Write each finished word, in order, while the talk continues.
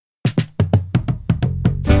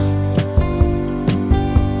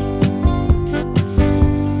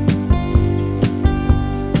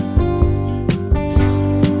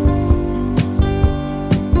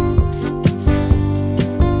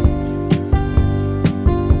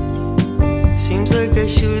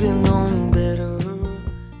should have known better.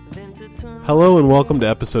 Hello and welcome to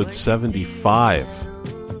episode 75,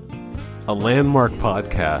 a landmark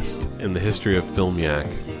podcast in the history of Film Yak.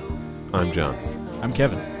 I'm John. I'm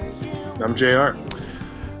Kevin. I'm JR.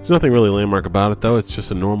 There's nothing really landmark about it, though. It's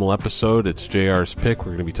just a normal episode. It's JR's pick.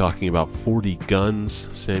 We're going to be talking about 40 Guns,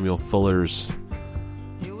 Samuel Fuller's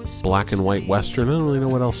black and white Western. I don't really know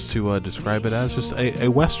what else to describe it as. Just a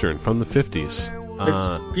Western from the 50s.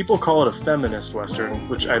 People call it a feminist Western,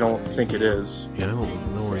 which I don't think it is. Yeah, I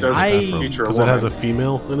don't know where It does feature feature a because it has a woman.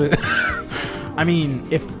 female in it. I mean,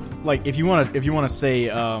 if you want to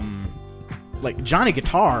say like Johnny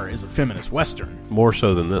Guitar is a feminist Western. More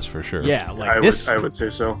so than this, for sure. Yeah, like I this. would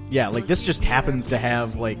say so. Yeah, like this just happens to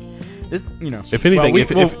have like this. You know, If anything,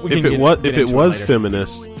 well, if it was later.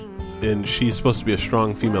 feminist, and she's supposed to be a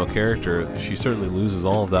strong female character, she certainly loses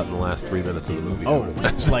all of that in the last 3 minutes of the movie. Oh,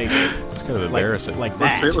 it's like it's kind of embarrassing. like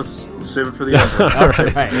that. Let's save it for the end.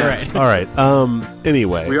 Right. All right.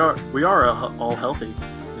 Anyway, we are all healthy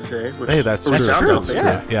today. Which, hey, that's we true. sound healthy.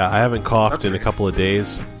 Yeah, I haven't coughed That's in a great. couple of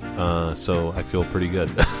days, so I feel pretty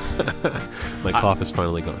good. My cough is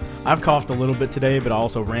finally gone. I've coughed a little bit today, but I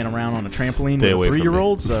also ran around on a trampoline Stay with away a from me.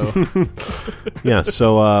 3-year-old. So Yeah,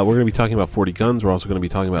 so we're going to be talking about 40 Guns. We're also going to be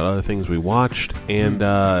talking about other things we watched and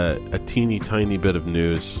a teeny tiny bit of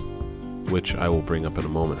news, which I will bring up in a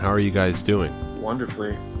moment. How are you guys doing?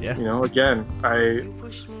 Wonderfully. Yeah. You know, again,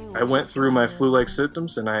 I went through my flu-like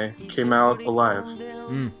symptoms and I came out alive.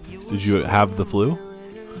 Did you have the flu?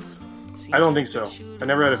 I don't think so. I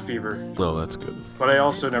never had a fever, Oh, that's good. but I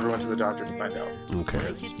also never went to the doctor to find out. Okay.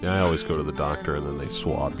 Yes. Yeah, I always go to the doctor and then they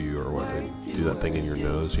swab you or what, they do that thing in your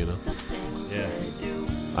nose, you know? yeah,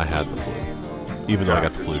 I had the flu, even though I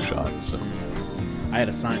got the flu shot, so I had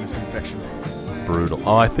a sinus infection. brutal.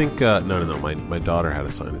 Oh, I think, no, my daughter had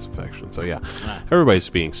a sinus infection, so yeah. Ah. Everybody's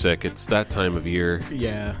being sick. It's that time of year.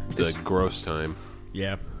 Yeah, The gross time.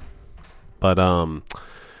 yeah. But,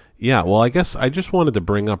 yeah, well, I guess I just wanted to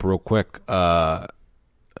bring up real quick,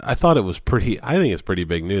 I think it's pretty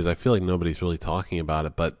big news. I feel like nobody's really talking about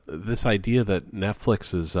it, but this idea that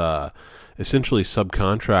Netflix is essentially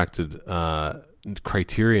subcontracted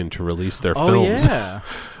Criterion to release their films, yeah.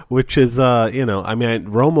 which is,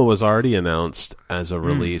 Roma was already announced as a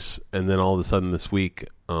release, and then all of a sudden this week,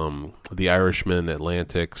 The Irishman,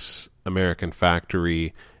 Atlantics, American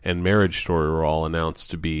Factory, and Marriage Story were all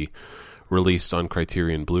announced to be released on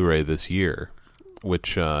Criterion Blu-ray this year,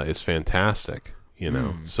 which is fantastic. You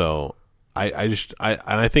know, so I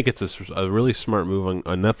think it's a really smart move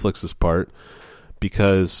on Netflix's part,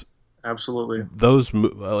 because Absolutely. those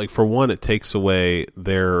for one, it takes away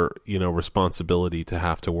their responsibility to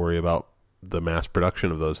have to worry about the mass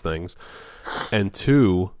production of those things, and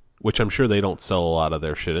two, which I'm sure they don't sell a lot of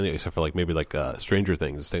their shit anyway, except for maybe Stranger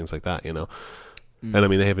Things, things like that, And I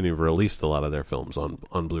mean, they haven't even released a lot of their films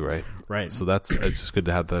on Blu-ray, Right. So it's just good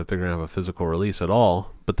to have that they're going to have a physical release at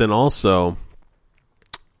all. But then also,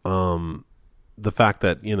 the fact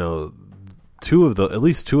that at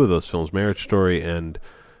least two of those films, Marriage Story and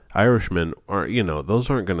Irishman, are those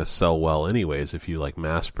aren't going to sell well anyways if you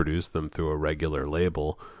mass produce them through a regular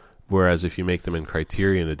label. Whereas if you make them in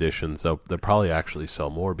Criterion editions, they'll probably actually sell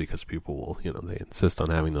more because people will, they insist on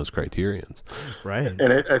having those Criterions. Right.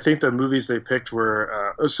 And I think the movies they picked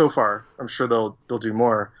were so far. I'm sure they'll do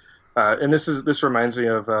more. And this reminds me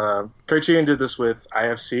of Criterion did this with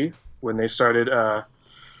IFC when they started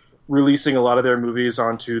releasing a lot of their movies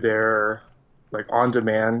onto their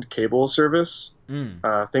on-demand cable service.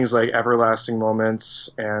 Things like Everlasting Moments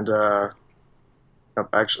and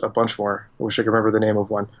actually a bunch more. I wish I could remember the name of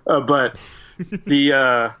one. But the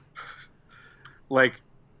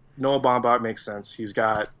Noah Baumbach makes sense. He's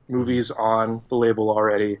got movies on the label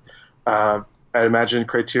already. I'd imagine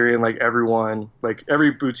Criterion,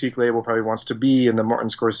 every boutique label probably wants to be in the Martin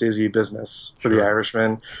Scorsese business for The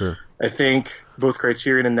Irishman. Sure. I think both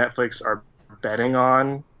Criterion and Netflix are betting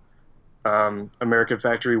on American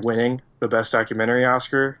Factory winning the Best Documentary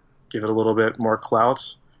Oscar, give it a little bit more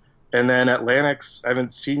clout. And then Atlantics, I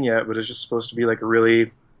haven't seen yet, but it's just supposed to be a really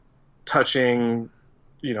touching,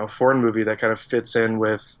 foreign movie that kind of fits in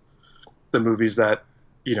with the movies that,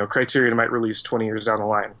 Criterion might release 20 years down the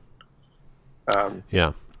line.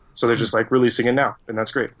 Yeah. So they're just releasing it now, and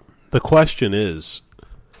that's great. The question is,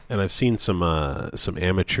 and I've seen some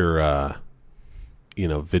amateur,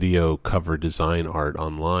 video cover design art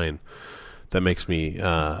online that makes me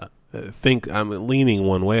think I'm leaning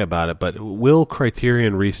one way about it. But will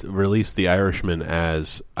Criterion release The Irishman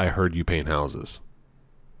as I Heard You Paint Houses?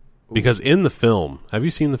 Because in the film, have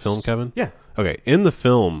you seen the film, Kevin? Yeah. Okay, in the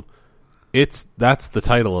film, that's the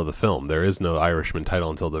title of the film. There is no Irishman title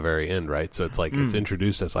until the very end, right? So it's like it's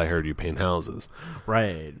introduced as I Heard You Paint Houses.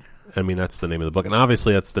 Right. I mean, that's the name of the book. And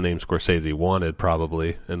obviously that's the name Scorsese wanted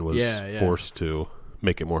probably and was forced to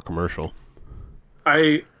make it more commercial.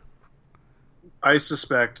 I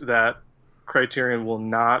suspect that Criterion will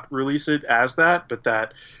not release it as that, but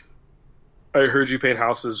that I Heard You Paint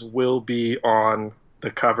Houses will be on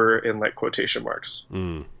the cover in like quotation marks.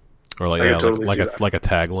 Or like like a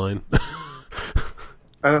tagline.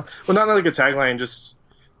 I don't. Well, not like a tagline. Just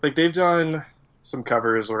like they've done some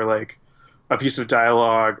covers where like a piece of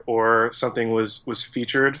dialogue or something was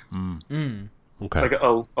featured. Okay. Like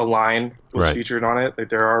a line was Right. featured on it. Like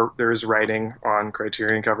there is writing on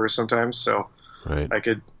Criterion covers sometimes. So Right. I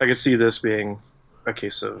could see this being a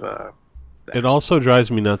case of. That. It also drives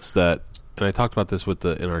me nuts that, and I talked about this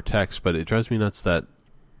in our text, but it drives me nuts that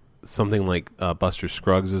something like Buster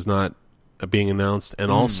Scruggs is not being announced, and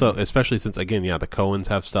also, especially since, again, the Coens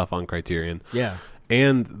have stuff on Criterion. Yeah.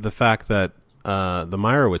 And the fact that the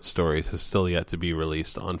Meyerowitz stories has still yet to be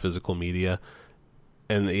released on physical media,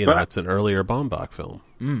 and it's an earlier Baumbach film.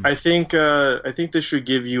 I think this should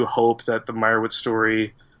give you hope that the Meyerowitz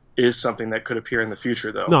story is something that could appear in the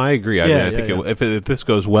future, though. No, I agree. I think yeah. if this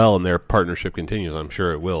goes well and their partnership continues, I'm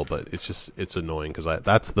sure it will. But it's annoying because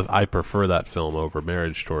I prefer that film over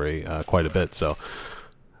Marriage Story quite a bit. So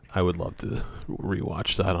I would love to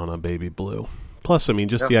rewatch that on a Baby Blue. Plus, I mean,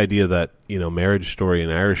 just the idea that Marriage Story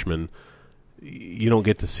and Irishman, you don't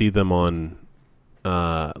get to see them on.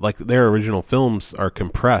 Like their original films are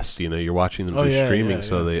compressed, you're watching them through streaming,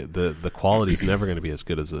 so the quality is never going to be as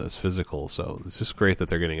good as physical. So it's just great that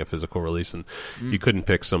they're getting a physical release, and you couldn't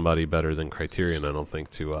pick somebody better than Criterion, I don't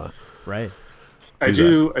think, to right. I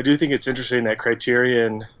do think it's interesting that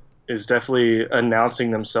Criterion is definitely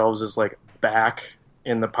announcing themselves as like back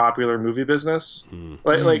in the popular movie business.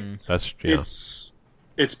 Like that's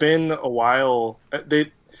it's been a while.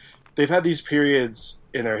 They've had these periods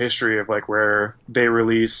in their history of like where they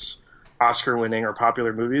release Oscar-winning or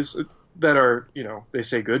popular movies that are, they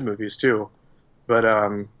say good movies too. But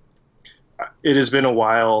it has been a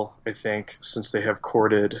while, I think, since they have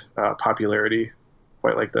courted popularity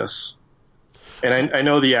quite like this. And I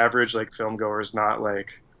know the average like film goer is not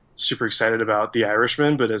like super excited about The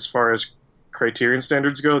Irishman, but as far as Criterion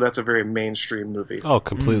standards go, that's a very mainstream movie. Oh,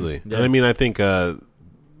 completely. Yeah. And I mean, I think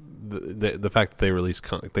the fact that they release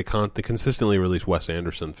they consistently release Wes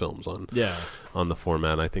Anderson films on the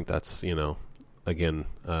format. I think that's again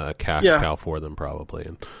a cash cow for them probably,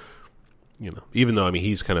 and even though I mean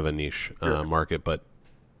he's kind of a niche market, but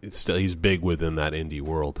he's big within that indie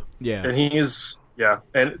world. Yeah,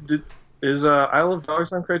 and is Isle of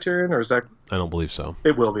Dogs on Criterion, or is that? I don't believe so.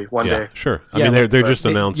 It will be one day. Sure. I mean, they just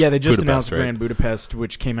announced. They just Budapest, announced right? Grand Budapest,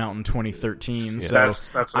 which came out in 2013. Yeah. So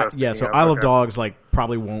That's what I was thinking so of. Isle of Okay. Dogs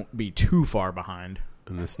probably won't be too far behind.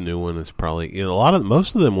 And this new one is probably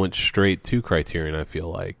most of them went straight to Criterion. I feel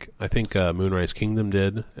like I think Moonrise Kingdom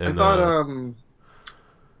did. And,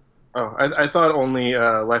 I thought only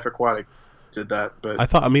Life Aquatic did that, but I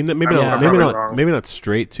thought. I mean, maybe not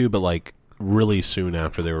straight to, but like really soon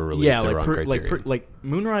after they were released. Yeah, they were on Criterion. like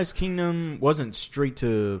Moonrise Kingdom wasn't straight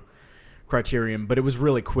to Criterion, but it was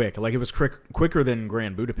really quick. Like it was quicker than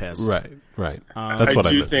Grand Budapest. Right. That's I what I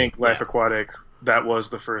do meant. think Life Aquatic, that was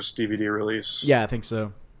the first DVD release. Yeah, I think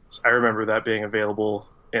so. I remember that being available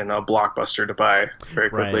in a Blockbuster to buy very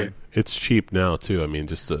quickly. Right. It's cheap now too. I mean,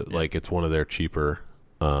 just like it's one of their cheaper,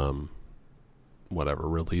 whatever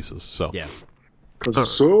releases. So Yeah. Because it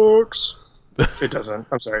sucks. It doesn't.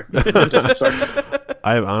 I'm sorry. It doesn't suck.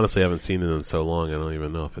 I honestly haven't seen it in so long. I don't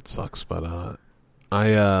even know if it sucks. But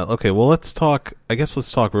okay. Well, let's talk. I guess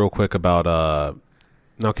let's talk real quick about.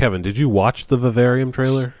 Now, Kevin, did you watch the Vivarium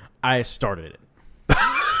trailer? I started it.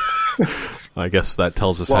 I guess that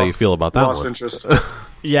tells us how you feel about that Lost one. interest.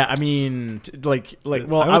 Yeah, I mean,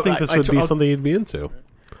 well, I would think this would be something you'd be into.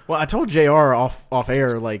 Well, I told JR off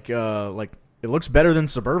air, like it looks better than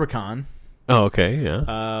Suburbicon. Oh, okay,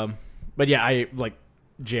 yeah. But yeah, I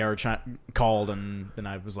JR called, and then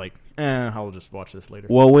I was like, I'll just watch this later.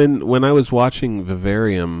 Well, when I was watching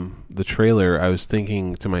Vivarium, the trailer, I was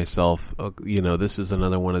thinking to myself, this is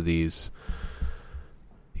another one of these,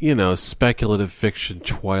 speculative fiction,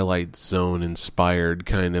 Twilight Zone inspired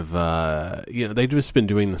kind of, they've just been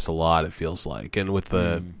doing this a lot, it feels like. And with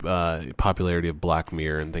the popularity of Black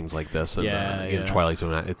Mirror and things like this, and Twilight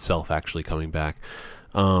Zone itself actually coming back.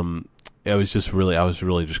 I was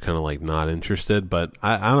really just kind of like not interested, but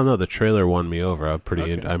I don't know. The trailer won me over. I'm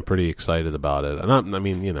pretty excited about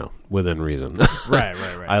it. Within reason. Right.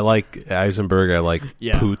 I like Eisenberg. I like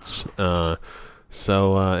Yeah. Poots.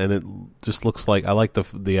 So and it just looks like I like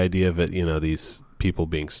the idea of it. These people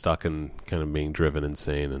being stuck and kind of being driven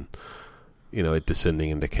insane, and it descending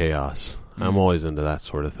into chaos. I'm always into that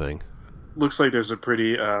sort of thing. Looks like there's a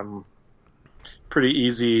pretty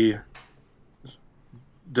easy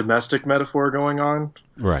domestic metaphor going on.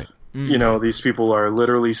 Right. These people are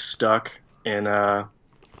literally stuck in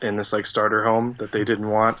this like starter home that they didn't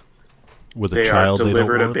want. With a they child are delivered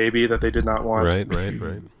they don't a want? baby that they did not want. Right.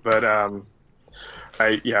 But I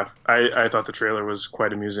thought the trailer was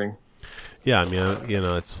quite amusing. Yeah, I mean,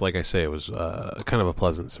 it's like I say, it was kind of a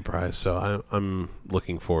pleasant surprise. So I'm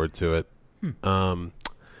looking forward to it. And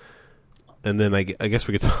then I guess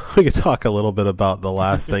we could talk a little bit about The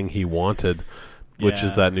Last Thing He Wanted, which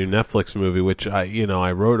is that new Netflix movie, which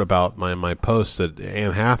I wrote about my post that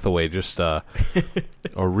Anne Hathaway just a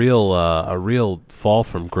real fall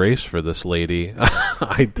from grace for this lady.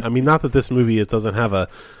 I mean, not that this movie doesn't have a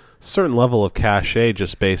certain level of cachet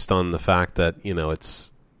just based on the fact that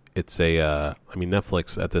it's a I mean,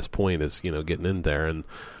 Netflix at this point is getting in there, and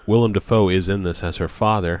Willem Dafoe is in this as her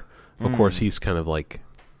father. Of course, he's kind of like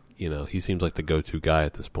he seems like the go-to guy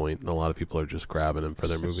at this point, and a lot of people are just grabbing him for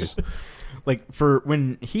their movies. Like, for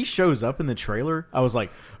when he shows up in the trailer, I was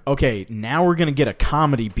like, okay, now we're going to get a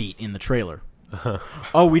comedy beat in the trailer.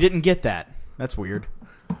 Oh, we didn't get that. That's weird.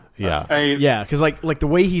 Yeah. Yeah, because like the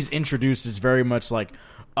way he's introduced is very much like,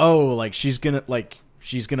 oh, like she's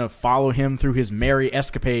gonna follow him through his merry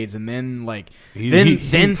escapades, and then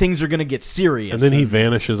then things are gonna get serious. And then he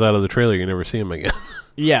vanishes out of the trailer. You never see him again.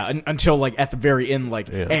 Yeah, until like at the very end,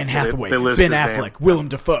 like Anne Hathaway, they Ben list his Affleck, name. Willem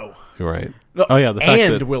Dafoe. Right. No, Oh yeah, the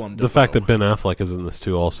fact that Ben Affleck is in this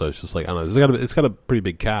too. Also, it's just like I don't know. It's got a pretty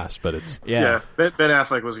big cast, but it's Yeah. Ben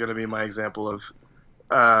Affleck was going to be my example of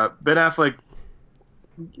Ben Affleck.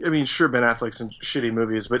 I mean, sure, Ben Affleck's in shitty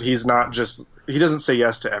movies, but he doesn't say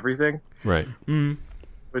yes to everything, right.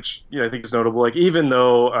 which I think is notable. Like, even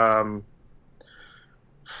though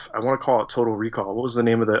I want to call it Total Recall. What was the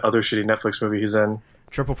name of the other shitty Netflix movie he's in?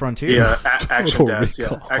 Triple Frontier. Yeah, Action Total Dads.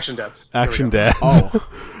 Recall. Yeah, Action Dads. There we Action go. Dads.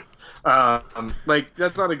 Oh, Like,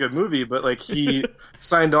 that's not a good movie, but like he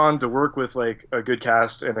signed on to work with like a good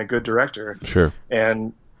cast and a good director, Sure.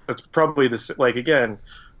 and that's probably like again,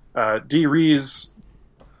 Dee Rees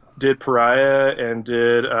did Pariah and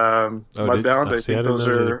did Mudbound. I think those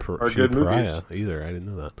are good movies. Either I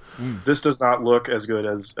didn't know that. This does not look as good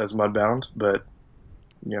as Mudbound, but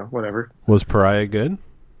whatever. Was Pariah good?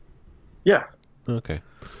 Yeah. Okay.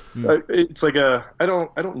 It's like I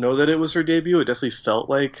don't know that it was her debut. It definitely felt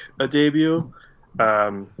like a debut,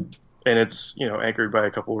 and it's anchored by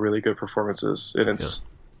a couple really good performances, and it's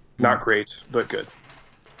not great but good.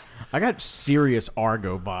 I got serious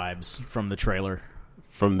Argo vibes from the trailer.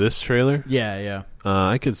 From this trailer, Yeah.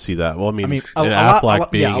 I could see that. Well, I mean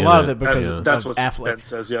Affleck being a lot in of it because That's of what Affleck. Ben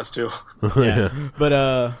says yes to. Yeah,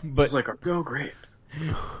 but It's like, go great.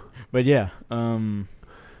 But yeah,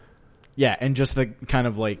 yeah, and just the kind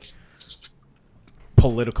of like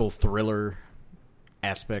political thriller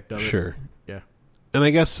aspect of it. Sure. Yeah. And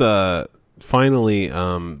I guess finally,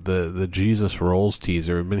 the Jesus Rolls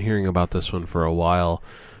teaser. We've been hearing about this one for a while.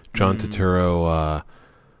 John Turturro.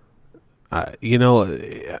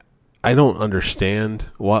 I don't understand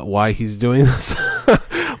why he's doing this.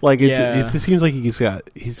 Like it just seems like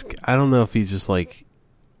I don't know if he's just like.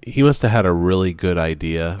 He must have had a really good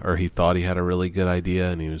idea, or he thought he had a really good idea,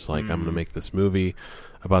 and he was like, I'm going to make this movie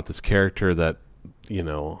about this character that,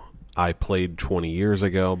 I played 20 years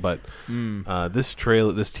ago, but this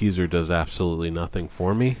teaser does absolutely nothing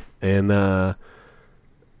for me, and I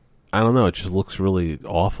don't know, it just looks really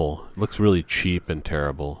awful. It looks really cheap and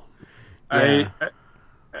terrible. Yeah.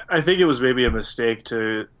 I think it was maybe a mistake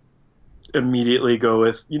to immediately go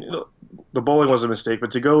with, the bowling was a mistake, but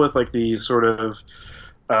to go with like the sort of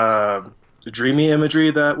dreamy imagery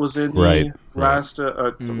that was in the last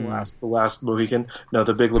Mohican. No,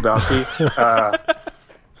 The Big Lebowski.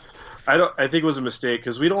 I think it was a mistake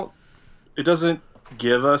because it doesn't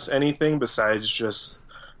give us anything besides just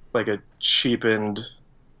like a cheapened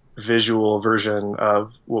visual version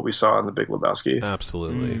of what we saw in The Big Lebowski.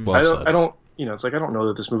 Absolutely. I don't it's like I don't know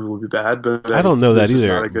that this movie will be bad, but I don't know that this is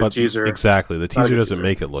either. not a good but teaser. Exactly, the teaser doesn't teaser.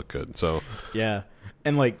 make it look good. So Yeah,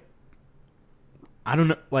 and like, I don't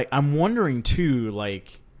know. Like, I'm wondering too.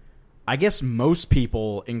 Like, I guess most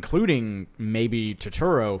people, including maybe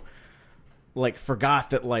Turturro, like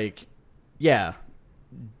forgot that like, yeah,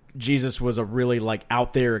 Jesus was a really like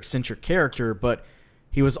out there eccentric character, but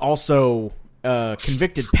he was also a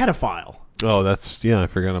convicted pedophile. I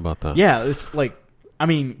forgot about that. Yeah, it's like, I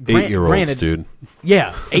mean, 8-year-olds, granted, dude.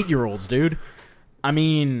 Yeah, 8-year-olds, dude. I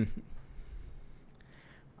mean,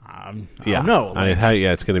 I don't know. Like,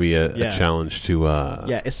 it's going to be a challenge to.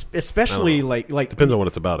 Especially like depends on what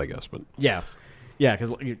it's about, I guess. But yeah,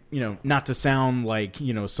 because not to sound like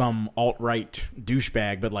some alt-right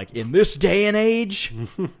douchebag, but like in this day and age,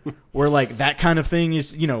 where like that kind of thing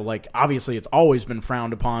is like obviously it's always been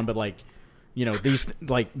frowned upon, but like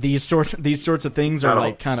these sorts of things are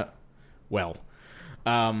like kind of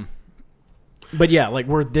but yeah, like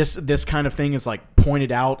where this kind of thing is like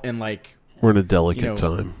pointed out and like we're in a delicate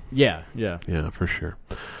time. Yeah, for sure.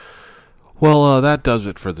 Well, that does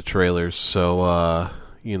it for the trailers. So,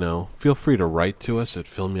 feel free to write to us at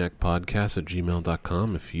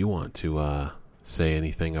filmiacpodcast@gmail.com if you want to say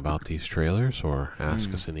anything about these trailers or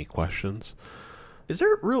ask us any questions. Is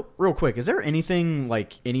there real quick? Is there anything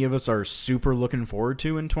like any of us are super looking forward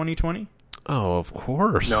to in 2020? Oh, of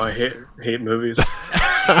course. No, I hate movies.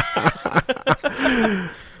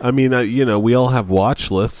 I mean, we all have watch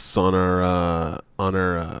lists on our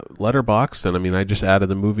Letterboxd, and I mean, I just added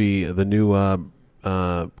the new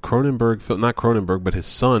Cronenberg film, not Cronenberg, but his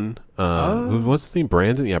son. What's his name?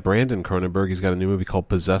 Brandon. Yeah, Brandon Cronenberg. He's got a new movie called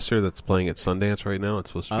Possessor that's playing at Sundance right now. It's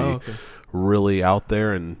supposed to be really out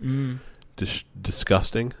there and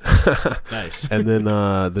disgusting. Nice. And then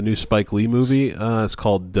the new Spike Lee movie is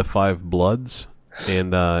called Da 5 Bloods,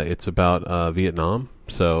 and it's about Vietnam.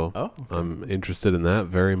 So I'm interested in that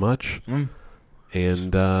very much.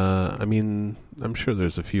 And I mean, I'm sure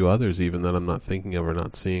there's a few others even that I'm not thinking of or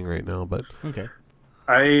not seeing right now. But okay,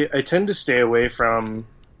 I tend to stay away from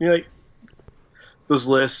like those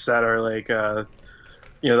lists that are like the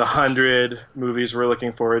 100 movies we're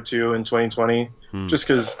looking forward to in 2020, just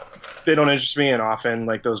because they don't interest me, and often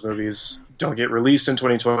like those movies don't get released in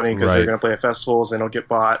 2020 because they're going to play at festivals, they don't get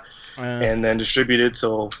bought and then distributed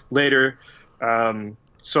till later.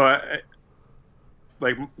 So I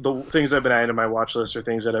like the things I've been adding to my watch list are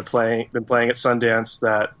things that I've been playing at Sundance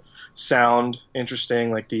that sound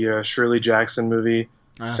interesting, like the Shirley Jackson movie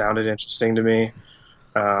sounded interesting to me.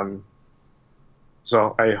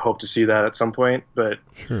 So I hope to see that at some point, but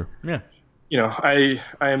sure. Yeah. I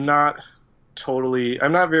am not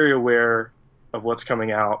I'm not very aware of what's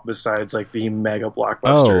coming out besides like the mega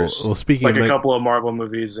blockbusters. Oh, well, speaking like of a couple of Marvel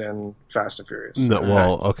movies and Fast and Furious. No,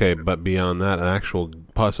 well, okay, but beyond that, an actual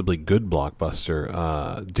possibly good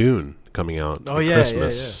blockbuster, Dune, coming out at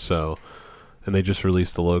Christmas. Yeah. So, and they just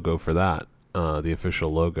released the logo for that, the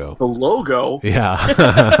official logo. The logo, yeah.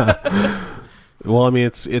 Well, I mean,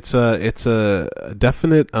 it's a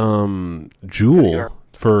definite jewel.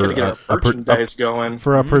 For merchandise going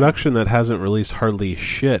for a production that hasn't released hardly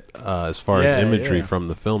shit as far as imagery from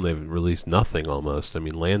the film. They've released nothing almost. I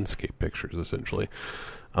mean, landscape pictures essentially.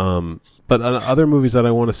 But other movies that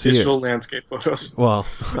I want to see, digital landscape photos. Well,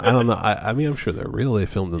 I don't know. I mean, I'm sure they're real. They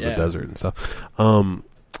filmed in the desert and stuff. I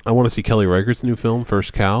want to see Kelly Reichardt's new film,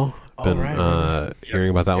 First Cow. Been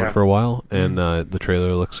hearing about that one for a while, and the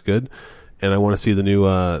trailer looks good. And I want to see the new.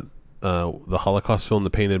 The Holocaust film, The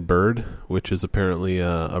Painted Bird, which is apparently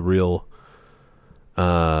a real,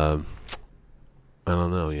 I don't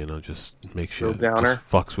know, just makes you, just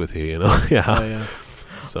fucks with you, yeah.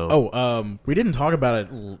 So, we didn't talk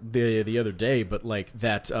about it the other day, but like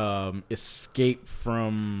that Escape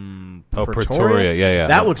from Pretoria, yeah.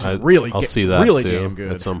 That looks really. I'll see that really too damn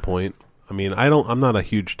good at some point. I mean, I'm not a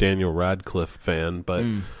huge Daniel Radcliffe fan, but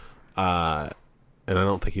and I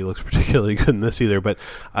don't think he looks particularly good in this either. But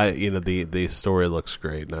the story looks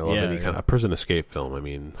great, and I love any kind of prison escape film. I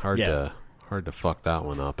mean, hard to fuck that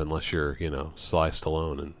one up unless you're Sly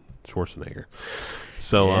Stallone and Schwarzenegger.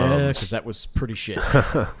 So because that was pretty shit.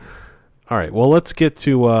 All right, well, let's get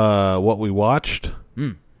to what we watched,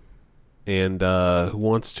 and who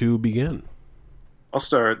wants to begin? I'll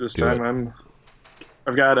start this time.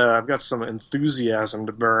 I've got some enthusiasm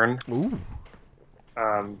to burn. Ooh.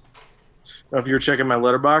 If you're checking my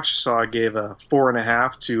letterbox, you saw I gave a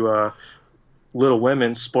 4.5 to Little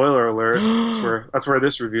Women. Spoiler alert. That's where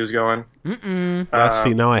this review is going.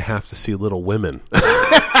 See, now I have to see Little Women.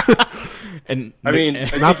 And I mean, I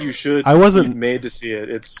think you should. I wasn't be made to see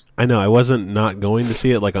it. I know I wasn't not going to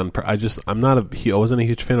see it. Like I wasn't a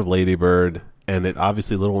huge fan of Lady Bird, and it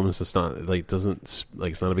obviously Little Women's just not like doesn't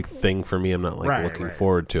like it's not a big thing for me. I'm not like looking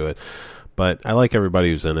forward to it. But I like everybody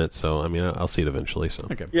who's in it, so I mean, I'll see it eventually. So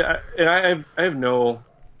okay. Yeah, and I have no.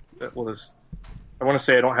 Well, I want to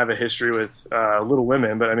say I don't have a history with Little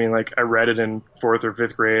Women, but I mean, like I read it in 4th or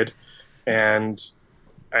 5th grade, and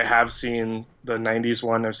I have seen the 90s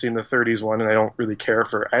one, I've seen the 30s one, and I don't really care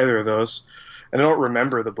for either of those, and I don't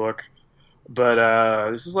remember the book.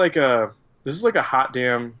 But this is like a hot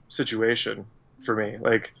damn situation for me.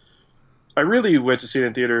 Like, I really went to see it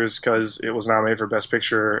in theaters because it was nominated for Best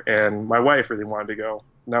Picture, and my wife really wanted to go.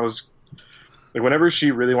 And that was like whenever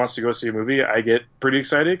she really wants to go see a movie, I get pretty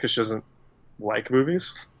excited because she doesn't like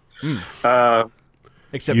movies.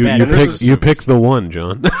 Except You, bad you, Christmas pick, you movies. pick the one,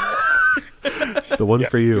 John. The one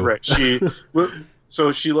for you. You're right. She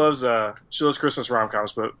loves Christmas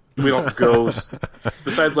rom-coms, but we don't go.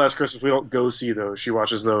 Besides Last Christmas, we don't go see those. She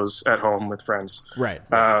watches those at home with friends. Right.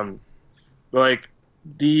 But like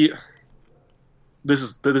this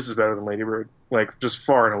is better than Lady Bird, like just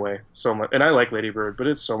far and away so much. And I like Lady Bird, but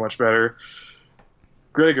it's so much better.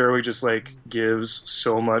 Greta Gerwig just like gives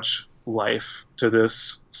so much life to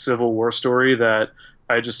this Civil War story that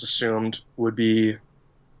I just assumed would be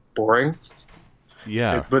boring.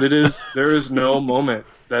 Yeah. But it is. There is no moment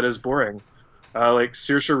that is boring. Like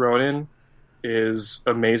Saoirse Ronan is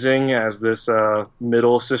amazing as this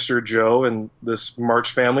middle sister Jo and this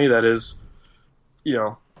March family that is, you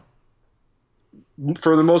know,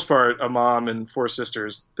 for the most part, a mom and 4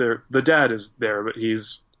 sisters. The dad is there, but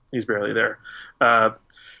he's barely there.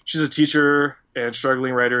 She's a teacher and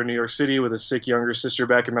struggling writer in New York City with a sick younger sister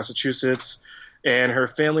back in Massachusetts. And her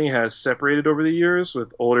family has separated over the years,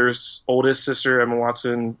 with oldest sister Emma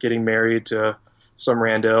Watson getting married to some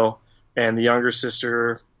rando, and the youngest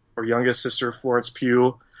sister Florence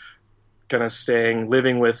Pugh kind of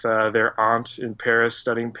living with their aunt in Paris,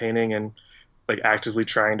 studying painting and like actively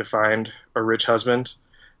trying to find a rich husband.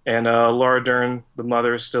 And Laura Dern, the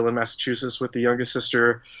mother, is still in Massachusetts with the youngest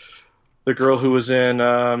sister, the girl who was in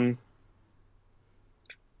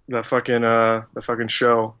the fucking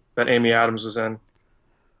show that Amy Adams was in.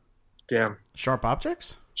 Damn. Sharp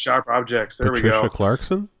Objects? Sharp Objects. There Patricia we go.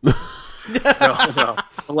 Clarkson? No.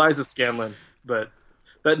 Eliza Scanlon. But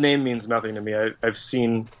that name means nothing to me. I've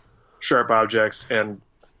seen Sharp Objects, and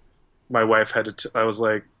my wife had to. I was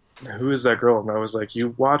like, "Who is that girl?" And I was like,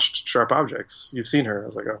 "You watched Sharp Objects. You've seen her." I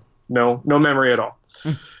was like, "Oh, no memory at all."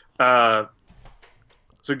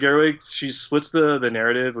 So Gerwig, she splits the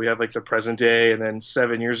narrative. We have like the present day, and then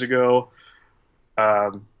 7 years ago,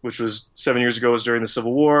 which was 7 years ago was during the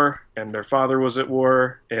Civil War, and their father was at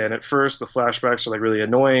war. And at first, the flashbacks are like really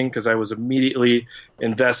annoying because I was immediately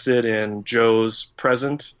invested in Jo's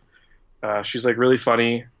present. She's like really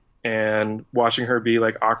funny, and watching her be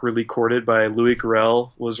like awkwardly courted by Louis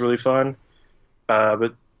Carell was really fun.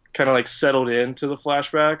 But kind of like settled into the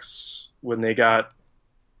flashbacks when they got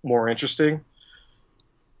more interesting.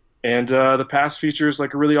 And the past features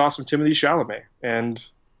like a really awesome Timothée Chalamet, and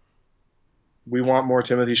we want more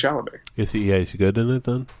Timothée Chalamet. Is he good in it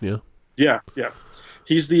then? Yeah. Yeah.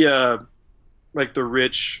 He's the like the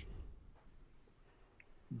rich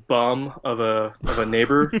bum of a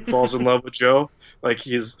neighbor falls in love with Jo. Like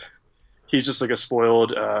he's just like a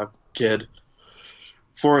spoiled kid.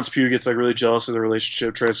 Florence Pugh gets like really jealous of the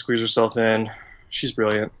relationship, tries to squeeze herself in. She's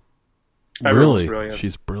brilliant. Everyone's Really? brilliant.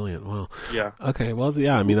 She's brilliant. Wow. Yeah. Okay. Well,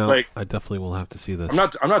 yeah. I mean, Like- I definitely will have to see this.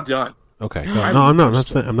 I'm not done. Okay. Go I'm- ahead. No, I'm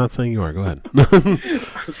not. I'm not saying you are. Go ahead. I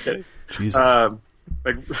was kidding. Jesus.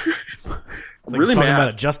 Like, It's like I'm really he's talking mad. about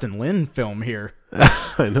a Justin Lin film here.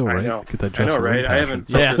 I know, right? I know. Get that I know, Justin right? Lin I passion. haven't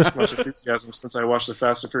felt Yeah. this much enthusiasm since I watched the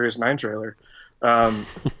Fast and Furious 9 trailer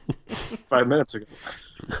 5 minutes ago.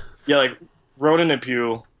 Yeah, like Ronan and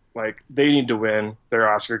Pugh, like they need to win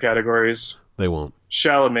their Oscar categories. They won't.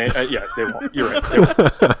 Chalamet, yeah, they won't. You're right. They won't.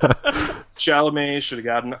 Chalamet should have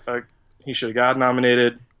gotten he should have gotten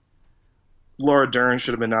nominated. Laura Dern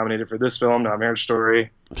should have been nominated for this film, not Marriage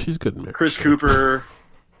Story. She's good in Marriage Chris Story. Cooper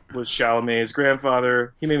was Chalamet's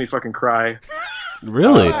grandfather. He made me fucking cry.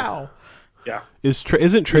 Really? Wow. Yeah, Isn't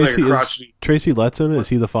He's like a Tracy crotchety- Tracy Letts in it? Is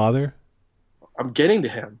he the father? I'm getting to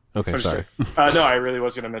him. Okay, I'm just sorry. kidding. No, I really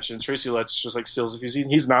was going to mention Tracy Letts just like steals.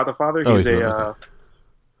 He's not the father. Oh, He's he's a not, okay.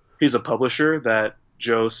 he's a publisher that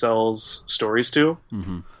Jo sells stories to.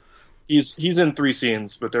 Mm-hmm. He's in 3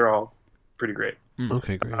 scenes, but they're all pretty great.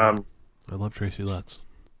 Okay, great. I love Tracy Letts.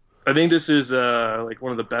 I think this is like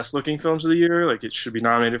one of the best looking films of the year. Like it should be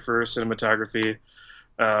nominated for cinematography.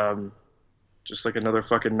 Just like another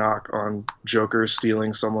fucking knock on Joker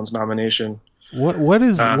stealing someone's nomination. What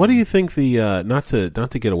do you think the not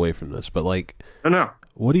to get away from this, but like No.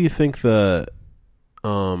 what do you think the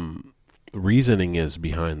reasoning is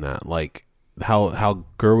behind that? Like how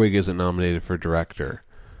Gerwig isn't nominated for director?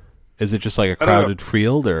 Is it just like a I don't know. crowded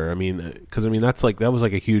field, or I mean, because I mean that was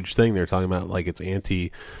like a huge thing they're talking about, like it's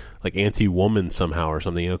anti-woman somehow or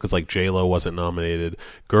something, you know? Because like J-Lo wasn't nominated,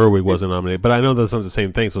 Gerwig wasn't nominated, but I know that's not the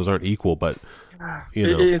same thing, so those aren't equal. But you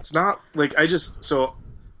know, It's not like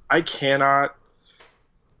I cannot.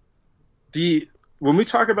 When we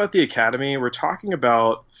talk about the Academy, we're talking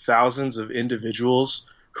about thousands of individuals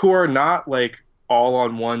who are not like all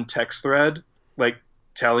on one text thread, like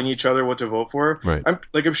telling each other what to vote for. Right.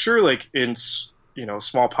 I'm sure like in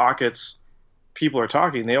small pockets people are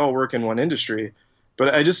talking. They all work in one industry,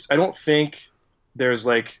 but I don't think there's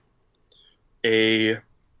like an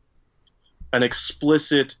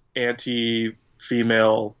explicit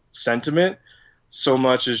anti-female sentiment so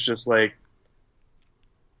much as just like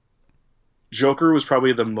Joker was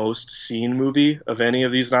probably the most seen movie of any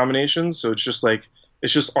of these nominations. So it's just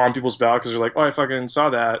on people's ballot because they're like, oh, I fucking saw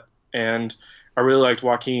that. And I really liked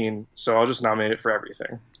Joaquin, so I'll just nominate it for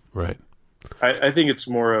everything. Right. I think it's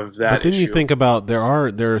more of that. But then issue. you think about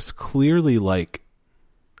there's clearly like,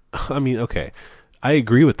 I mean, okay, I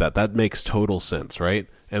agree with that. That makes total sense, right?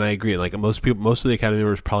 And I agree. Like most of the Academy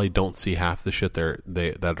members probably don't see half the shit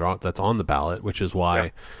that's on the ballot, which is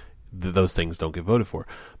why those things don't get voted for.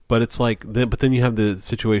 But it's like, but then you have the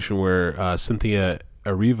situation where Cynthia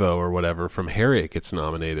Erivo or whatever from Harriet gets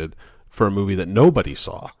nominated for a movie that nobody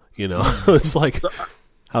saw. It's like,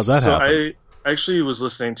 how's that happen? I actually was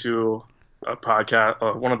listening to a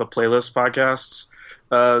podcast, one of the playlist podcasts,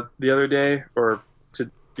 the other day or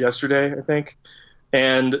yesterday, I think,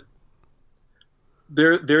 and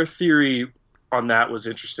their theory on that was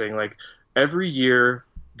interesting. Like every year,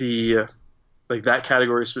 that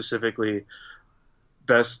category specifically,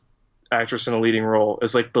 Best Actress in a Leading Role,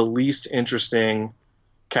 is like the least interesting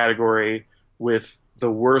category with the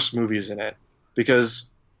worst movies in it, because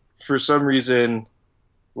for some reason,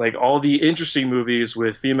 like all the interesting movies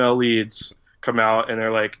with female leads come out and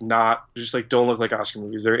they're like don't look like Oscar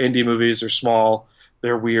movies. They're indie movies. They're small.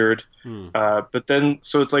 They're weird. But then,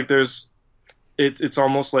 so it's like it's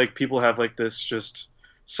almost like people have like this just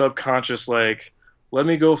subconscious like, let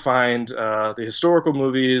me go find the historical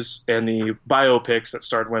movies and the biopics that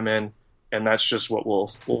starred women, and that's just what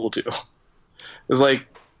we'll do. It's like,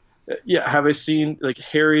 have I seen like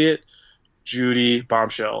Harriet, Judy,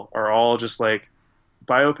 Bombshell are all just like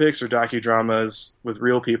biopics or docudramas with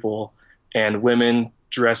real people and women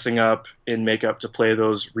dressing up in makeup to play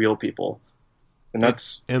those real people. And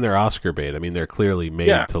they're Oscar bait. I mean, they're clearly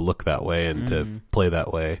made to look that way and to play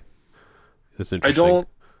that way. It's interesting.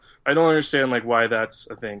 I don't understand like why that's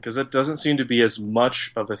a thing, because it doesn't seem to be as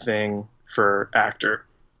much of a thing for actor.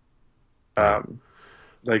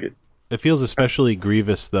 It feels especially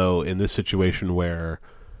grievous though in this situation where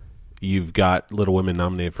you've got Little Women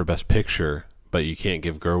nominated for Best Picture, but you can't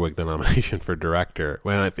give Gerwig the nomination for director.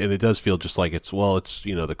 And it does feel just like it's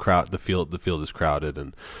the crowd, the field is crowded,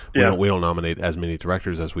 and we don't nominate as many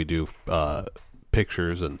directors as we do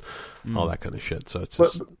pictures and all that kind of shit. So it's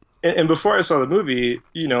just. And before I saw the movie,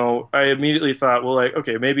 I immediately thought, well, like,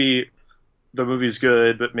 okay, maybe the movie's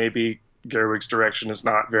good, but maybe Gerwig's direction is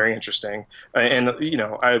not very interesting.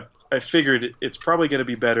 I figured it's probably going to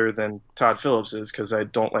be better than Todd Phillips's because I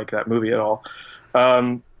don't like that movie at all.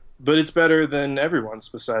 But it's better than everyone's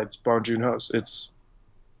besides Bong Joon-ho's. It's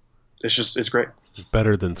great.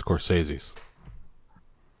 Better than Scorsese's.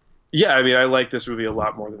 Yeah, I mean, I like this movie a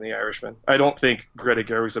lot more than The Irishman. I don't think Greta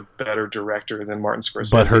Gerwig's a better director than Martin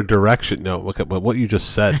Scorsese. But her direction, no, look at what you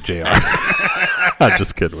just said, JR. I'm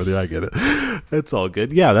just kidding with you. I get it. It's all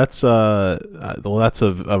good. Yeah, that's that's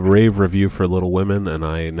a rave review for Little Women, and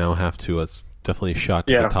I now have to. It's definitely a shot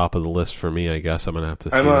to the top of the list for me. I guess I'm gonna have to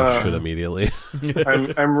see that shit immediately.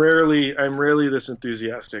 I'm rarely this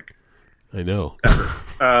enthusiastic. I know.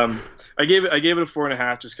 I gave it a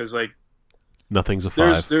 4.5 just because like. Nothing's a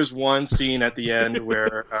 5. There's one scene at the end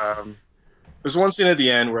where I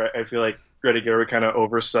feel like Greta Gerwig kind of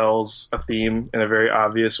oversells a theme in a very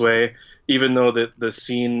obvious way, even though the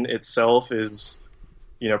scene itself is,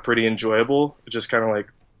 pretty enjoyable. It just kind of like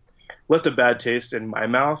left a bad taste in my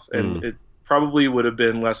mouth, and it probably would have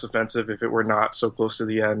been less offensive if it were not so close to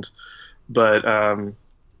the end. But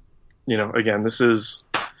again, this is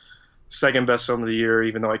second best film of the year,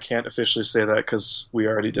 even though I can't officially say that because we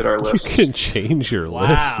already did our list. You can change your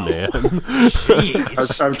list, man.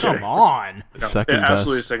 Jeez, I'm come kidding. on. No,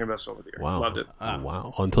 absolutely second best film of the year. Wow. Loved it.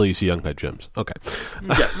 Wow. Until you see Uncut Gems. Okay.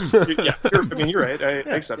 Yes. Yeah. You're right. I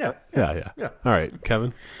accept that. Yeah. All right,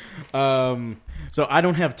 Kevin. So I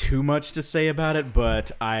don't have too much to say about it,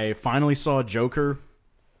 but I finally saw Joker,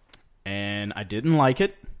 and I didn't like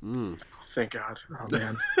it. Thank God. Oh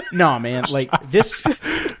man. No, man. Like this.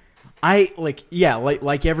 Like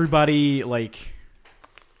everybody, like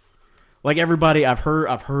everybody, I've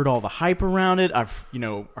heard all the hype around it. I've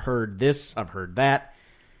heard this, I've heard that.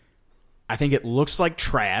 I think it looks like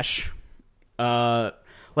trash.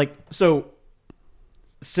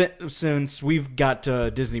 Since we've got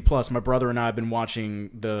Disney Plus, my brother and I have been watching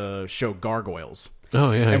the show Gargoyles.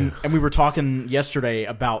 Oh yeah, and we were talking yesterday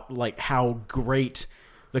about like how great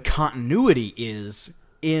the continuity is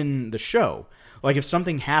in the show. Like, if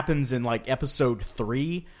something happens in, like, episode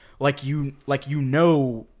 3, like you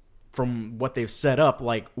know from what they've set up,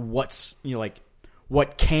 like what's like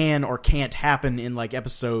what can or can't happen in like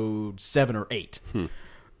episode 7 or 8.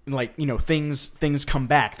 Like things come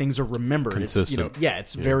back, things are remembered. Consistent.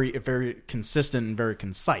 It's very very consistent and very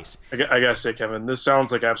concise. I gotta say, Kevin, this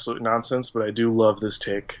sounds like absolute nonsense, but I do love this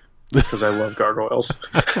take because I love gargoyles.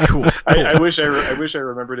 Cool. I wish I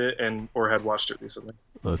remembered it or had watched it recently.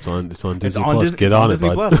 Oh, it's on Disney It's Plus. Get on it, Disney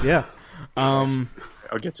bud. Plus, yeah. I'll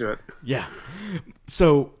get to it. Yeah.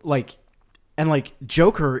 So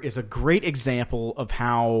Joker is a great example of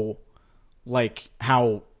how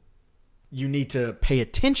you need to pay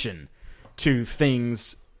attention to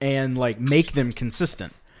things and make them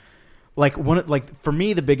consistent. For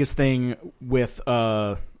me, the biggest thing with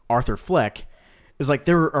Arthur Fleck is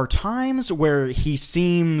there are times where he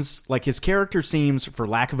seems his character seems, for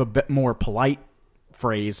lack of a bit more polite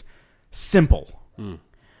phrase, simple.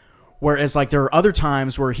 Whereas there are other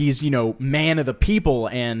times where he's man of the people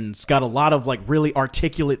and's got a lot of really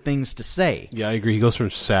articulate things to say. Yeah, I agree. He goes from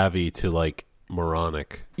savvy to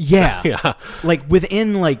moronic. Yeah. Yeah.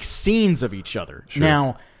 Within scenes of each other. Sure.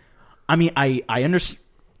 Now, I understand.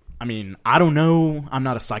 I don't know. I'm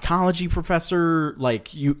not a psychology professor.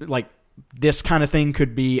 This kind of thing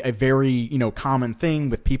could be a very, common thing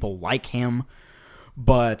with people like him.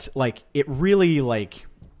 But it really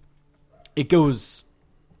it goes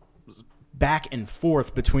back and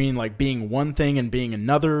forth between being one thing and being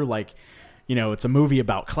another. It's a movie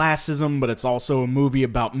about classism, but it's also a movie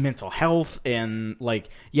about mental health. And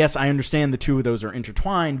yes, I understand the two of those are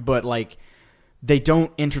intertwined, but they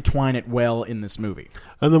don't intertwine it well in this movie.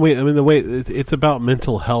 And the way it's about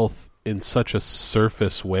mental health in such a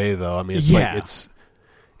surface way, though.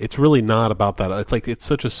 It's really not about that. It's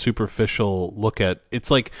such a superficial look at. It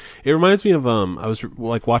reminds me of I was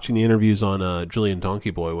watching the interviews on Julian Donkey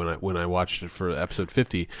Boy when I watched it for episode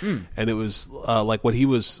 50, and it was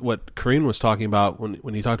what Corinne was talking about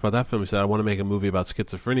when he talked about that film. He said, I want to make a movie about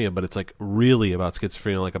schizophrenia, but it's really about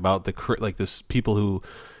schizophrenia, about this people who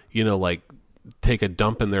take a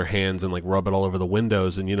dump in their hands and rub it all over the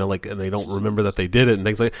windows, and and they don't remember that they did it, and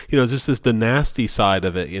things it's just the nasty side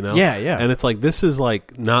of it, Yeah. And it's this is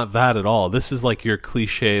not that at all. This is your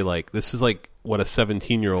cliche, this is what a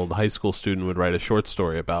 17-year-old high school student would write a short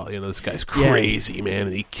story about. This guy's crazy, man,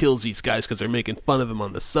 and he kills these guys because they're making fun of him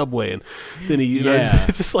on the subway, and then he,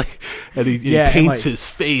 it's just and he paints his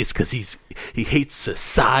face because he hates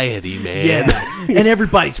society, man. Yeah, and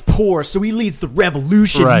everybody's poor, so he leads the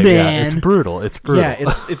revolution, right, man. Yeah, it's brutal. Yeah,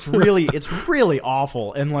 it's really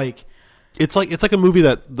awful, and it's like a movie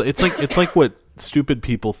that it's like what stupid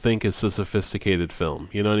people think is a sophisticated film.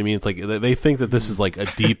 You know what I mean? It's they think that this is a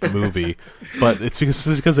deep movie, but it's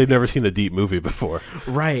because they've never seen a deep movie before.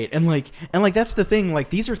 Right. And that's the thing.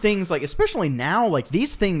 These are things especially now,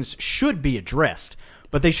 these things should be addressed,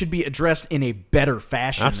 but they should be addressed in a better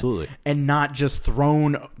fashion. Absolutely. And not just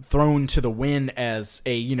thrown to the wind as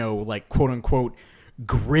a, quote unquote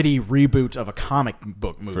gritty reboot of a comic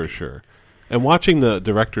book movie. For sure. And watching the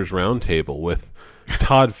director's roundtable with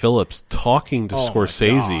Todd Phillips talking to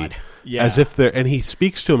Scorsese as if they're, and he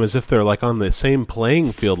speaks to him as if they're on the same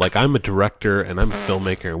playing field. I'm a director and I'm a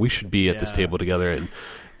filmmaker and we should be at this table together, and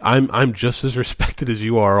I'm just as respected as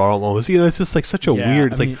you are almost. It's just such a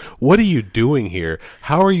weird, what are you doing here?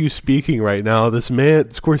 How are you speaking right now? This man,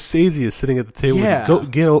 Scorsese, is sitting at the table. Yeah.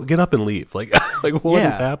 Get up and leave. What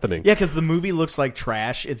is happening? Yeah, because the movie looks like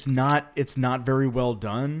trash. It's not very well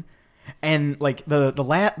done. And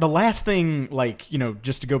the last thing,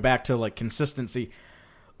 just to go back to consistency,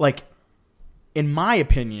 in my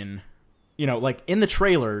opinion, in the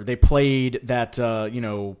trailer they played that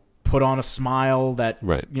Put on a Smile, that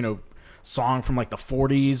right. Song from the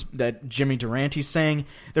 40s that Jimmy Durante sang.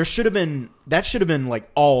 That should have been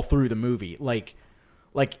all through the movie.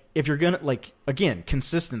 If you're gonna again,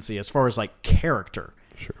 consistency as far as character.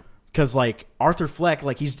 Sure. Because, Arthur Fleck,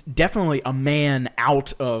 he's definitely a man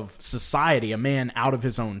out of society, a man out of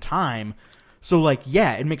his own time. So,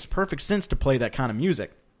 it makes perfect sense to play that kind of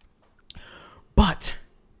music. But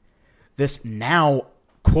this now,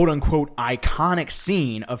 quote-unquote, iconic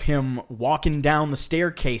scene of him walking down the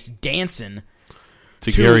staircase dancing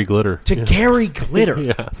to Gary Glitter. Gary Glitter.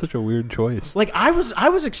 Yeah, such a weird choice. I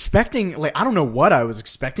was expecting, I don't know what I was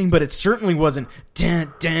expecting, but it certainly wasn't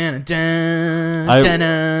dun, dun, dun, I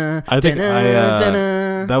think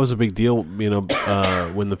that was a big deal,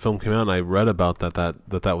 when the film came out, and I read about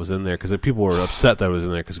that was in there, because people were upset that it was in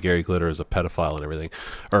there because Gary Glitter is a pedophile and everything,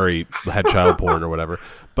 or he had child porn or whatever.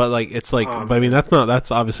 But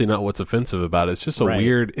that's obviously not what's offensive about it. It's just a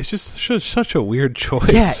weird. It's just such a weird choice.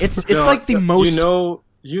 Yeah, it's the most.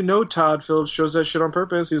 you know Todd Phillips chose that shit on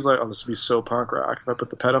purpose. He's like, oh, this would be so punk rock if I put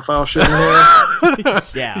the pedophile shit in here.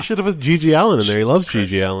 Yeah. He should have put Gigi Allen in there. He loves Jesus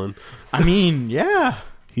Gigi Christ. Allen. I mean, yeah.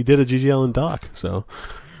 He did a Gigi Allen doc, so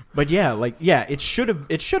But yeah, it should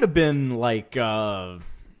have been like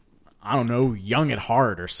I don't know, Young at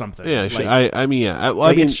Heart or something. yeah. Like, I mean, yeah. I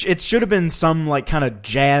like mean, it should have been some like kind of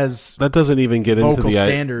jazz that doesn't even get into vocal the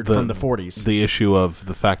standard from the 40s. The issue of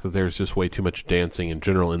the fact that there's just way too much dancing in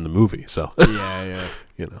general in the movie. So yeah.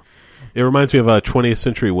 you know, it reminds me of 20th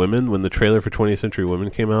Century Women when the trailer for 20th Century Women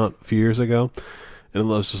came out a few years ago. And it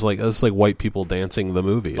was just like white people dancing the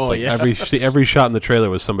movie. It's like yeah. every shot in the trailer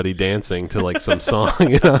was somebody dancing to like some song.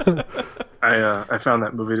 You know? I found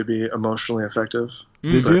that movie to be emotionally effective.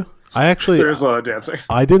 Did you? I actually There is a lot of dancing.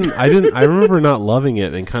 I didn't. I remember not loving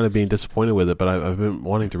it and kind of being disappointed with it. But I've been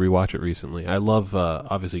wanting to rewatch it recently. I love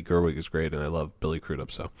obviously Gerwig is great, and I love Billy Crudup.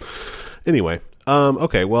 So anyway,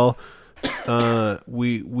 okay. Well,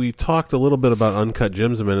 we talked a little bit about Uncut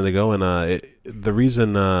Gems a minute ago, and the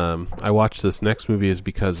reason I watched this next movie is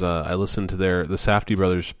because I listened to the Safdie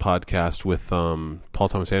Brothers podcast with Paul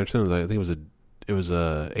Thomas Anderson. I think it was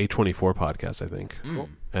a A24 podcast, I think,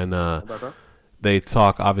 and they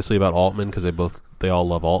talk obviously about Altman because they all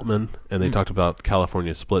love Altman, and they talked about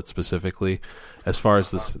California Split specifically. As far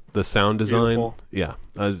as the sound design, Beautiful. yeah,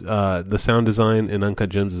 the sound design in Uncut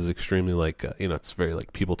Gems is extremely like it's very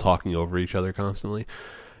like people talking over each other constantly,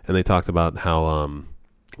 and they talked about how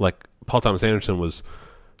like Paul Thomas Anderson was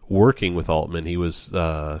working with Altman. He was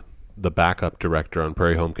the backup director on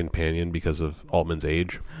Prairie Home Companion because of Altman's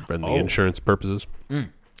age and the insurance purposes,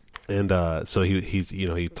 and so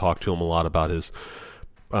he talked to him a lot about his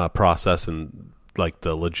process and like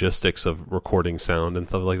the logistics of recording sound and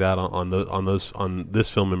stuff like that on this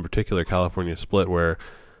film in particular, California Split, where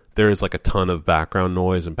there is like a ton of background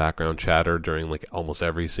noise and background chatter during like almost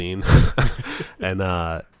every scene. And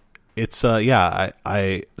it's so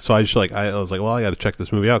I just like I was like, well, I got to check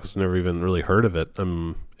this movie out because I've never even really heard of it.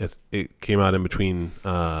 It came out in between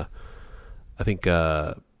I think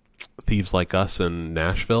Thieves Like Us and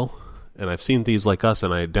Nashville. And I've seen Thieves Like Us,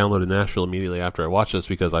 and I downloaded Nashville immediately after I watched this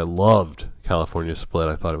because I loved California Split.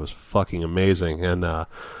 I thought it was fucking amazing. And, I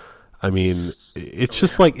mean, it's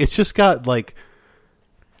just got, like,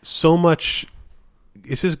 so much...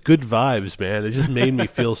 It's just good vibes, man. It just made me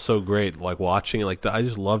feel so great, like, watching it. Like, I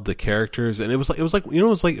just loved the characters. And it was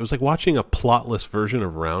like watching a plotless version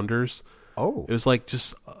of Rounders. Oh. It was like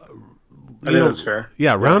just... I think that's fair.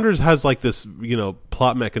 Yeah, Rounders has, like, this,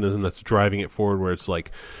 plot mechanism that's driving it forward where it's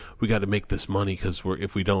like... we got to make this money because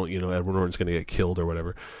if we don't, Edward Norton's going to get killed or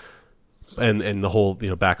whatever. And the whole,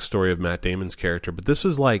 backstory of Matt Damon's character. But this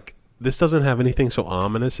this doesn't have anything so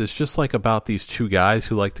ominous. It's just like about these two guys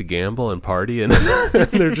who like to gamble and party. And,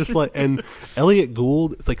 and they're just like, and Elliot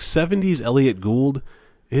Gould, it's like 70s Elliot Gould.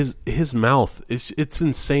 His mouth, it's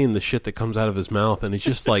insane the shit that comes out of his mouth. And he's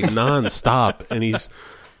just like nonstop. And he's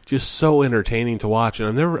just so entertaining to watch.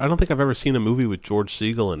 And I don't think I've ever seen a movie with George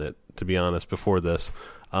Segal in it, to be honest, before this.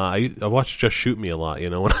 I watched Just Shoot Me a lot,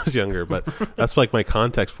 when I was younger, but that's like my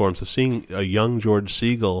context for him. So seeing a young George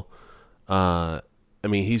Segal, I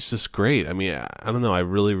mean, he's just great. I mean, I don't know. I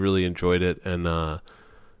really, really enjoyed it, and I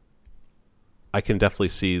can definitely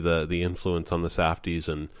see the influence on the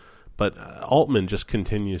Safdies, but Altman just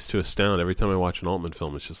continues to astound. Every time I watch an Altman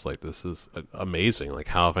film, it's just like, this is amazing. Like,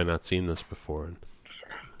 how have I not seen this before? And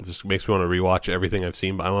it just makes me want to rewatch everything I've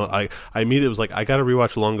seen. I immediately was like, I got to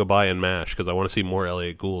rewatch Long Goodbye and MASH because I want to see more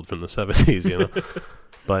Elliot Gould from the 70s,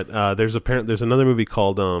 But there's another movie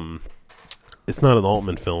called it's not an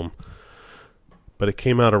Altman film, but it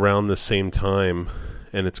came out around the same time,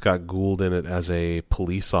 and it's got Gould in it as a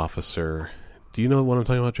police officer. Do you know what I'm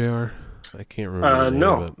talking about, JR? I can't remember. the name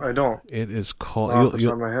No, of it. I don't. It is called. Off the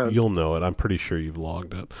top of my head. You'll know it. I'm pretty sure you've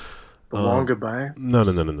logged it. The Long Goodbye? No.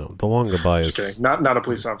 The Long Goodbye is... Just kidding. Not a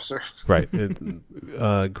police officer. Right.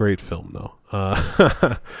 Great film, though.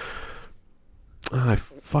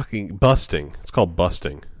 Busting. It's called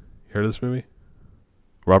Busting. You heard of this movie?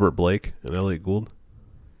 Robert Blake and Elliot Gould?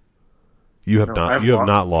 You have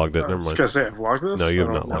not logged it. Never I was mind. going to say, I've logged this? No, you have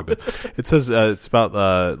not logged it. It says it's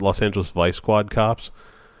about Los Angeles Vice Squad cops.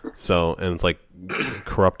 So, and it's like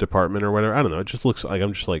corrupt department or whatever. I don't know. It just looks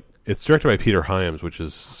like it's directed by Peter Hyams, which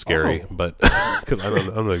is scary. But because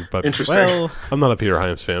I'm like, Interesting. Well, I'm not a Peter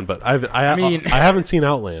Hyams fan, but I haven't seen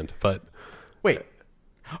Outland. But wait.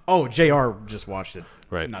 Oh, JR just watched it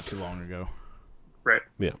right, not too long ago. Right.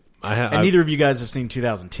 Yeah, And neither of you guys have seen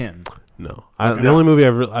 2010. No, the only movie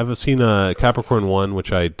I've seen Capricorn 1,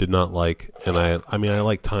 which I did not like, and I mean I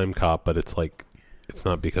like Time Cop, but it's like it's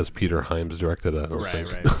not because Peter Hyams directed it. I don't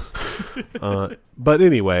think. Right. But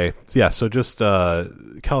anyway, yeah. So just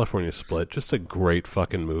California Split, just a great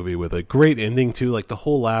fucking movie with a great ending too. Like the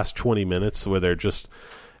whole last 20 minutes where they're just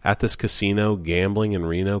at this casino gambling in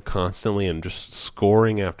Reno constantly and just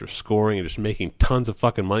scoring after scoring and just making tons of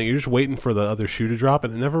fucking money. You're just waiting for the other shoe to drop,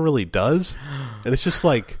 and it never really does. And it's just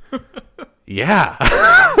like, yeah.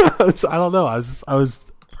 I don't know. I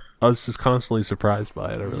was just constantly surprised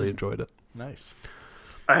by it. I really enjoyed it. Nice.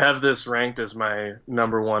 I have this ranked as my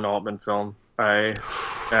number one Altman film. I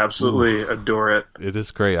absolutely adore it. It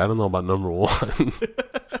is great. I don't know about number one.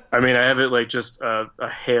 I mean, I have it like just a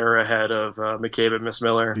hair ahead of McCabe and Miss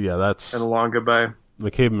Miller. Yeah, that's and A Long Goodbye.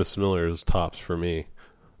 McCabe and Miss Miller is tops for me.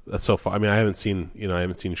 That's so far. I mean, I haven't seen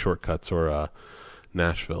Shortcuts or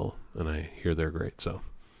Nashville, and I hear they're great. So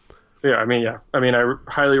yeah. I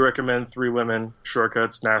highly recommend Three Women,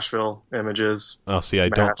 Shortcuts, Nashville, Images. Oh, see, I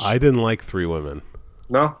MASH. didn't like Three Women.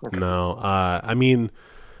 No, okay. No. I mean,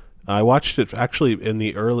 I watched it actually in the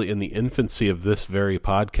infancy of this very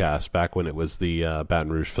podcast, back when it was the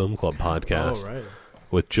Baton Rouge Film Club podcast. Oh, right.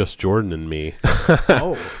 With just Jordan and me.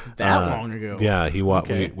 Oh, that long ago. Yeah, we Wow.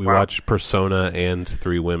 watched Persona and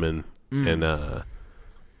Three Women, and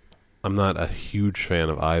I'm not a huge fan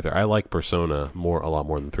of either. I like Persona a lot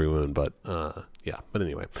more than Three Women, but yeah. But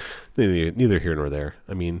anyway, neither here nor there.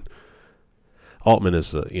 I mean, Altman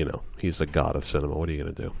is he's a god of cinema. What are you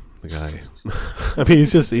gonna do? The guy. I mean,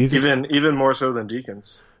 he's even more so than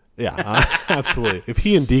Deakins. Yeah, absolutely. If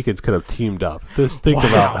he and Deakins could have teamed up, just think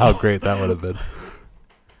about how great that would have been.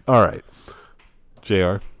 All right,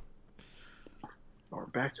 JR. Oh,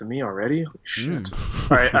 back to me already? Holy shit.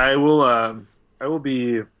 All right, I will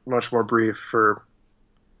be much more brief for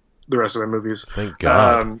the rest of my movies. Thank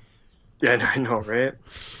God. Yeah, I know, right?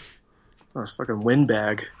 Oh, it's fucking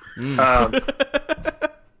windbag. I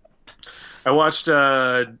watched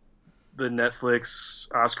the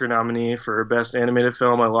Netflix Oscar nominee for Best Animated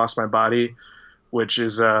Film, I Lost My Body, which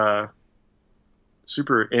is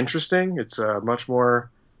super interesting. It's much more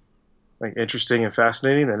like interesting and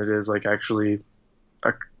fascinating than it is like actually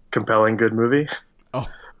a compelling good movie. Oh.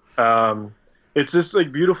 It's this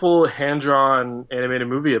like beautiful hand-drawn animated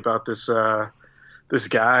movie about this this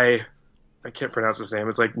guy, I can't pronounce his name.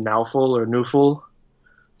 It's like Naufel or Neufel.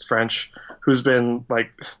 It's French. Who's been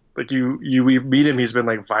like we meet him. He's been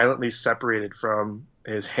like violently separated from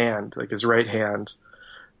his hand, like his right hand,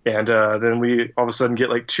 and then we all of a sudden get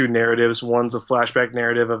like two narratives. One's a flashback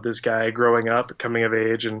narrative of this guy growing up, coming of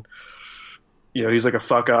age, and he's like a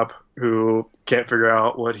fuck up who can't figure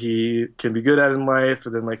out what he can be good at in life,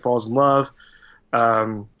 and then like falls in love.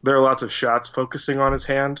 There are lots of shots focusing on his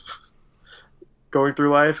hand going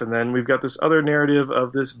through life, and then we've got this other narrative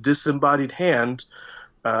of this disembodied hand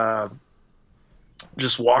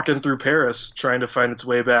just walking through Paris trying to find its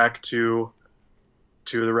way back to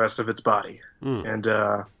the rest of its body. And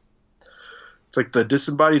it's like the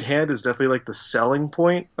disembodied hand is definitely like the selling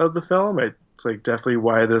point of the film. It's like definitely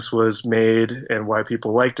why this was made and why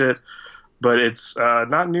people liked it, but it's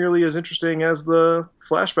not nearly as interesting as the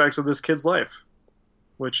flashbacks of this kid's life,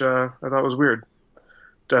 which I thought was weird.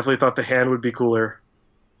 Definitely thought the hand would be cooler.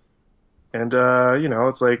 And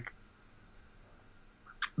it's like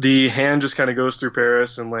the hand just kind of goes through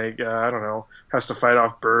Paris and like I don't know, has to fight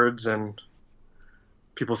off birds and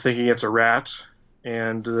people thinking it's a rat,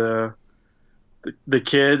 and the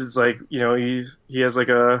kid is like, he has like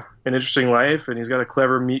an interesting life, and he's got a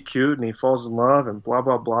clever meet cute, and he falls in love, and blah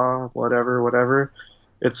blah blah, whatever.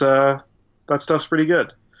 It's that stuff's pretty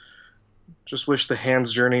good. Just wish the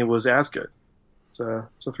hand's journey was as good. It's a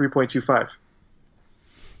 3.25.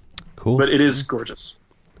 Cool, but it is gorgeous.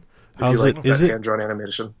 How's you like it? Is that it hand-drawn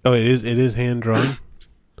animation? Oh, it is. It is hand-drawn.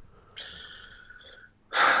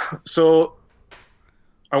 So,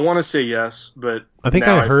 I want to say yes, but I think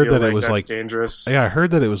now I heard feel that it was that's like dangerous. Yeah, I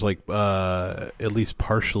heard that it was like at least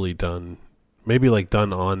partially done. Maybe like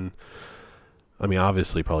done on. I mean,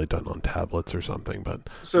 obviously, probably done on tablets or something. But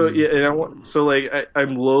so yeah, and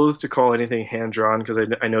I'm loath to call anything hand-drawn because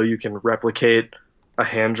I know you can replicate a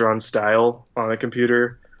hand-drawn style on a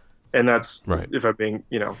computer. And that's right. If I'm being,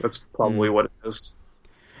 that's probably what it is.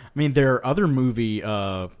 I mean, their other movie,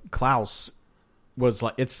 Klaus, was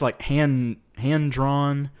like it's like hand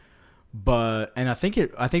drawn, and I think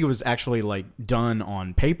it was actually like done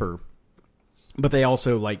on paper, but they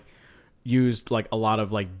also like used like a lot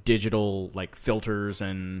of like digital like filters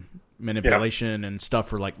and manipulation and stuff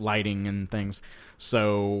for like lighting and things.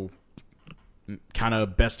 So, kind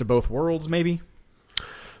of best of both worlds, maybe.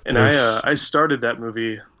 And I started that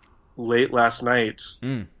movie late last night,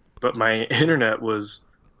 but my internet was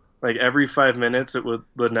like every 5 minutes the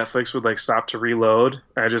Netflix would like stop to reload.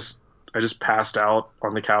 I just I just passed out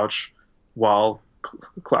on the couch while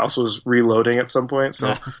Klaus was reloading at some point,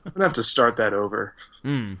 so I'm gonna have to start that over.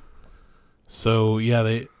 So yeah,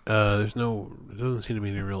 they there doesn't seem to be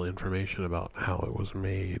any real information about how it was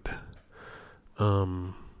made.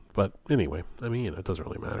 But anyway, I mean, it doesn't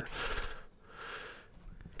really matter.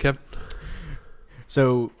 Kevin?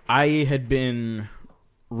 So I had been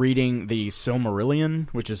reading the Silmarillion,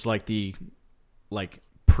 which is like the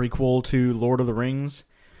prequel to Lord of the Rings.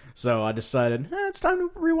 So I decided, it's time to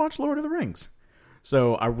rewatch Lord of the Rings.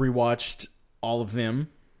 So I rewatched all of them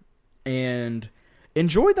and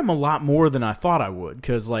enjoyed them a lot more than I thought I would,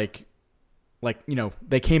 because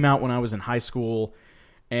they came out when I was in high school,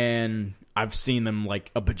 and I've seen them like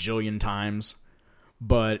a bajillion times.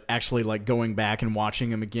 But actually, like, going back and watching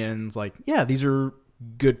them again, it's like, yeah, these are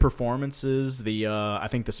good performances. I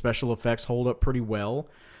think the special effects hold up pretty well.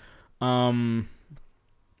 I'm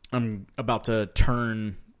about to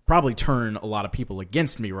probably turn a lot of people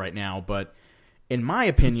against me right now, but in my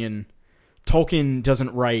opinion, Tolkien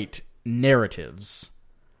doesn't write narratives.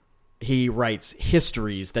 He writes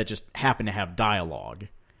histories that just happen to have dialogue.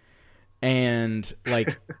 And,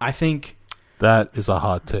 like, I think... That is a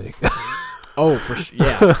hot take. Oh, for sure,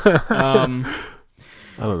 yeah.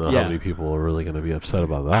 I don't know how many people are really going to be upset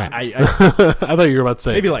about that. I thought you were about to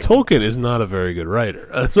say, Tolkien is not a very good writer.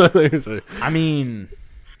 That's what I was saying. I mean,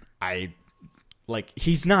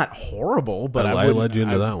 he's not horrible, but I led you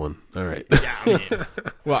into that one. All right. Yeah,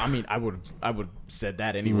 I would said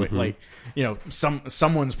that anyway. Mm-hmm.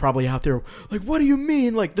 Someone's probably out there like, what do you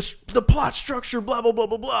mean? Like, the plot structure, blah, blah, blah,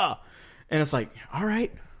 blah, blah. And it's like, all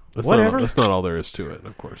right, whatever. That's not all there is to it,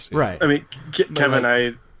 of course. Yeah. Right. I mean, Kevin,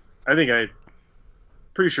 I think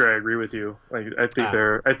pretty sure I agree with you. Like, I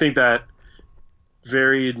think that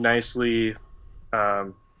very nicely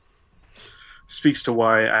speaks to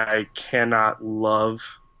why I cannot love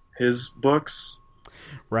his books.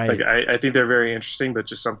 Right. Like, I think they're very interesting, but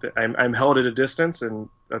just something I'm held at a distance, and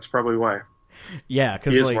that's probably why. Yeah,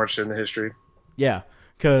 because he is more interested in the history. Yeah,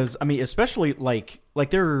 because I mean, especially like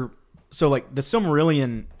they're so like the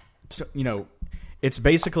Silmarillion, it's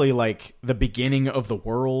basically like the beginning of the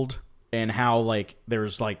world, and how like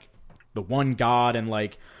there's like the one god, and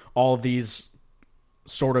like all of these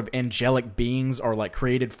sort of angelic beings are like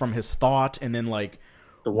created from his thought, and then like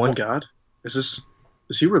the one god is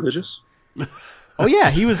he religious? Oh yeah,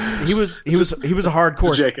 he was a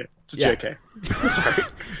hardcore. It's a JK. It's a JK. Sorry,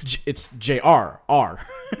 it's JRR.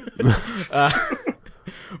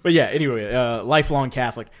 But yeah, anyway, lifelong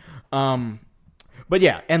Catholic. But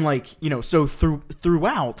yeah, and like, so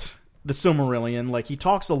throughout the Silmarillion, like, he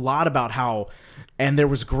talks a lot about how, and there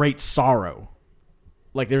was great sorrow.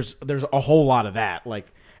 Like, there's a whole lot of that. Like,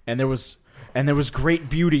 and there was great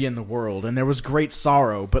beauty in the world, and there was great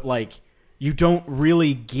sorrow, but like, you don't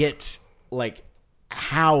really get like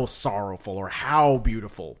how sorrowful or how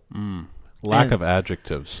beautiful. Lack of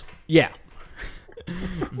adjectives. Yeah.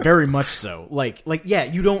 Very much so. Like yeah,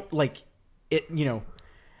 you don't like it,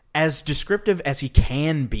 as descriptive as he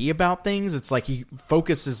can be about things, it's like he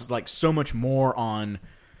focuses like so much more on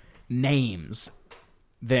names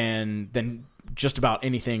than just about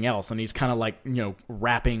anything else, and he's kind of like,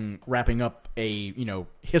 wrapping up a,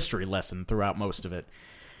 history lesson throughout most of it.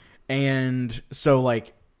 And so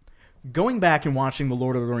like going back and watching the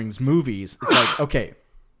Lord of the Rings movies, it's like, okay,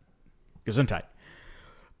 Gesundheit.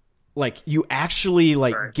 Like, you actually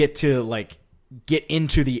get to get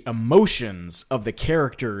into the emotions of the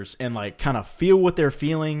characters and like kind of feel what they're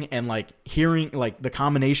feeling, and like hearing like the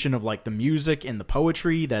combination of like the music and the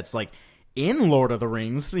poetry that's like in Lord of the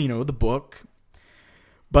Rings, the book,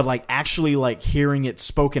 but like actually like hearing it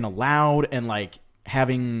spoken aloud and like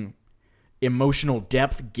having emotional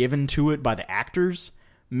depth given to it by the actors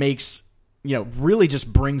makes, really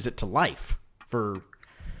just brings it to life for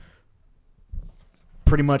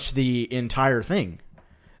pretty much the entire thing.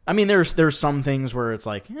 I mean, there's some things where it's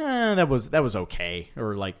like, that was okay,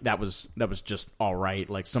 or like that was just all right.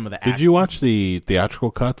 Like some of the Did you watch the theatrical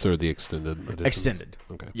cuts or the extended editions? Extended.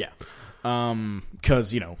 Okay. Yeah.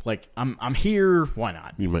 Because like I'm here, why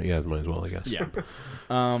not? You might as well, I guess. Yeah.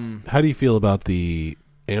 How do you feel about the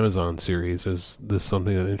Amazon series? Is this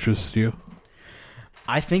something that interests you?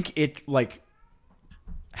 I think it, like,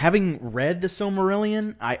 having read the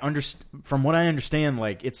Silmarillion, from what I understand,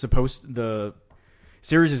 like, the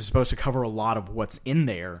series is supposed to cover a lot of what's in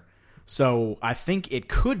there, so I think it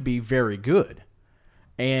could be very good.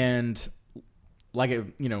 And like,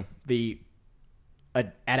 the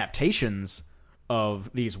adaptations of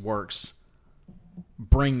these works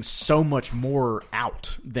bring so much more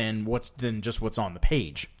out than just what's on the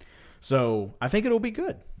page. So I think it'll be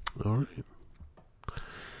good. All right.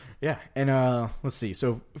 Yeah, and let's see.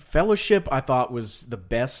 So Fellowship, I thought was the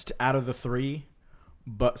best out of the three,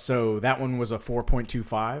 but so that one was a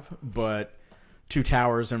 4.25. But Two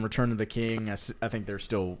Towers and Return of the King, I think they're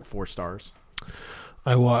still 4 stars.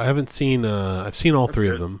 I haven't seen. I've seen all three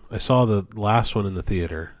of them. I saw the last one in the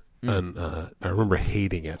theater, and I remember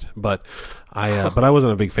hating it. But I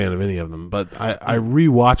wasn't a big fan of any of them. But I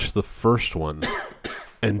rewatched the first one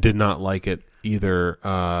and did not like it either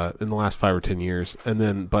in the last 5 or 10 years.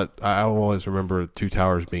 But I always remember Two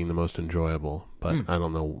Towers being the most enjoyable. But I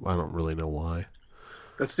don't know. I don't really know why.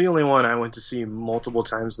 That's the only one I went to see multiple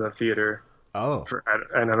times in the theater. Oh,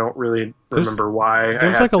 and I don't really remember why.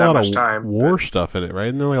 There's like a lot of war stuff in it, right?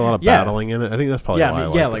 And there's like a lot of battling in it. I think that's probably why I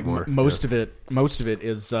liked it more. Most of it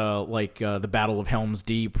is like the Battle of Helm's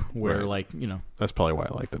Deep, where that's probably why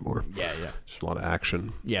I liked it more. Yeah. Just a lot of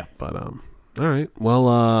action. Yeah, but all right. Well,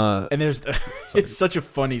 and there's it's such a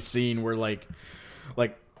funny scene where like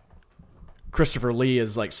Christopher Lee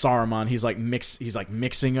is like Saruman. He's like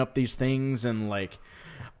mixing up these things and like.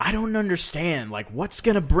 I don't understand, like, what's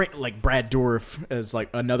going to bring, like, Brad Dourif as, like,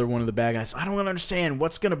 another one of the bad guys. I don't understand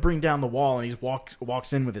what's going to bring down the wall, and he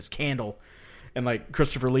walks in with his candle, and, like,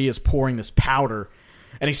 Christopher Lee is pouring this powder,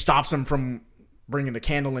 and he stops him from bringing the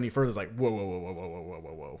candle any further. He's like,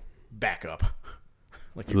 whoa, back up.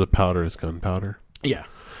 Like, so the powder is gunpowder? Yeah.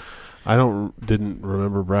 I didn't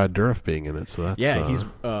remember Brad Dourif being in it, so that's... Yeah, he's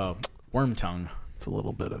Wormtongue. It's a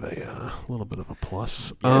little bit of a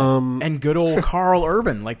plus. Yeah. And good old Carl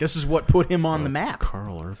Urban. Like, this is what put him on the map.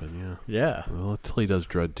 Carl Urban, yeah. Yeah. Well, until he does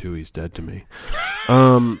Dredd 2, he's dead to me.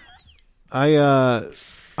 I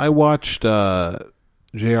watched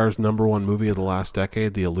JR's number one movie of the last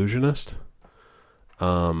decade, The Illusionist,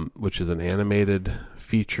 which is an animated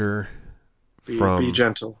feature Be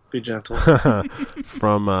gentle.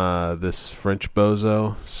 from this French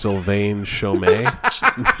bozo, Sylvain Chomet.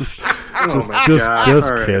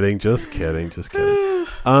 Just kidding.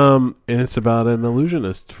 And it's about an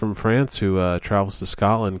illusionist from France who travels to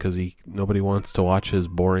Scotland because nobody wants to watch his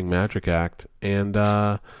boring magic act. And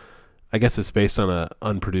I guess it's based on an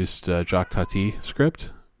unproduced Jacques Tati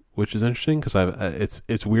script, which is interesting because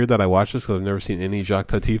it's weird that I watch this because I've never seen any Jacques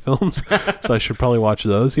Tati films, so I should probably watch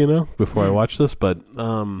those, before I watch this. But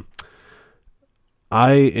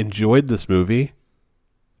I enjoyed this movie,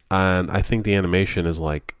 and I think the animation is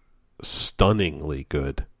like stunningly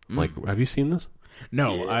good. Like, have you seen this?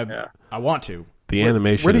 No, yeah. I want to. The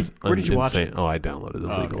animation is where did you watch it? Oh, I downloaded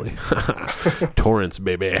it legally. Okay. Torrents,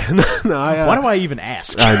 baby. Why do I even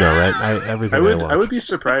ask? I know, right? I would be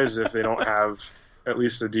surprised if they don't have at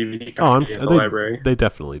least a DVD copy in the library. They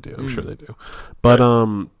definitely do. I'm sure they do. But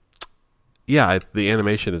yeah, the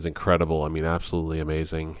animation is incredible. I mean, absolutely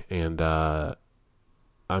amazing. And I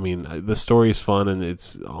mean, the story is fun, and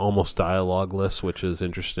it's almost dialogueless, which is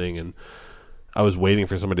interesting. And I was waiting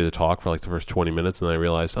for somebody to talk for like the first 20 minutes, and then I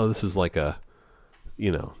realized, this is like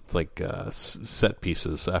it's like set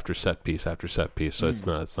pieces after set piece after set piece. So it's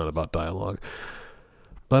not about dialogue.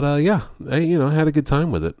 But yeah, I had a good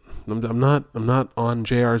time with it. I'm not on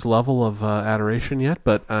JR's level of adoration yet,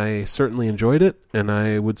 but I certainly enjoyed it, and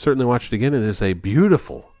I would certainly watch it again. It is a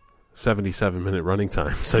beautiful 77-minute running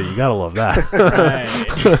time, so you gotta love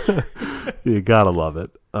that. You gotta love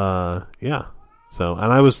it. Yeah. So, and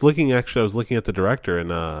I was looking at the director and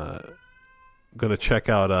going to check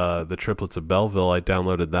out the Triplets of Belleville. I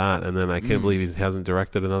downloaded that, and then I can't believe he hasn't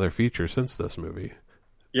directed another feature since this movie.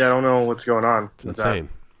 Yeah, I don't know what's going on. It's insane.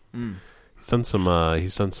 He's done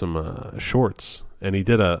some shorts, and he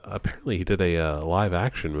did a live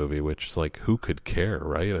action movie, which is like, who could care,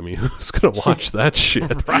 right? I mean, who's gonna watch that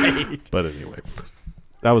shit? Right. But anyway,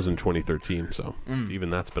 that was in 2013, so even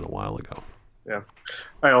that's been a while ago. Yeah,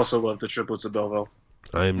 I also love the Triplets of Belleville.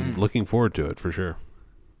 I'm looking forward to it for sure.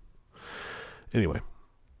 Anyway,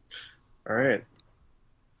 all right.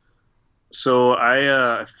 So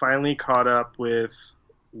I finally caught up with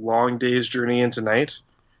Long Day's Journey into Night,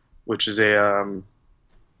 which is I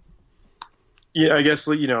guess,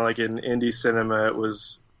 like in indie cinema, it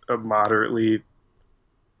was a moderately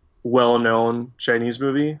well-known Chinese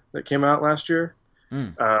movie that came out last year.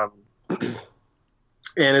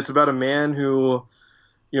 And it's about a man who,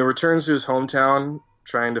 returns to his hometown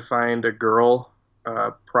trying to find a girl,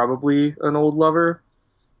 probably an old lover.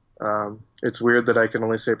 It's weird that I can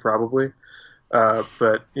only say probably.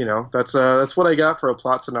 But that's what I got for a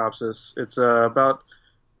plot synopsis. It's about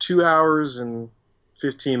 2 hours and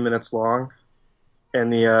 15 minutes long,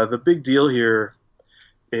 and the big deal here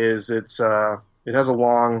is it's got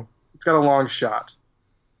a long shot.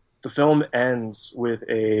 The film ends with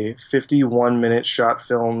a 51-minute shot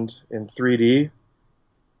filmed in 3D.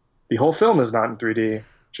 The whole film is not in 3D.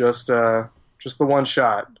 just the one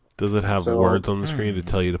shot. Does it have So- words on the screen to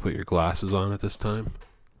tell you to put your glasses on at this time?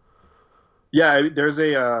 Yeah, there's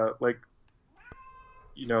a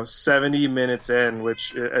 70 minutes in,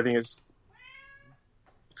 which I think is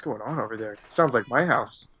what's going on over there. It sounds like my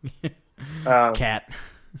house. Cat.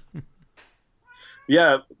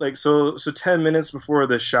 Yeah, like so 10 minutes before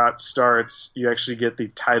the shot starts, you actually get the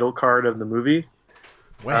title card of the movie.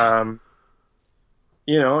 Wow.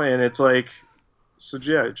 And it's like, so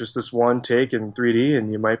yeah, just this one take in 3D,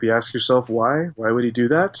 and you might be asking yourself why would he do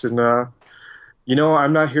that? And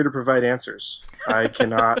I'm not here to provide answers. I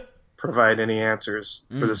cannot provide any answers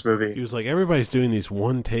for this movie. He was like, everybody's doing these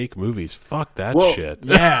one take movies. Fuck that Well, shit.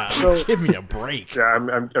 Yeah. So- give me a break. Yeah,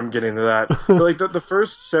 I'm getting to that. But like the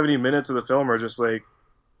first 70 minutes of the film are just like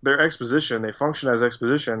they're exposition. They function as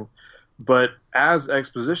exposition, but as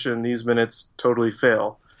exposition, these minutes totally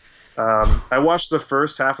fail. I watched the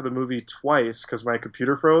first half of the movie twice because my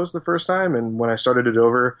computer froze the first time, and when I started it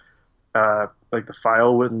over, like the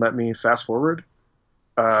file wouldn't let me fast forward.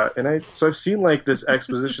 So I've seen like this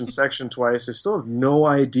exposition section twice. I still have no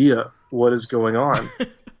idea what is going on.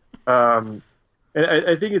 And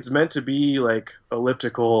I think it's meant to be like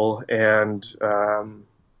elliptical and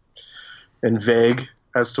vague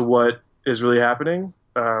as to what is really happening.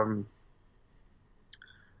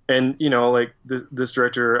 And like this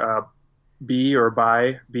director,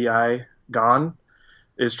 B.I. Gone,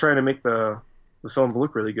 is trying to make the film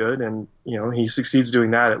look really good, and he succeeds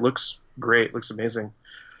doing that. It looks great, looks amazing.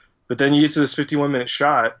 But then you get to this 51-minute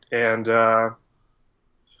shot, and I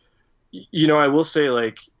will say,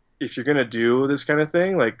 like, if you're gonna do this kind of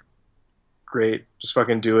thing, like, great, just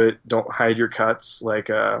fucking do it. Don't hide your cuts, like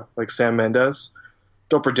Sam Mendes.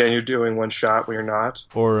 Don't pretend you're doing one shot when you're not.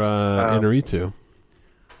 Or Inarritu.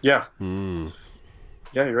 Yeah, yeah,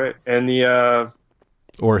 you're right. And the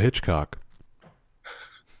Or Hitchcock.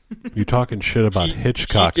 You talking shit about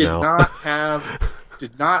Hitchcock he now.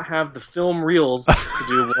 did not have the film reels to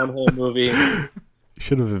do one whole movie.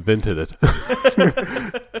 Should have invented it.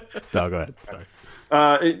 No, go ahead. Sorry.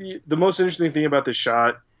 The most interesting thing about this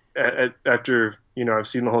shot, after I've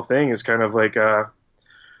seen the whole thing, is kind of like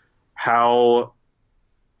how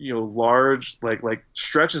large like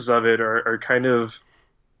stretches of it are kind of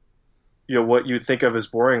what you think of as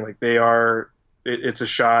boring. Like they are. It's a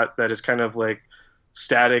shot that is kind of like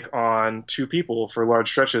static on two people for large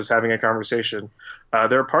stretches having a conversation.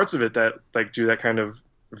 There are parts of it that like do that kind of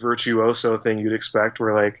virtuoso thing you'd expect,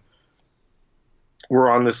 where like we're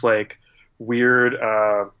on this like weird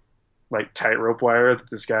like tightrope wire that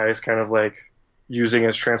this guy is kind of like using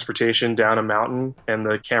as transportation down a mountain, and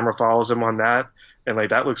the camera follows him on that, and like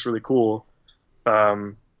that looks really cool.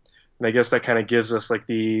 And I guess that kind of gives us like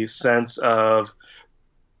the sense of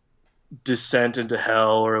descent into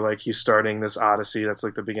hell, or like he's starting this odyssey. That's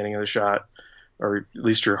like the beginning of the shot, or at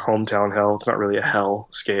least your hometown hell. It's not really a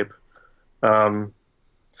hellscape. But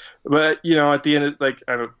at the end, like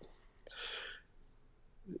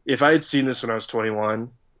if I had seen this when I was 21,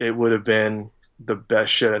 it would have been the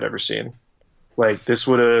best shit I'd ever seen. Like this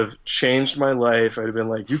would have changed my life. I'd have been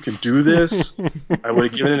like, you can do this. I would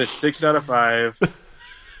have given it a 6 out of 5.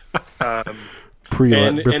 Before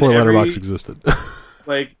Letterboxd existed.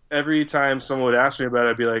 Like every time someone would ask me about it,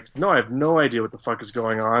 I'd be like, no, I have no idea what the fuck is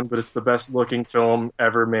going on, but it's the best looking film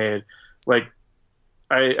ever made. Like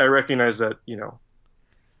I recognize that,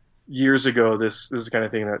 years ago, this is the kind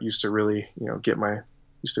of thing that used to really, get my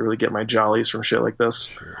jollies from shit like this.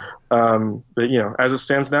 Sure. But as it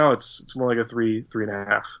stands now, it's more like a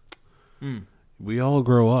 3.5. We all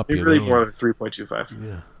grow up. Maybe really more like a 3.25.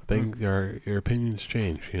 Yeah. Your opinions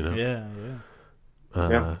change, Yeah, yeah.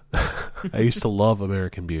 Yeah. I used to love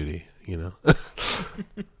American Beauty, I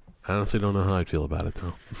honestly don't know how I feel about it,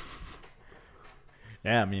 though.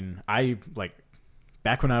 Yeah, I mean, I like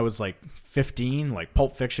back when I was like 15, like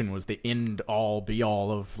Pulp Fiction was the end all be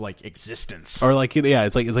all of like existence. Or like, yeah,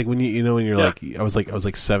 it's like when when you're Yeah. like, I was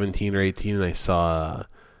like 17 or 18, and I saw,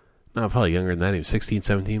 no, probably younger than that, even 16,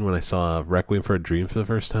 17, when I saw Requiem for a Dream for the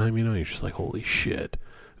first time, you're just like, holy shit,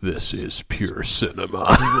 this is pure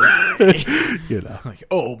cinema. Like,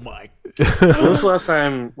 oh my! When was the last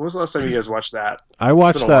time you guys watched that? I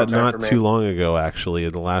watched been a long that time not for me. too long ago, actually,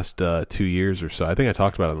 in the last 2 years or so. I think I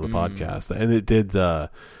talked about it on the podcast, and it did.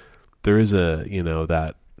 There is a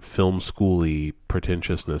that film schooly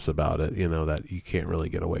pretentiousness about it, that you can't really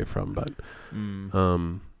get away from, but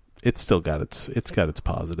it's still got its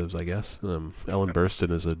positives, I guess. Ellen Burstyn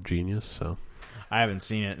is a genius, so I haven't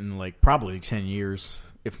seen it in like probably 10 years,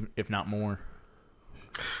 if not more.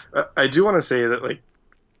 I do want to say that like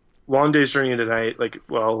Long Day's Journey into Night, like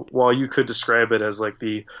while you could describe it as like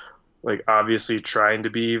the like obviously trying to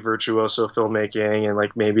be virtuoso filmmaking and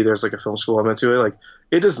like maybe there's like a film school element to it. Like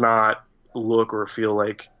it does not look or feel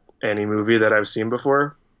like any movie that I've seen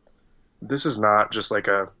before. This is not just like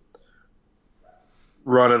a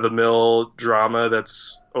run of the mill drama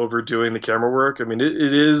that's overdoing the camera work. I mean,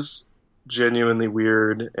 it is genuinely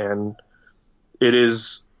weird, and it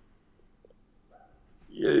is,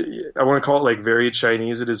 I want to call it like very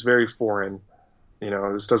Chinese. It is very foreign. You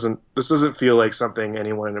know, this doesn't feel like something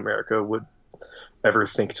anyone in America would ever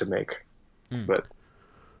think to make. But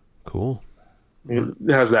Cool. it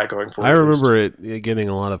has that going for it. I at least. remember it getting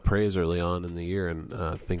a lot of praise early on in the year,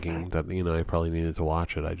 and thinking that I probably needed to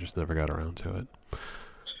watch it. I just never got around to it.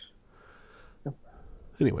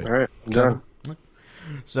 Anyway, All right, I'm done.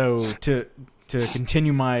 So to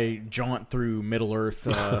continue my jaunt through Middle Earth,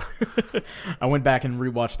 I went back and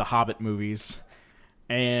rewatched the Hobbit movies,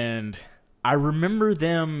 and I remember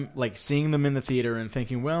them like seeing them in the theater and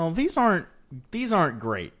thinking, well, these aren't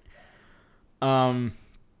great, and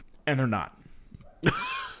they're not.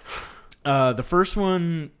 The first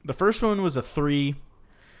one was a 3.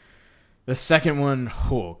 The second one,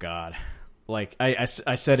 oh god. Like I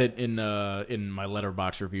said it in my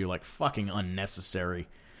Letterboxd review, like fucking unnecessary.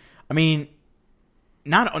 I mean,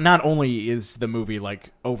 not only is the movie like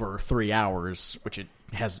over 3 hours, which it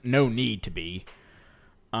has no need to be.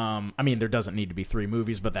 I mean, there doesn't need to be 3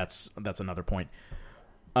 movies, but that's another point.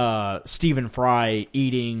 Stephen Fry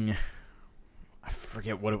eating, I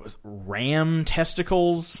forget what it was, ram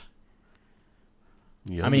testicles.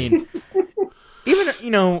 Yummy. I mean,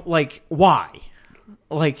 even like why?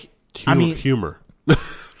 Like. Humor.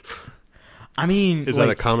 I mean, Is that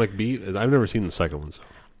a comic beat? I've never seen the second one. So.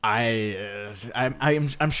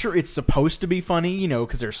 I'm sure it's supposed to be funny,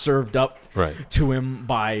 because they're served up Right. to him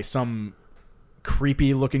by some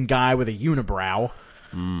creepy looking guy with a unibrow.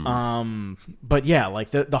 But yeah,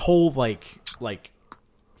 like the whole like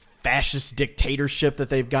fascist dictatorship that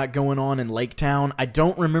they've got going on in Lake Town. I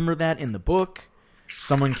don't remember that in the book.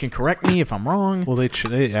 Someone can correct me if I'm wrong. Well,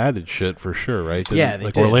 they added shit for sure, right? Yeah, they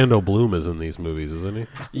like did. Orlando Bloom is in these movies, isn't he?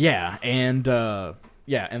 Yeah, and Legolas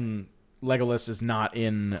is not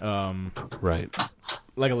in. Right.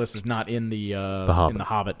 Legolas is not in the Hobbit. In the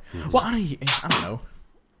Hobbit. Well, I don't know.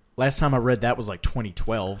 Last time I read that was like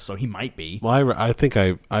 2012, so he might be. Well, I think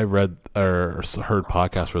I read or heard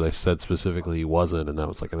podcasts where they said specifically he wasn't, and that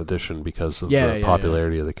was like an addition because of the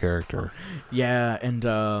popularity of the character. Yeah, and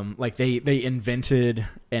like they invented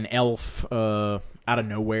an elf out of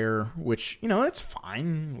nowhere, which it's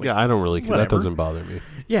fine. Like, Yeah, I don't really. That whatever. doesn't bother me.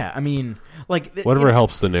 Yeah, I mean, like Whatever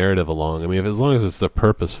helps the narrative along. I mean, as long as it's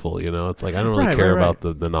purposeful, it's like I don't really Right, care right,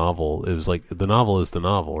 about the novel. It was like the novel is the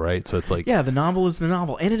novel, right? So it's like yeah, the novel is the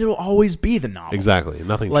novel, and it'll always be the novel. exactly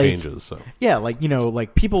nothing Like, changes. So Yeah, like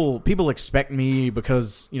like people expect me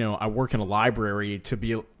because I work in a library to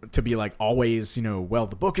be like always well,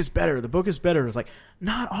 the book is better. It's like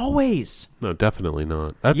not always. no, definitely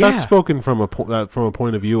not. Yeah. That's spoken from a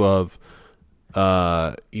point of view of,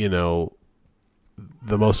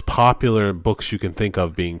 the most popular books you can think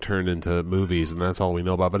of being turned into movies, and that's all we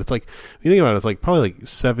know about. But it's like, if you think about it, it's like probably like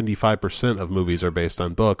 75% of movies are based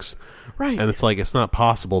on books. Right. And it's like, it's not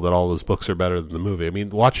possible that all those books are better than the movie. I mean,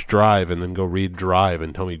 watch Drive and then go read Drive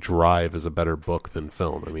and tell me Drive is a better book than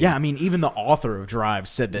film. I mean, Yeah, I mean, even the author of Drive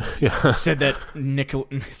said that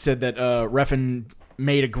Refn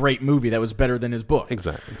made a great movie that was better than his book.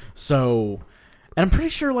 exactly. So, and I'm pretty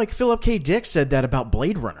sure like Philip K. Dick said that about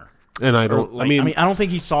Blade Runner. And I don't, I mean, I don't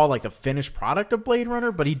think he saw like the finished product of Blade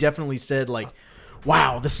Runner, but he definitely said like,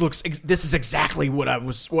 "Wow, this is exactly what I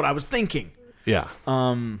was thinking." yeah.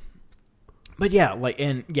 But yeah, like,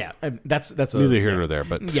 and yeah, that's Neither here nor there,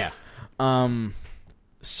 but yeah.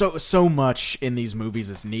 So much in these movies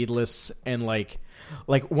is needless, and like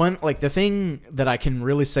the thing that I can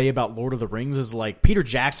really say about Lord of the Rings is like Peter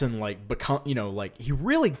Jackson like he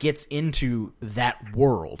really gets into that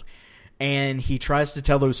world, and he tries to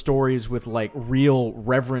tell those stories with like real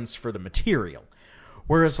reverence for the material.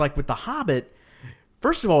 Whereas like with The Hobbit,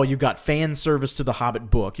 first of all, you've got fan service to the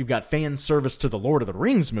Hobbit book, you've got fan service to the Lord of the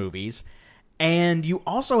Rings movies. And you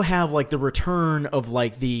also have like the return of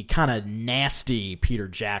like the kind of nasty Peter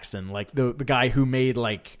Jackson, like the guy who made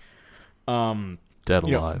like Dead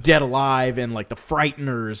Alive. Dead Alive, and like the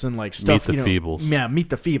Frighteners and like stuff. Meet the Feebles. Yeah,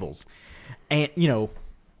 Meet the Feebles, and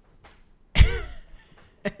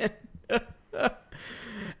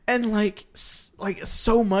and like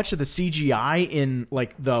so much of the CGI in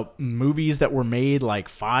like the movies that were made like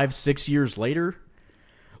 5-6 years later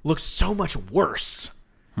looks so much worse.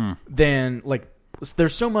 Than like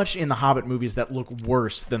there's so much in the Hobbit movies that look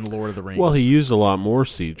worse than Lord of the Rings. Well, he used a lot more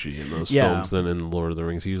CG in those films than in Lord of the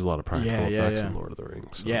Rings. He used a lot of practical effects yeah. in Lord of the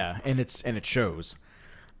Rings. So. Yeah, and it shows.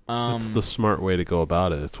 It's the smart way to go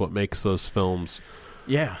about it. It's what makes those films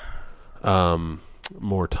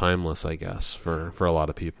more timeless, I guess, for a lot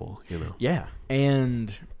of people, you know. Yeah,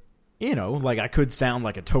 and like I could sound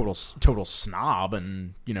like a total snob,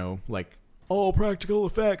 and like all practical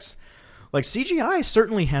effects. Like CGI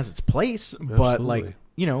certainly has its place, but Absolutely.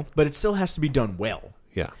 but it still has to be done well.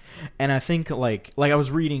 Yeah. And I think like I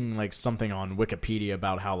was reading like something on Wikipedia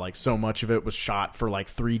about how like so much of it was shot for like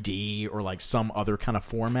 3D or like some other kind of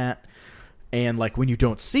format. And like when you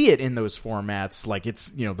don't see it in those formats, like it's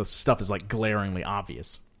the stuff is like glaringly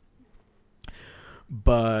obvious.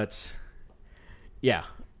 But yeah.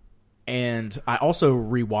 And I also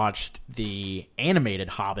rewatched the animated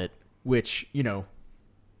Hobbit, which,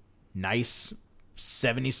 nice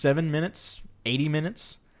 77 minutes, 80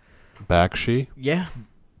 minutes. Bakshi? Yeah.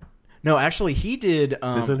 No, actually, he did.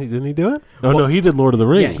 Didn't he do it? No, he did Lord of the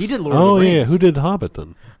Rings. Yeah, he did Lord of the Rings. Oh, yeah. Who did Hobbit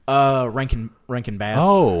then? Rankin Bass.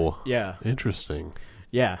 Oh, yeah, interesting.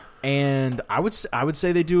 Yeah, and I would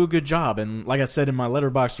say they do a good job. And like I said in my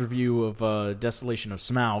Letterboxd review of Desolation of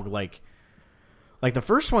Smaug, like the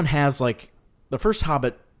first one has like the first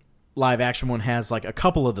Hobbit live action one has like a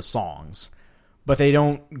couple of the songs, but they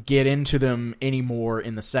don't get into them anymore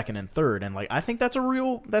in the second and third. And like I think that's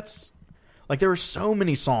like there are so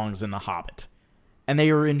many songs in The Hobbit, and they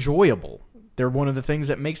are enjoyable. They're one of the things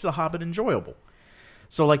that makes The Hobbit enjoyable.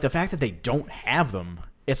 So like the fact that they don't have them,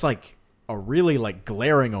 it's like a really like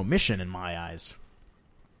glaring omission in my eyes.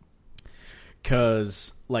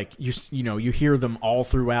 Because like you hear them all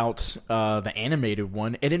throughout the animated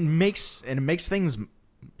one, and it makes things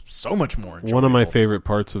so much more enjoyable. One of my favorite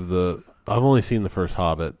parts of I've only seen the first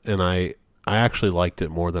Hobbit, and I actually liked it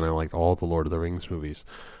more than I liked all the Lord of the Rings movies.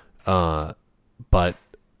 But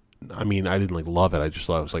I mean, I didn't like love it. I just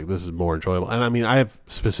thought it was like, this is more enjoyable. And I mean, I have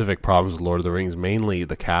specific problems with Lord of the Rings. Mainly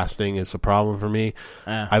the casting is a problem for me.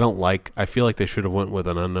 I feel like they should have went with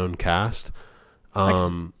an unknown cast.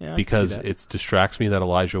 Because it distracts me that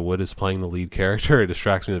Elijah Wood is playing the lead character. It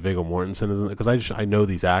distracts me that Viggo Mortensen isn't, because I know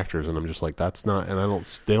these actors, and I'm just like, that's not, and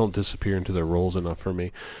they don't disappear into their roles enough for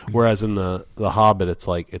me. Whereas in the Hobbit, it's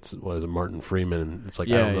like Martin Freeman, and it's like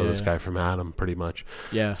I don't know this guy from Adam, pretty much.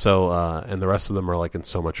 Yeah. So and the rest of them are like in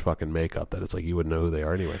so much fucking makeup that it's like you would know who they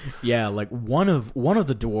are anyway. Yeah, like one of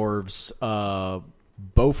the dwarves,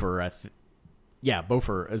 Beaufort,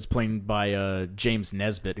 Beaufort is played by James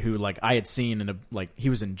Nesbitt, who like I had seen in he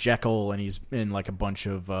was in Jekyll, and he's in like a bunch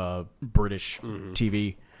of British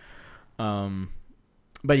TV.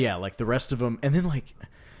 But yeah, like the rest of them, and then like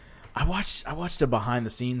I watched a behind the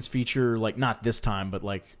scenes feature, like not this time, but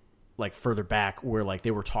like further back, where like they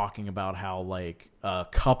were talking about how like a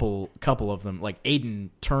couple of them, like Aidan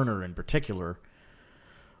Turner in particular,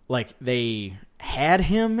 like they had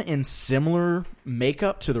him in similar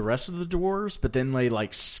makeup to the rest of the dwarves, but then they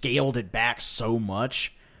like scaled it back so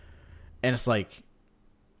much, and it's like,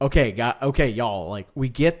 okay, y'all, like we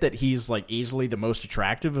get that he's like easily the most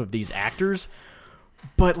attractive of these actors,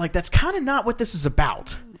 but like that's kind of not what this is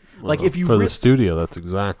about. Like if you the studio, that's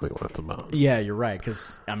exactly what it's about. Yeah, you're right,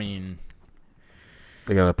 because I mean,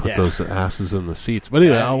 they gotta put those asses in the seats. But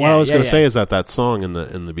anyway, what I was gonna say is that song in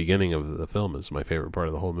the beginning of the film is my favorite part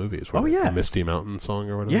of the whole movie. Is the Misty Mountain song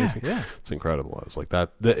or whatever. Yeah, it's incredible. I was like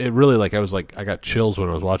that. It really like I got chills when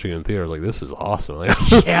I was watching it in theater. I was like, this is awesome. Like,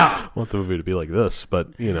 I want the movie to be like this. But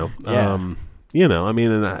I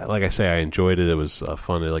mean, and like I say, I enjoyed it. It was a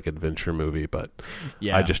fun like adventure movie, but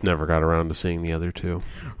I just never got around to seeing the other two.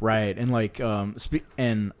 Right, and like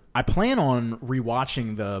and I plan on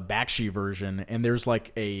rewatching the Bakshi version, and there's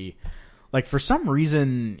like for some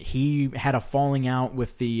reason he had a falling out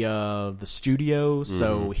with the studio,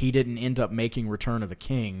 so he didn't end up making Return of the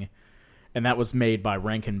King, and that was made by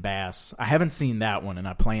Rankin Bass. I haven't seen that one, and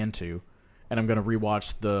I plan to, and I'm going to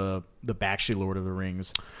rewatch the Bakshi Lord of the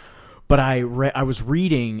Rings. But I was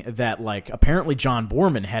reading that like apparently John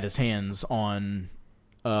Boorman had his hands on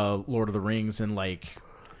Lord of the Rings, and like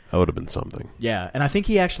that would have been something. Yeah, and I think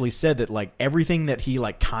he actually said that like everything that he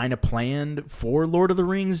like kind of planned for Lord of the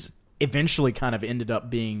Rings eventually kind of ended up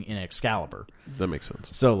being in Excalibur. That makes sense.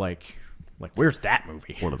 So like where's that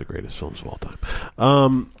movie? One of the greatest films of all time.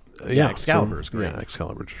 Excalibur is great. Yeah,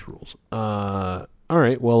 Excalibur just rules. All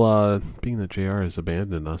right. Well, being that JR has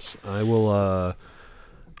abandoned us, I will.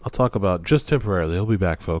 I'll talk about just temporarily. He'll be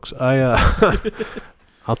back, folks.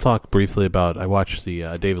 I'll talk briefly about. I watched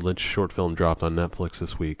the David Lynch short film dropped on Netflix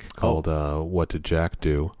this week called "What Did Jack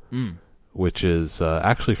Do?" which is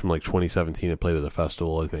actually from like 2017. It played at the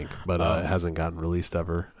festival, I think, but it hasn't gotten released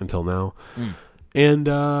ever until now. And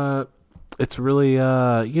it's really,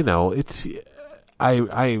 it's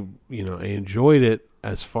I enjoyed it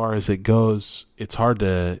as far as it goes. It's hard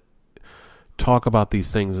to talk about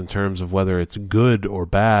these things in terms of whether it's good or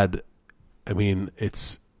bad. I mean,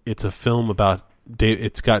 it's a film about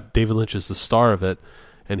it's got David Lynch as the star of it,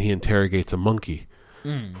 and he interrogates a monkey.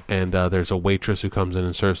 And there's a waitress who comes in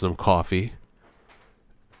and serves them coffee,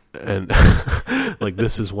 and like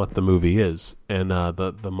this is what the movie is. And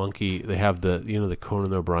the monkey, they have the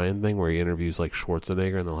Conan O'Brien thing where he interviews like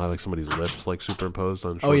Schwarzenegger, and they'll have like somebody's lips like superimposed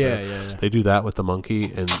on Schwarzenegger. Oh yeah. They do that with the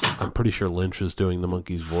monkey, and I'm pretty sure Lynch is doing the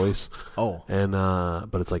monkey's voice. Oh, and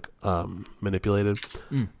but it's like manipulated,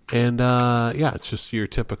 and it's just your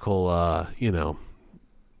typical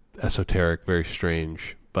esoteric, very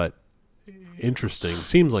strange, but interesting.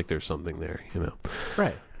 Seems like there's something there,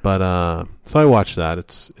 right. But so I watched that.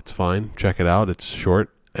 It's fine. Check it out. It's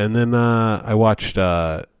short. And then I watched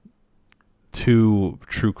 2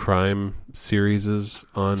 true crime series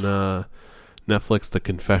on Netflix. The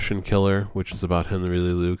Confession Killer, which is about Henry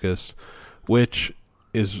Lee Lucas, which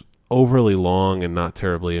is overly long and not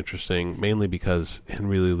terribly interesting, mainly because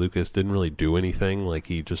Henry Lee Lucas didn't really do anything. Like,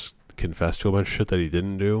 he just confessed to a bunch of shit that he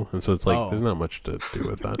didn't do, and so it's like there's not much to do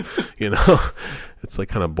with that. It's like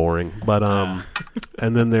kind of boring. But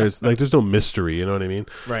and then there's no mystery, you know what I mean?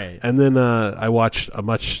 Right. And then I watched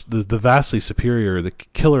the vastly superior The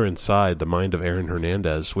Killer Inside: The Mind of Aaron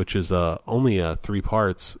Hernandez, which is only 3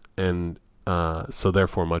 parts, and so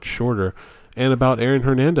therefore much shorter, and about Aaron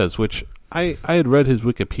Hernandez, which I had read his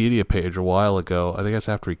Wikipedia page a while ago. I think that's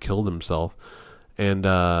after he killed himself, and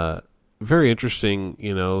very interesting,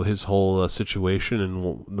 his whole situation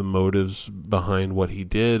and the motives behind what he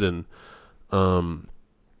did, and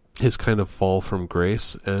his kind of fall from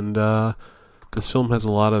grace. And this film has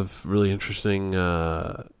a lot of really interesting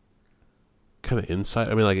kind of insight.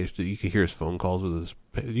 I mean, like, you could hear his phone calls with his.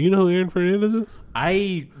 Do you know who Aaron Fernandez is?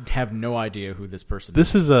 I have no idea who this person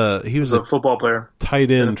is. He was a football player,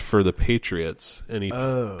 tight end for the Patriots, and he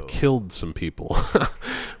killed some people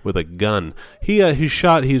with a gun. He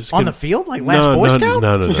shot. He's on the field, like last Boy Scout.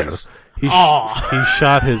 No. Yes. He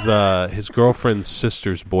shot his girlfriend's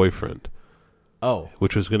sister's boyfriend.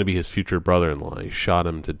 Which was going to be his future brother-in-law. He shot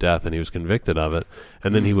him to death, and he was convicted of it.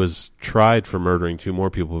 And then he was tried for murdering 2 more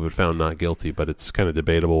people, but found not guilty. But it's kind of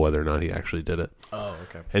debatable whether or not he actually did it. Oh,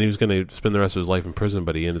 okay. And he was going to spend the rest of his life in prison,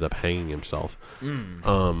 but he ended up hanging himself.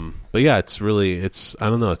 But yeah, it's I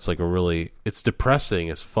don't know. It's like it's depressing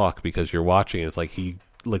as fuck, because you're watching, and it's like he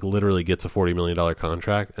like literally gets a $40 million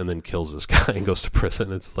contract and then kills this guy and goes to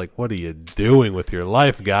prison. It's like, what are you doing with your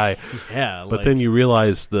life, guy? Yeah. But then you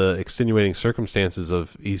realize the extenuating circumstances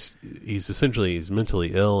of he's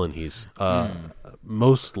mentally ill, and he's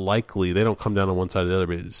most likely, they don't come down on one side or the other,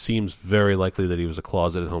 but it seems very likely that he was a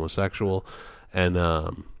closeted homosexual, and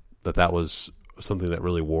that was something that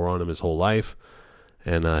really wore on him his whole life.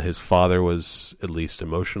 And his father was at least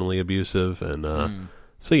emotionally abusive, and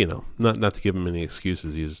so, not to give him any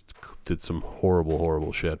excuses, he just did some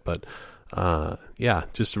horrible shit. But,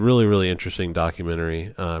 just really, really interesting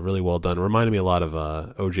documentary. Really well done. Reminded me a lot of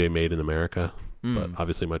O.J. Made in America, but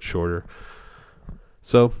obviously much shorter.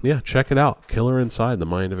 So, yeah, check it out. Killer Inside: The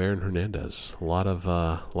Mind of Aaron Hernandez. A lot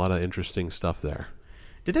of interesting stuff there.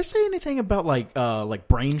 Did they say anything about like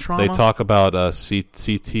brain trauma? They talk about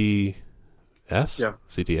CTS? Yeah.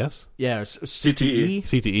 CTS? Yeah, CTE.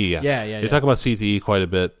 CTE, yeah. Yeah. They talk about CTE quite a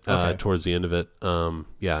bit towards the end of it. And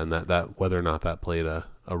that whether or not that played a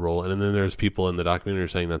role. And then there's people in the documentary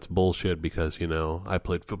saying that's bullshit because, I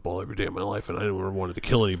played football every day of my life and I never wanted to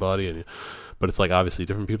kill anybody. But it's like, obviously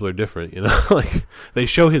different people are different, like they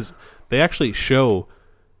actually show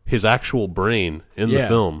his actual brain in the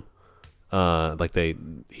film. Like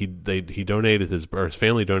he donated his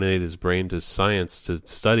family donated his brain to science to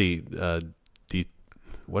study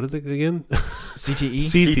what is it again? CTE.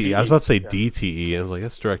 CTE. I was about to say DTE. I was like,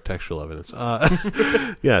 that's direct textual evidence.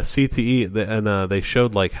 Yeah, CTE. And they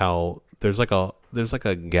showed like how there's like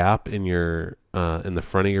a gap in your in the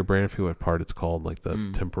front of your brain. I forget what part it's called, like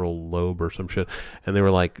the temporal lobe or some shit. And they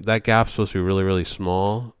were like, that gap's supposed to be really, really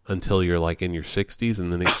small until you're like in your 60s,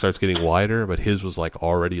 and then it starts getting wider. But his was like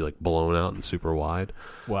already like blown out and super wide.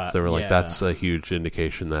 Wow. So they were like, that's a huge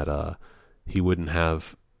indication that he wouldn't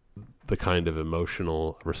have the kind of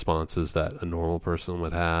emotional responses that a normal person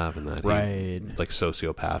would have, and that he, like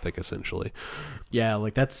sociopathic essentially. Yeah,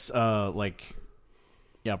 like that's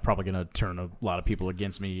probably gonna turn a lot of people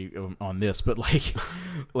against me on this, but like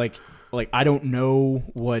I don't know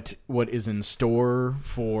what is in store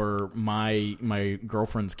for my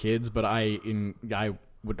girlfriend's kids, but I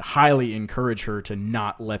would highly encourage her to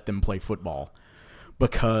not let them play football.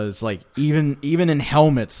 Because like even in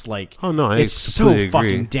helmets, like it's so completely agree.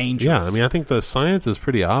 fucking dangerous. Yeah, I mean, I think the science is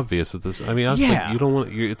pretty obvious at this. I mean, like, you don't want.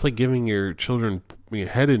 It's like giving your children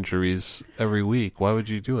head injuries every week. Why would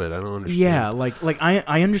you do it? I don't understand. Yeah, like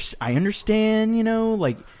I understand. You know,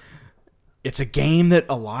 like it's a game that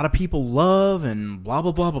a lot of people love and blah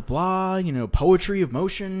blah blah blah blah. You know, poetry of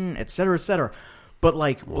motion, et cetera, et cetera. But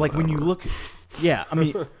like when you look. Yeah, I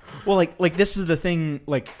mean, well, like this is the thing.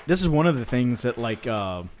 Like this is one of the things that like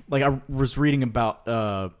I was reading about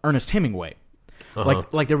Ernest Hemingway.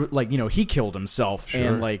 Like there, like, you know, he killed himself, Sure.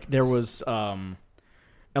 and like there was kind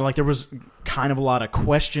of a lot of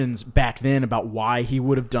questions back then about why he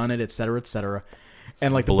would have done it, et cetera, et cetera.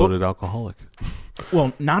 And like the bloated book, alcoholic.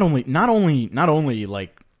 well, not only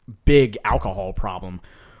like big alcohol problem,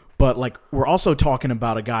 but like we're also talking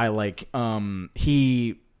about a guy like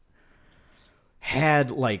he had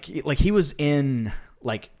like he was in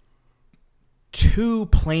like 2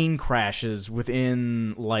 plane crashes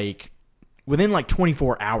within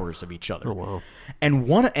 24 hours of each other. Oh wow!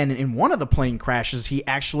 And in one of the plane crashes, he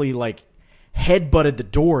actually like headbutted the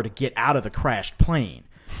door to get out of the crashed plane.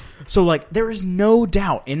 So like there is no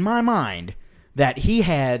doubt in my mind that he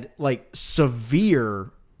had like severe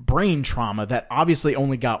brain trauma that obviously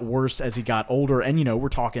only got worse as he got older. And, you know, we're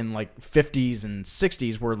talking like 50s and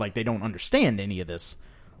 60s where like they don't understand any of this.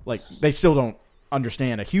 Like they still don't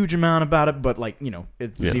understand a huge amount about it, but like, you know,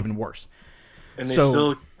 it's even worse. And they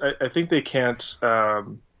still, I think they can't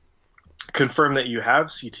confirm that you have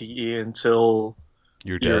CTE until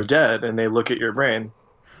you're dead and they look at your brain.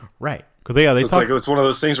 Right. Because they it's like, it's one of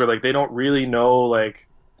those things where like they don't really know like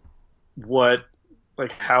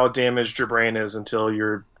how damaged your brain is until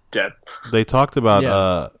you're dead. They talked about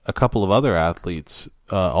a couple of other athletes,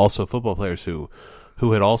 also football players who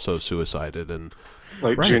had also suicided, and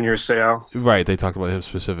like Junior Seau. Right, they talked about him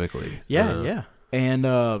specifically. Yeah. And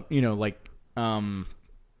you know, like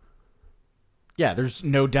there's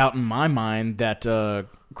no doubt in my mind that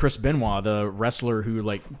Chris Benoit, the wrestler who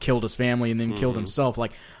like killed his family and then killed himself,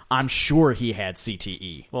 like I'm sure he had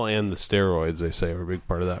CTE. Well, and the steroids, they say, are a big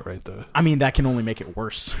part of that, right? I mean, that can only make it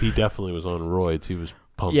worse. He definitely was on roids. He was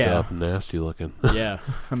pumped up and nasty looking. Yeah,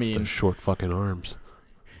 I mean... the short fucking arms.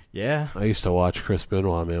 Yeah. I used to watch Chris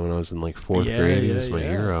Benoit, man, when I was in like 4th grade. He was my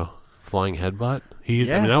hero. Flying headbutt? I mean,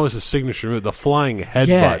 that was his signature move. The flying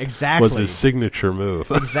headbutt was his signature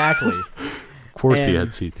move. Exactly. Of course he had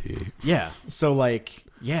CTE. Yeah. So, like,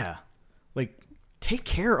 take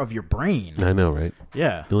care of your brain. I know, right?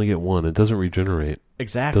 Yeah. You only get one. It doesn't regenerate.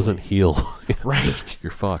 Exactly. It doesn't heal. Right.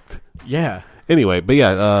 You're fucked. Yeah. Anyway, but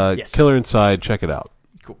Killer Inside, check it out.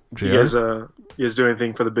 Cool. JR? You guys do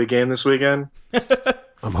anything for the big game this weekend?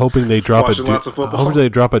 I'm hoping they drop lots of football. I hope they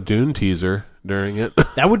drop a Dune teaser during it.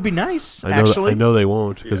 That would be nice, I know they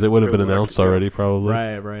won't, because it would have been announced already, probably.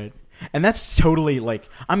 Right. And that's totally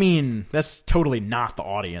that's totally not the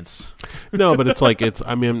audience. No, but it's like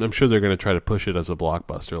I mean, I'm sure they're going to try to push it as a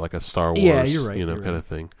blockbuster, like a Star Wars, you're right, kind of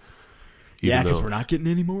thing. Yeah, because we're not getting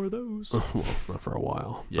any more of those. Well, not for a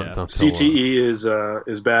while. Yeah. Not CTE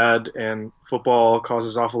is bad, and football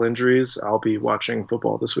causes awful injuries. I'll be watching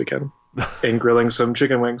football this weekend and grilling some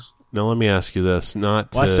chicken wings. Now let me ask you this: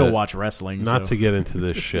 I still watch wrestling. Not to get into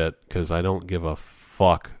this shit, because I don't give a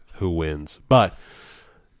fuck who wins, but.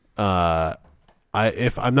 I'm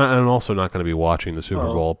also not going to be watching the Super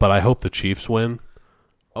Bowl, but I hope the Chiefs win.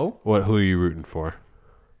 Oh, who are you rooting for?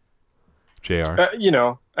 JR?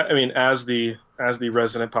 I mean, as the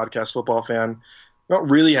resident podcast football fan, I don't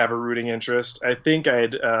really have a rooting interest. I think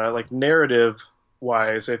I'd like narrative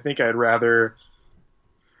wise, I think I'd rather,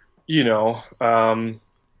 long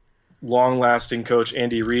lasting coach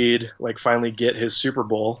Andy Reid like finally get his Super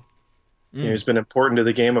Bowl. He's been important to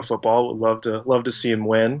the game of football. Would love to see him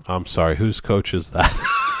win. I'm sorry, whose coach is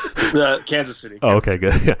that? Kansas City. Okay,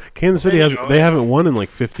 good. Yeah. Kansas City they haven't won in like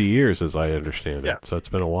 50 years, as I understand it. So it's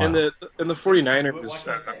been a while. And the 49ers,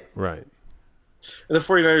 right? And the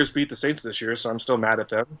 49ers beat the Saints this year, so I'm still mad at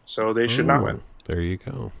them. So they should not win. There you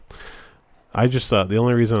go. I just thought the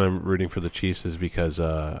only reason I'm rooting for the Chiefs is because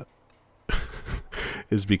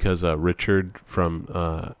Richard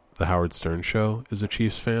from the Howard Stern Show is a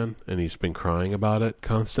Chiefs fan, and he's been crying about it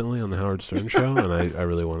constantly on the Howard Stern Show, and I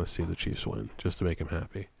really want to see the Chiefs win just to make him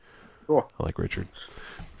happy. Cool. I like Richard.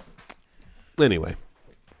 Anyway,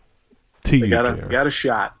 they got a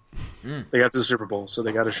shot. They got to the Super Bowl, so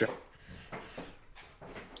they got a shot.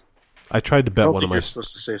 I tried to I bet don't one of think my. you're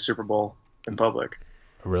supposed to say Super Bowl in public.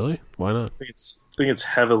 Really? Why not? I think it's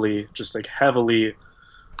heavily, just like heavily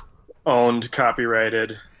owned,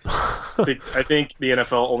 copyrighted. I think the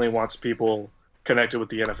NFL only wants people connected with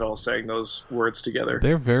the NFL saying those words together.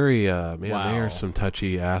 They're very man. They Wow. are some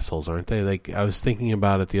touchy assholes, aren't they? Like I was thinking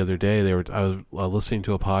about it the other day. I was listening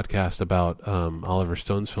to a podcast about Oliver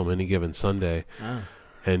Stone's film Any Given Sunday,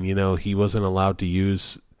 and he wasn't allowed to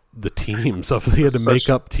use the teams. He had to make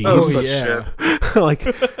up teams. Such yeah. shit. Like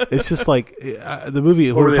it's just like the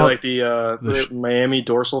movie. What were they prob- like the Miami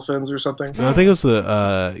dorsal fins or something? No, I think it was the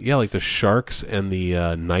like the Sharks and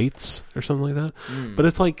the Knights or something like that. But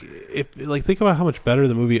it's like think about how much better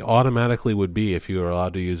the movie automatically would be if you were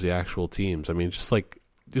allowed to use the actual teams. I mean, just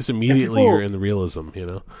immediately you're in the realism.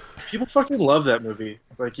 People fucking love that movie.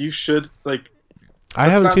 Like you should like. I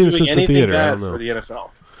haven't seen it since the theater. I don't For know. the NFL.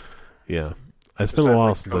 Yeah, it's been a Besides, while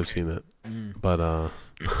like, since I've seen it. But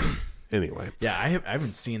anyway, Yeah, I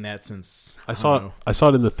haven't seen that since I saw it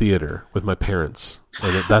in the theater with my parents,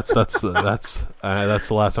 and that's the last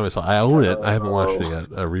time I saw it. I own it. I haven't watched it yet.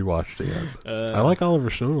 I rewatched it yet. But I like Oliver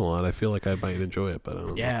Stone a lot. I feel like I might enjoy it, but I don't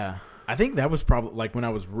know. Yeah, I think that was probably like when I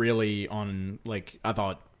was really on. Like I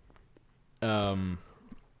thought,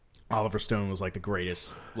 Oliver Stone was like the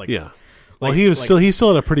greatest. Like Yeah. Well, Like- he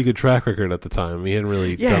still had a pretty good track record at the time. He hadn't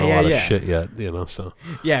really done a lot of shit yet, So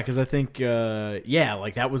Yeah, because I think,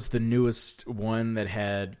 like that was the newest one that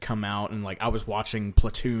had come out, and like I was watching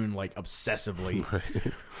Platoon like obsessively.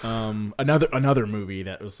 Another movie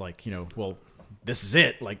that was like, well, this is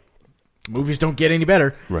it. Like, movies don't get any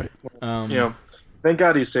better. right. Thank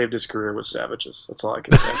God he saved his career with Savages. That's all I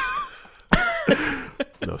can say.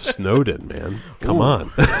 No, Snowden, man. Come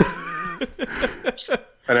on.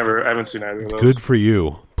 I haven't seen either of those. Good for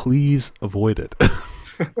you. Please avoid it.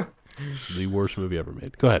 The worst movie ever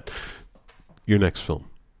made. Go ahead. Your next film.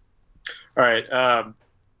 All right. I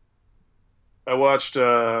watched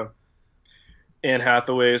Anne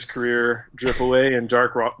Hathaway's career drip away in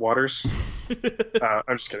dark waters.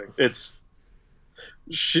 I'm just kidding.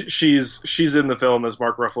 She's in the film as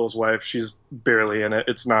Mark Ruffalo's wife. She's barely in it.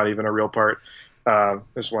 It's not even a real part. I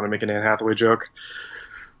just want to make an Anne Hathaway joke.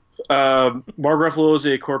 Mark Ruffalo is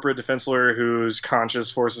a corporate defense lawyer whose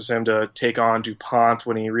conscience forces him to take on DuPont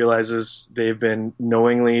when he realizes they've been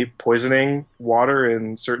knowingly poisoning water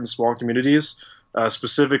in certain small communities.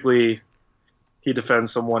 Specifically, he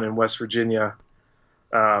defends someone in West Virginia.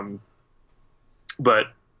 But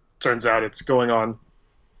turns out it's going on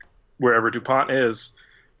wherever DuPont is.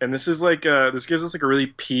 And this is like this gives us like a really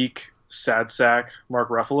peak sad sack Mark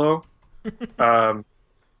Ruffalo.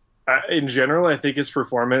 In general, I think his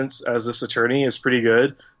performance as this attorney is pretty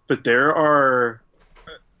good, but I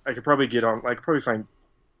could probably find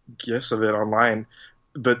gifs of it online,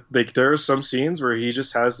 but like there are some scenes where he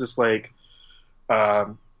just has this like, I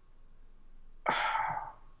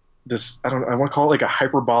want to call it like a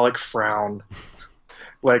hyperbolic frown,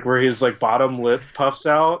 like where his like bottom lip puffs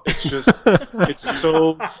out. It's just, it's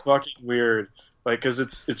so fucking weird. Like, cause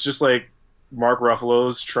it's just like Mark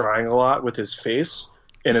Ruffalo's trying a lot with his face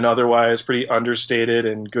in an otherwise pretty understated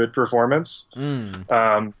and good performance. Doesn't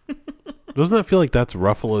that feel like that's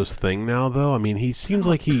Ruffalo's thing now, though? I mean, he seems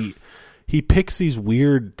like he picks these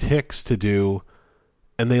weird tics to do,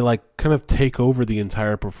 and they like kind of take over the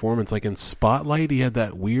entire performance. Like in Spotlight, he had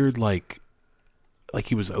that weird like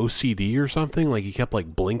he was OCD or something. Like he kept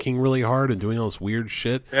like blinking really hard and doing all this weird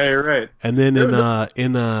shit. Yeah, you're right. And then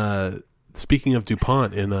in speaking of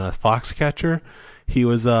DuPont, in Foxcatcher, he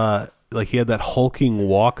was like he had that hulking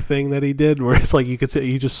walk thing that he did, where it's like you could say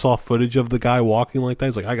you just saw footage of the guy walking like that.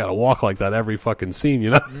 He's like, I gotta walk like that every fucking scene,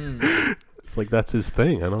 It's like that's his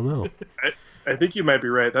thing. I don't know. I think you might be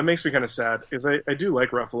right. That makes me kind of sad because I do like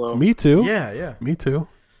Ruffalo. Me too. Yeah. Me too.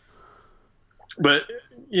 But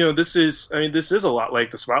this is a lot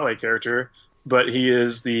like the Spotlight character, but he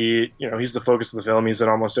is he's the focus of the film. He's in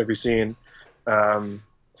almost every scene, and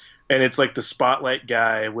it's like the Spotlight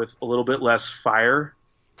guy with a little bit less fire.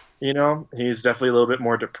 He's definitely a little bit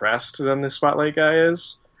more depressed than the Spotlight guy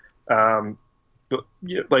is. But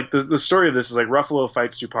like the story of this is like Ruffalo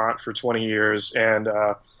fights DuPont for 20 years, and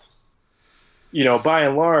by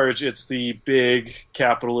and large, it's the big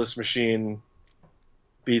capitalist machine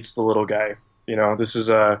beats the little guy. This is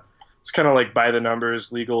it's kind of like by the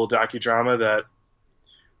numbers legal docudrama that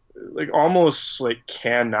like almost like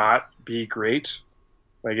cannot be great.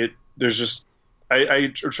 Like there's just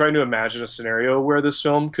I'm trying to imagine a scenario where this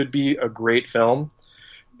film could be a great film,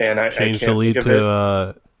 and I can't change the lead think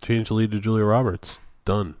of to Julia Roberts.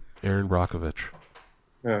 Done. Aaron Brockovich.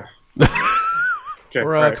 Yeah. Okay,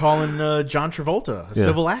 Or right. calling John Travolta a Yeah,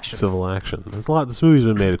 civil action. Civil action. There's a lot. This movie's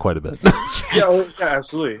been made quite a bit. Yeah,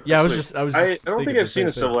 absolutely. Yeah, I was absolutely. just I don't thinking think the I've seen same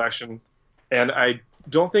a thing. civil action, and I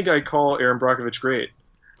don't think I'd call Aaron Brockovich great.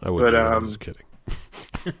 I wouldn't. But, I was just kidding.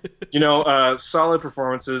 Solid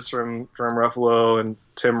performances from Ruffalo and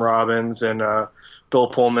Tim Robbins, and Bill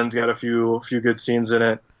Pullman's got a few good scenes in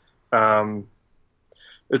it.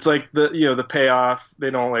 It's like the payoff.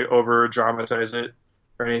 They don't like over dramatize it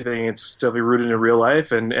or anything. It's definitely rooted in real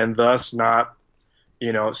life, and thus not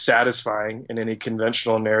satisfying in any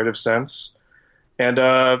conventional narrative sense. And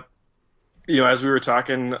as we were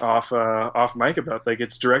talking off mic about, like,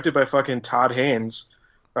 it's directed by fucking Todd Haynes,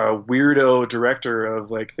 a weirdo director of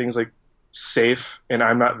like things like Safe and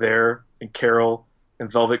I'm Not There and Carol and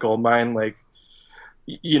Velvet Goldmine. Like,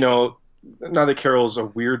 not that Carol's a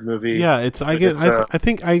weird movie. Yeah, I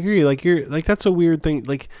think I agree. Like, you're like, that's a weird thing.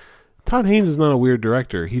 Like, Todd Haynes is not a weird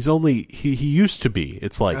director. He's only he used to be.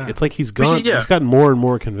 It's like he's gone. Yeah. He's gotten more and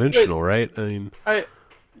more conventional, right? I mean,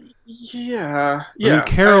 yeah. I mean,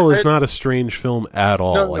 Carol is not a strange film at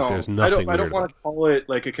all. No, There's nothing. I don't want to call it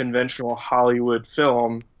like a conventional Hollywood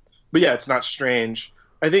film, but yeah, it's not strange.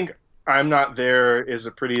 I think I'm Not There is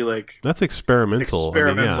a pretty like that's experimental.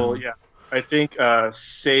 I mean, yeah. I think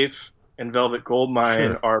Safe and Velvet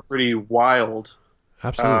Goldmine are pretty wild.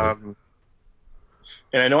 Absolutely.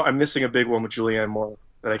 And I know I'm missing a big one with Julianne Moore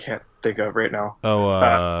that I can't think of right now.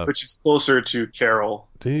 Which is closer to Carol.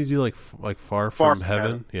 Didn't you do like Far From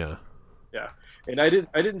Heaven? Yeah. Yeah, and I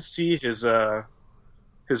didn't see his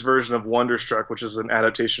version of Wonderstruck, which is an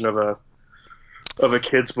adaptation of a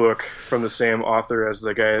kid's book from the same author as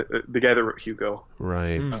the guy that wrote Hugo.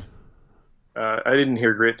 Right. I didn't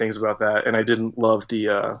hear great things about that, and I didn't love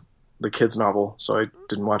the kids novel, so I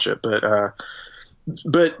didn't watch it.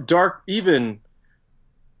 But Dark, even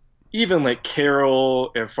like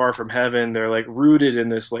Carol and Far From Heaven, they're like rooted in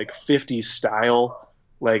this like 50s style.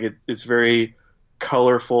 Like it's very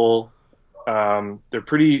colorful. They're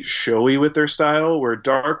pretty showy with their style, where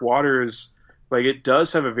Dark Waters, like, it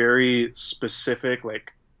does have a very specific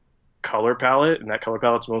like color palette, and that color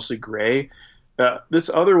palette's mostly gray. This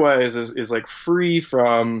otherwise is like free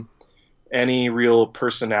from any real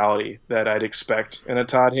personality that I'd expect in a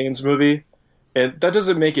Todd Haynes movie, and that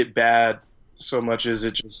doesn't make it bad so much as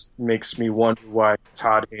it just makes me wonder why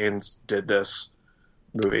Todd Haynes did this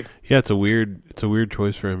movie. Yeah, it's a weird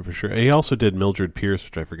choice for him for sure. He also did Mildred Pierce,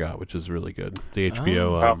 which I forgot, which is really good. The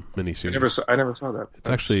HBO miniseries. I never saw that. It's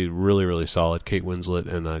actually really, really solid. Kate Winslet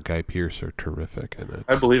and Guy Pearce are terrific in it.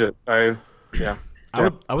 I believe it. I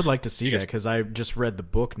would like to see that because I just read the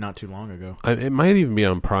book not too long ago. It might even be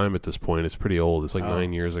on Prime at this point. It's pretty old. It's like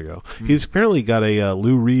 9 years ago. He's apparently got a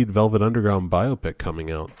Lou Reed Velvet Underground biopic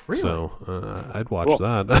coming out. Really? So I'd watch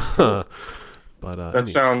that. But that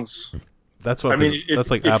sounds. That's what that's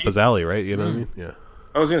like Appa's alley, right? You know what I mean? Yeah.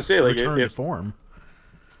 I was gonna say, like, Return to form.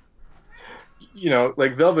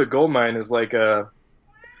 Like Velvet Goldmine is like a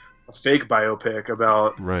fake biopic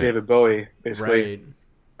about David Bowie, basically.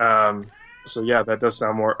 Right. So yeah, that does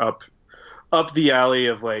sound more up the alley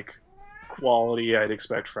of like quality I'd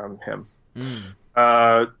expect from him.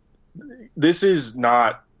 This is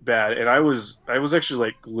not bad, and I was actually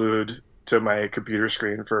like glued to my computer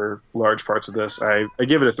screen for large parts of this. I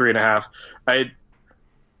give it a 3.5.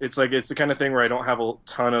 It's the kind of thing where I don't have a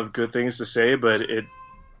ton of good things to say, but it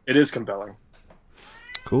is compelling.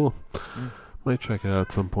 Cool. Might check it out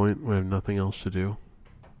at some point. We have nothing else to do.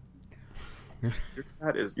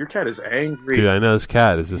 Your cat is angry. Dude, I know this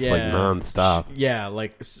cat is just like nonstop.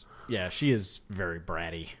 She is very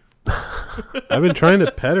bratty. I've been trying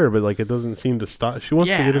to pet her, but like it doesn't seem to stop. She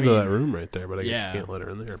wants to get into that room right there, but I guess you can't let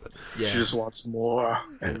her in there. But she just wants more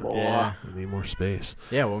and more. I need more space.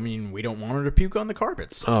 Yeah, well, I mean, we don't want her to puke on the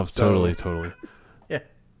carpets. Oh, totally. Yeah.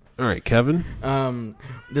 All right, Kevin.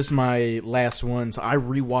 This is my last one. So I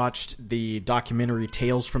rewatched the documentary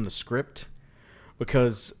Tales from the Script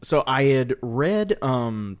because I had read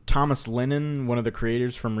Thomas Lennon, one of the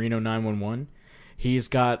creators from Reno 911. He's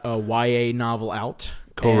got a YA novel out.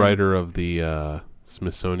 Co-writer of the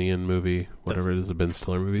Smithsonian movie, whatever it is, the Ben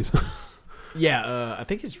Stiller movies. Yeah, I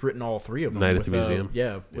think he's written all three of them. Night at the Museum.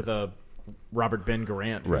 With Robert Ben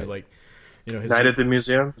Garant, who, right? His Night at the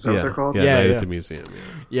Museum. Is that what they're called? Yeah, Night at the Museum.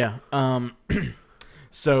 Yeah.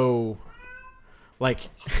 So, like.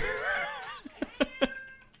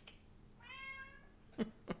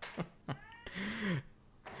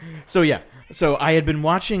 So I had been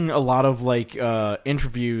watching a lot of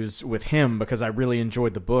interviews with him because I really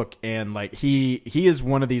enjoyed the book, and like he is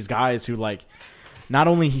one of these guys who like not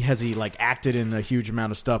only has he like acted in a huge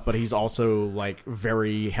amount of stuff, but he's also like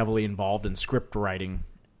very heavily involved in script writing.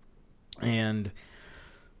 And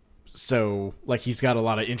so like he's got a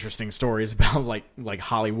lot of interesting stories about like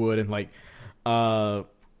Hollywood, and like one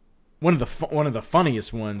of the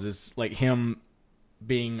funniest ones is like him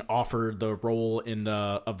being offered the role in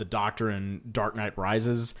of the Doctor in Dark Knight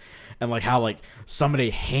Rises, and like how like somebody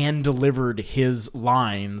hand delivered his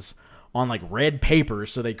lines on like red paper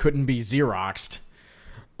so they couldn't be Xeroxed.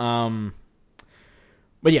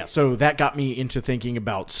 But yeah, so that got me into thinking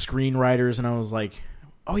about screenwriters, and I was like,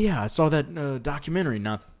 oh yeah, I saw that documentary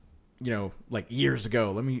not, like years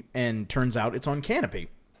ago. And turns out it's on Canopy.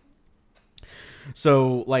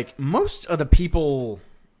 So like most of the people,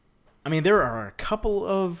 I mean, there are a couple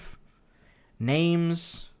of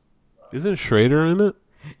names. Isn't Schrader in it?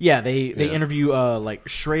 Yeah, they interview like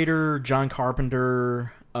Schrader, John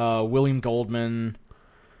Carpenter, William Goldman.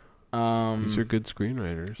 These are good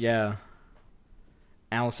screenwriters. Yeah.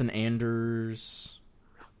 Allison Anders.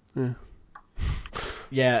 Yeah.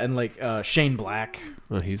 Yeah, and like Shane Black.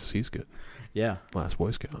 Oh, he's good. Yeah. Last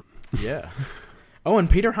Boy Scout. Yeah. Oh, and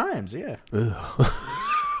Peter Hyams, yeah.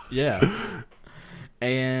 Yeah.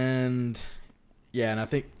 And I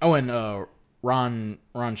think and Ron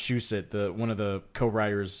Shusett, one of the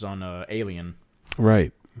co-writers on Alien.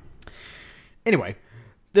 Right. Anyway,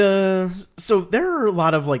 so there are a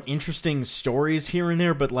lot of like interesting stories here and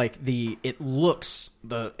there, but like it looks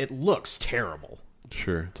terrible.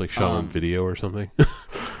 Sure, it's like shot on video or something.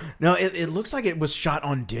 No, it looks like it was shot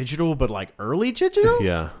on digital, but like early digital.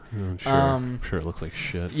 Yeah, I'm sure it looks like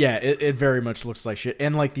shit. Yeah, it very much looks like shit,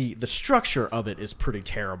 and like the structure of it is pretty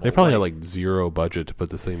terrible. They probably had like zero budget to put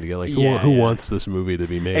this thing together. Like, who wants this movie to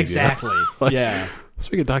be made? Exactly. Like, yeah. Let's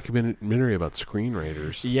make a documentary about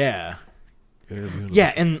screenwriters. Yeah.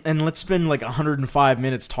 Yeah, and let's spend like 105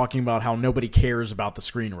 minutes talking about how nobody cares about the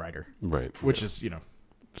screenwriter. Right. Which is,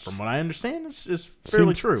 from what I understand, is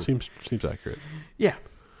fairly true. Seems accurate. Yeah.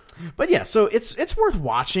 But yeah, so it's worth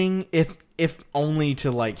watching if only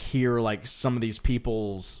to like hear like some of these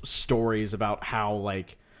people's stories about how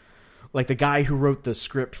like the guy who wrote the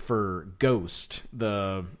script for Ghost,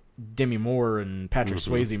 the Demi Moore and Patrick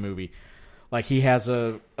Swayze movie, like he has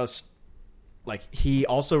like he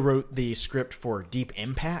also wrote the script for Deep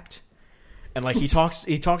Impact. And like he talks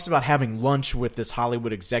about having lunch with this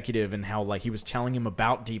Hollywood executive and how like he was telling him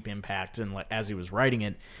about Deep Impact and like as he was writing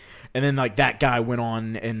it, and then like that guy went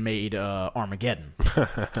on and made Armageddon.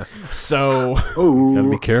 So gotta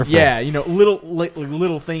be careful. Yeah,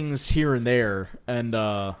 little things here and there, and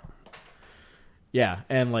yeah,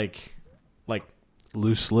 and like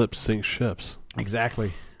loose lips sink ships.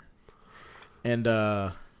 Exactly. And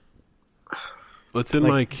it's in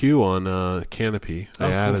my queue on Canopy.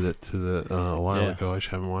 I added it to the a while Yeah. ago. I just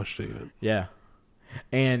haven't watched it yet. Yeah.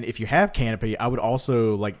 And if you have Canopy, I would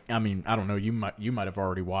also I don't know, you might have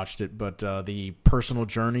already watched it, but the Personal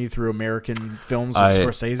Journey through American films with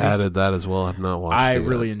Scorsese. I added that as well. I've not watched it I yet.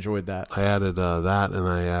 really enjoyed that. I added that, and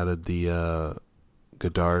I added the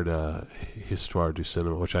Godard Histoire du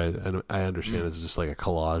Cinema, which I understand is just like a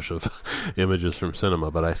collage of images from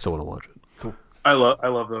cinema, but I still want to watch it. Cool. I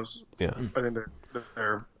love those. Yeah. I think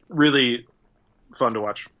they're really fun to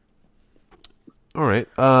watch. All right.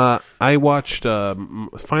 I watched,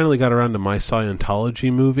 finally got around to My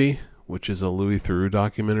Scientology Movie, which is a Louis Theroux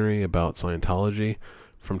documentary about Scientology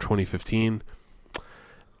from 2015.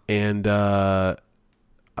 And, I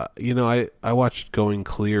watched Going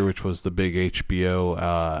Clear, which was the big HBO,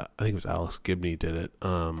 I think it was Alex Gibney did it,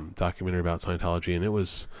 documentary about Scientology, and it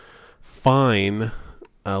was fine,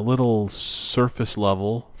 a little surface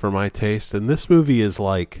level for my taste. And this movie is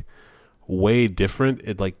like way different.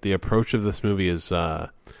 It like the approach of this movie is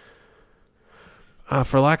for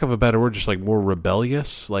lack of a better word, just like more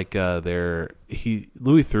rebellious. Like Louis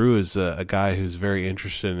Theroux is a guy who's very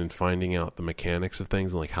interested in finding out the mechanics of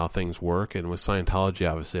things and like how things work. And with Scientology,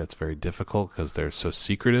 obviously that's very difficult because they're so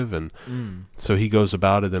secretive, and so he goes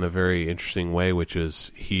about it in a very interesting way, which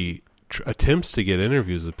is he attempts to get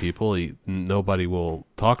interviews with people. Nobody will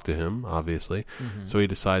talk to him, obviously. So he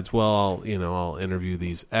decides, well, I'll interview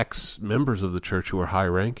these ex-members of the church who are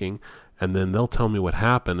high-ranking, and then they'll tell me what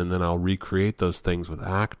happened, and then I'll recreate those things with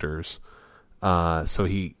actors. So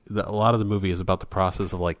a lot of the movie is about the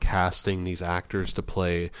process of like casting these actors to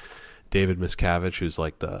play David Miscavige, who's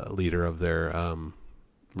like the leader of their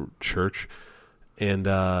church. And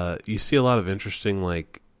you see a lot of interesting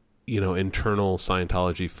internal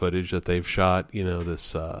Scientology footage that they've shot,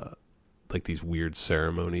 this like these weird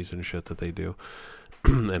ceremonies and shit that they do,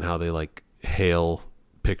 and how they like hail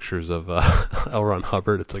pictures of L. Ron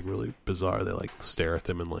Hubbard. It's like really bizarre. They like stare at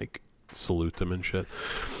them and like salute them and shit.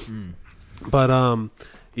 But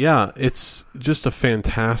yeah, it's just a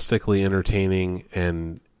fantastically entertaining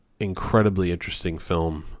and incredibly interesting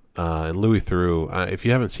film. And Louis Theroux, if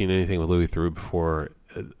you haven't seen anything with Louis Theroux before,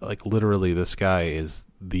 like literally this guy is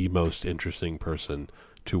the most interesting person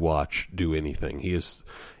to watch do anything. He is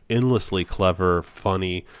endlessly clever,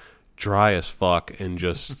 funny, dry as fuck, and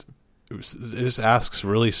just asks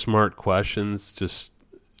really smart questions, just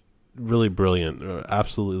really brilliant,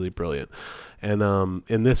 absolutely brilliant. And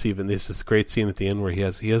in this, even there's this great scene at the end where he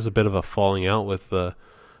has a bit of a falling out with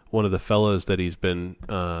one of the fellows that he's been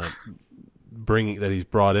he's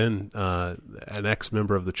brought in, an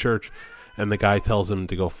ex-member of the church, and the guy tells him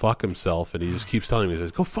to go fuck himself, and he just keeps telling him, he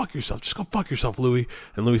says, "Go fuck yourself, just go fuck yourself, Louis."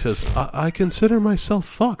 And Louis says, I consider myself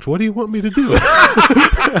fucked. What do you want me to do?"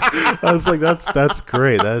 I was like, that's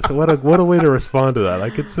great. That's what a way to respond to that. I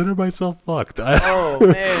consider myself fucked. Oh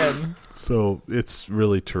man. So it's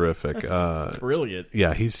really terrific. Brilliant.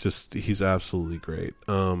 Yeah, he's absolutely great.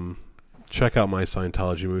 Check out My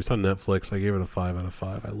Scientology Movie. It's on Netflix. I gave it a 5 out of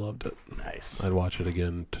 5. I loved it. Nice. I'd watch it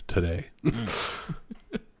again today.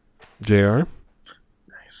 JR?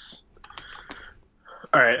 Nice.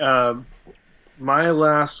 All right. My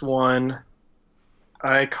last one,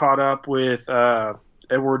 I caught up with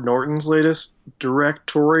Edward Norton's latest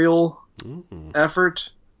directorial effort,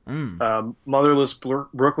 Motherless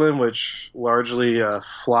Brooklyn, which largely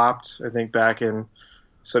flopped, I think, back in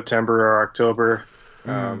September or October.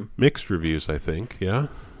 Mixed reviews, I think. Yeah.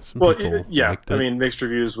 Some Well, people yeah. liked it. I mean, mixed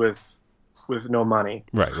reviews with no money.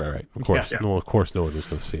 Right. Of course. Yeah. No, of course no one was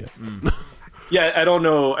going to see it. Yeah, I don't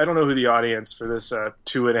know who the audience for this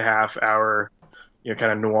 2.5 hour,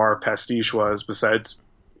 kind of noir pastiche was, besides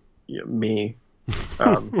me.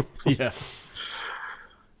 Yeah.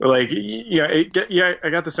 I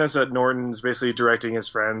got the sense that Norton's basically directing his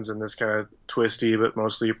friends in this kind of twisty but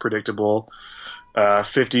mostly predictable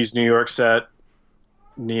 50s New York set,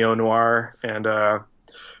 neo-noir, and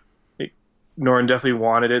Norton definitely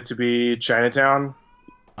wanted it to be Chinatown.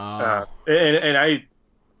 And I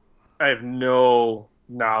have no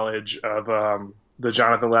knowledge of the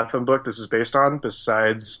Jonathan Lethem book this is based on,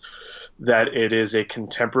 besides that it is a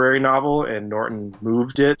contemporary novel, and Norton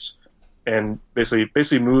moved it and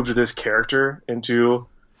basically moved this character into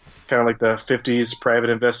kind of like the 50s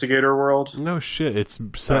private investigator world. No shit. It's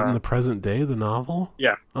set in the present day, the novel?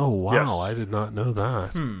 Yeah. Oh, wow. Yes. I did not know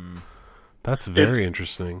that. That's very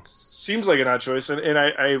interesting. Seems like an odd choice, and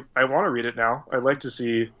I want to read it now. I'd like to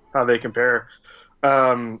see how they compare.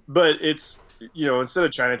 But it's, instead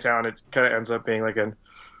of Chinatown, it kind of ends up being like an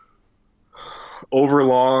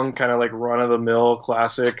overlong, kind of like run-of-the-mill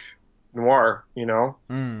classic noir,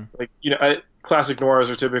 classic noirs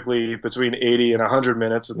are typically between 80 and 100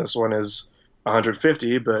 minutes, and this one is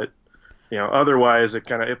 150, but, otherwise it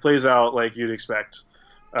plays out like you'd expect.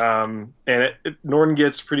 And Norton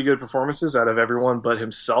gets pretty good performances out of everyone but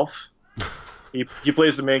himself. He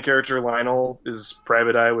plays the main character. Lionel is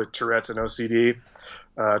private eye with Tourette's and OCD,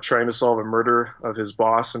 trying to solve a murder of his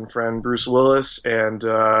boss and friend Bruce Willis, and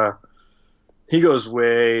he goes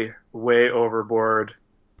way, way overboard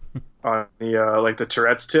on the the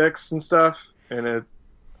Tourette's tics and stuff, and it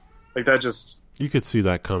that just. You could see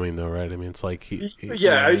that coming, though, right? I mean, it's like you could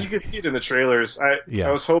see it in the trailers. I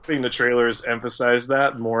was hoping the trailers emphasized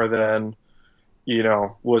that more than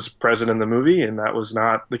was present in the movie, and that was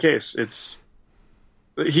not the case.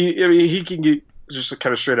 He can get just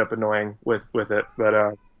kind of straight up annoying with it,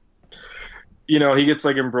 but he gets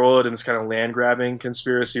embroiled in this kind of land grabbing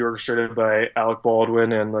conspiracy orchestrated by Alec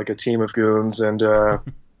Baldwin and a team of goons, and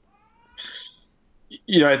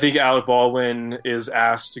I think Alec Baldwin is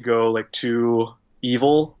asked to go too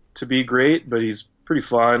evil to be great, but he's pretty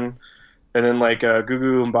fun. And then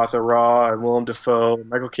Gugu Mbatha-Raw and Willem Dafoe,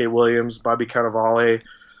 Michael K. Williams, Bobby Cannavale,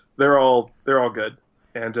 they're all good.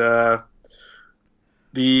 And the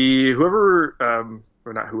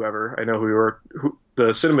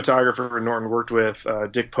cinematographer Norton worked with,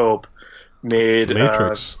 Dick Pope, made The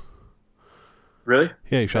Matrix. Really?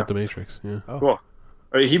 Yeah, he shot The Matrix. Yeah. Oh. Cool.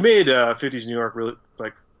 I mean, he made 50s New York really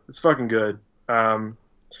it's fucking good.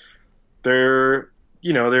 They're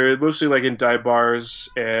mostly in dive bars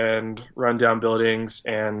and rundown buildings,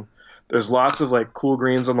 and there's lots of cool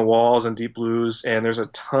greens on the walls and deep blues, and there's a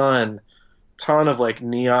ton of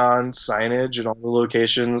neon signage in all the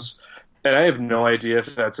locations, and I have no idea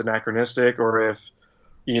if that's anachronistic or if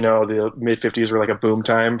the mid 50s were a boom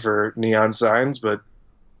time for neon signs, but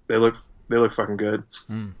they look fucking good.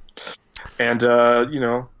 And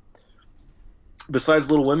besides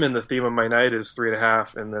Little Women, the theme of my night is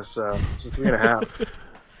 3.5, and this is 3.5.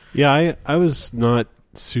 Yeah, I was not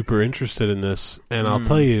super interested in this, and I'll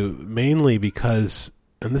tell you mainly because,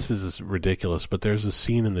 and this is ridiculous, but there's a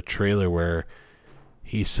scene in the trailer where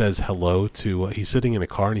he says hello to he's sitting in a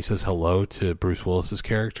car and he says hello to Bruce Willis's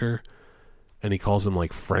character, and he calls him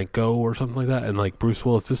like Franco or something like that, and like Bruce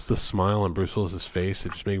Willis, just the smile on Bruce Willis's face,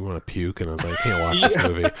 it just made me want to puke, and I was like, I can't watch this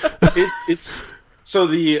movie. It's so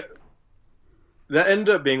that ended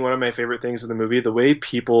up being one of my favorite things in the movie. The way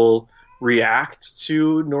people react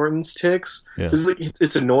to Norton's tics is like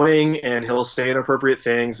it's annoying, and he'll say inappropriate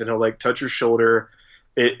things, and he'll like touch your shoulder.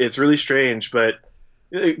 It's really strange, but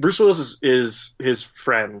Bruce Willis is his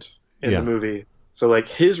friend in the movie, so like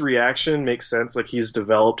his reaction makes sense. Like he's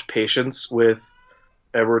developed patience with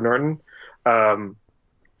Edward Norton,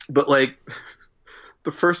 but like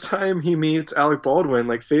the first time he meets Alec Baldwin,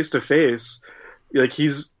 like face to face, like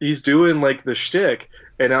he's doing like the shtick,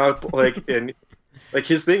 and Alec and like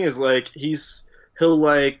his thing is like he'll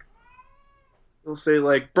say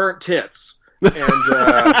like burnt tits, and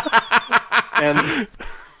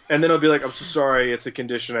then I'll be like, I'm so sorry, it's a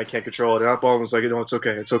condition, I can't control it. And Alec Baldwin was like, no, it's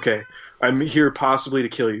okay. I'm here possibly to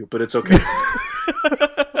kill you, but it's okay.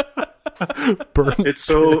 It's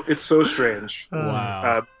so strange.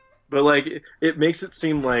 Wow. But like it makes it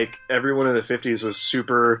seem like everyone in the 50s was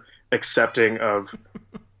super accepting of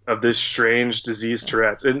this strange disease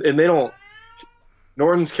Tourette's, and they don't.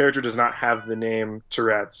 Norton's character does not have the name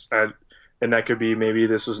Tourette's, and that could be maybe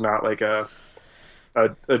this was not like a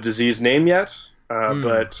disease name yet,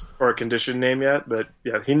 but or a condition name yet. But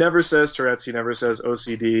yeah, he never says Tourette's. He never says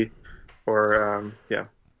OCD, or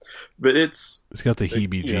But it's got the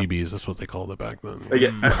heebie-jeebies. That's what they called it back then.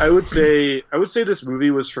 Again, I would say this movie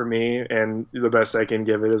was for me, and the best I can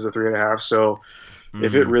give it is a 3.5. So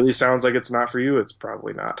if it really sounds like it's not for you, it's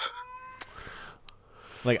probably not.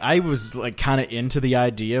 Like, I was like kind of into the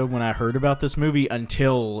idea when I heard about this movie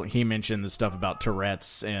until he mentioned the stuff about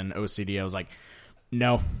Tourette's and OCD. I was like,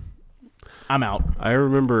 no, I'm out. I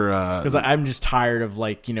remember because I'm just tired of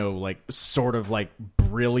like sort of like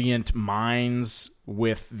brilliant minds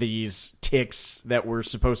with these tics that we're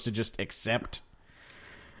supposed to just accept.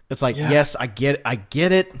 It's like, yes, I get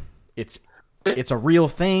it. It's a real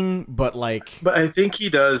thing, but I think he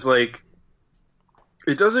does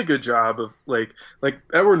it does a good job of like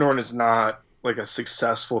Edward Norton is not like a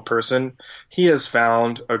successful person. He has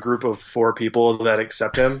found a group of 4 people that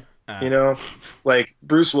accept him. Like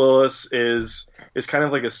Bruce Willis is kind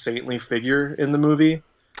of like a saintly figure in the movie.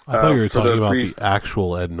 I thought you were talking about the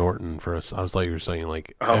actual Ed Norton first. I was like, you were saying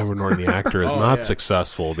like Edward Norton, the actor, is not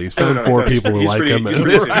successful, but he's found 4 people who like him, and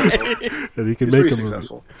he can make him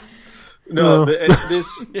successful. No, but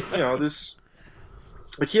this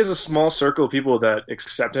like he has a small circle of people that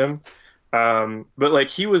accept him, but like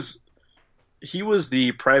he was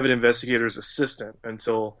the private investigator's assistant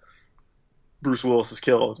until Bruce Willis is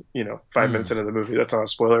killed. 5 minutes into the movie. That's not a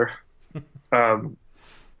spoiler. And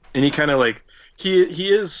he kind of like he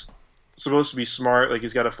is supposed to be smart. Like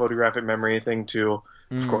he's got a photographic memory thing too,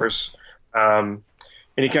 of course. And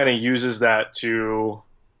he kind of uses that to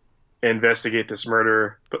investigate this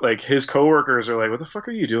murder. But like his coworkers are like, "What the fuck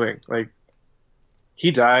are you doing? Like, he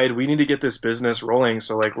died. We need to get this business rolling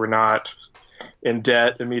so like we're not in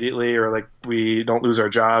debt immediately, or like we don't lose our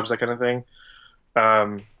jobs, that kind of thing."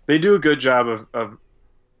 They do a good job of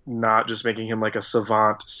not just making him like a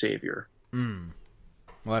savant savior.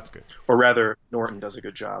 Well, that's good. Or rather, Norton does a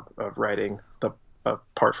good job of writing the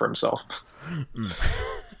part for himself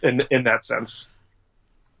in that sense.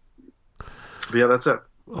 But yeah, that's it.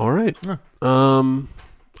 All right. I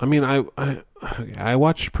mean, I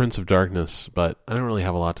watched Prince of Darkness, but I don't really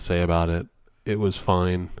have a lot to say about it. It was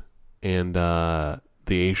fine, and the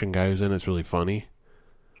Asian guy who's in it's really funny,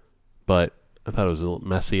 but I thought it was a little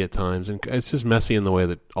messy at times, and it's just messy in the way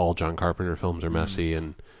that all John Carpenter films are messy,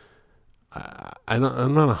 and I'm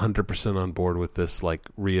not 100% on board with this like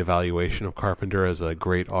reevaluation of Carpenter as a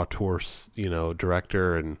great auteur,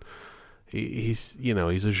 director, and he's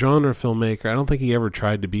a genre filmmaker. I don't think he ever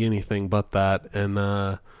tried to be anything but that, and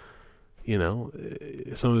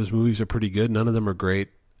some of his movies are pretty good. None of them are great,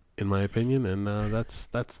 in my opinion, and that's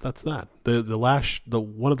that.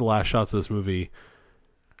 One of the last shots of this movie,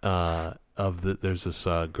 there's this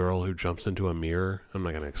girl who jumps into a mirror. I'm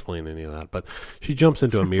not going to explain any of that, but she jumps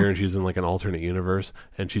into a mirror and she's in like an alternate universe,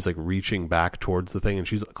 and she's like reaching back towards the thing, and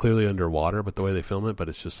she's clearly underwater, but the way they film it, but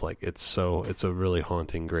it's just like it's a really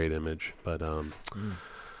haunting, great image. But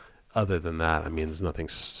other than that, I mean, there's nothing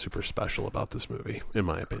super special about this movie, in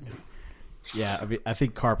my opinion. Yeah, I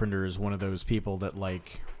think Carpenter is one of those people that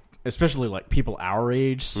like, especially like people our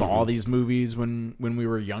age, saw these movies when we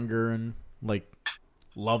were younger and like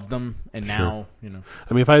loved them, and now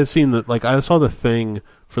I mean, if I had seen I saw The Thing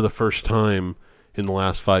for the first time in the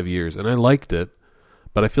last 5 years, and I liked it,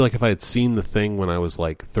 But I feel like if I had seen The Thing when I was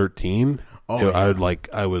like 13, Oh,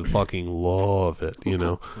 I would fucking love it. You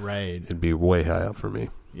know, right? it'd be way high up for me.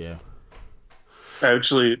 Yeah.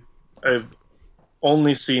 I've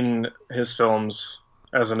only seen his films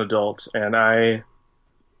as an adult, and I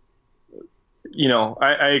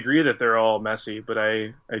agree that they're all messy, but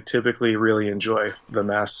I typically really enjoy the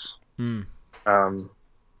mess. Hmm. And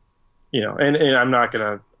I'm not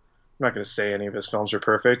gonna say any of his films are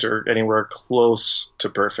perfect or anywhere close to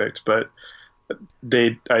perfect, but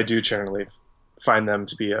I do generally find them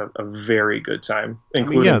to be a very good time,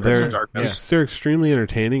 including Prince of Darkness. They're extremely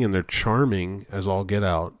entertaining and they're charming as all get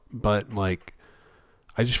out. But like,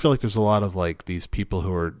 I just feel like there's a lot of like these people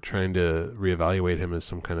who are trying to reevaluate him as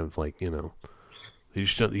some kind of like, you don't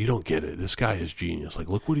get it. This guy is genius. Like,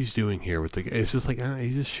 look what he's doing here with the. It's just like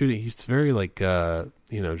he's just shooting. He's very like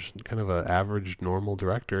just kind of an average normal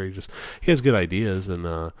director. He has good ideas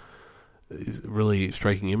and he's really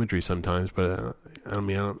striking imagery sometimes. But I don't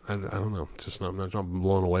know. It's just I'm not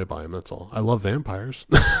blown away by him. That's all. I love vampires.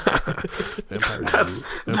 Vampires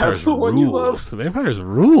that's the one you love. Vampires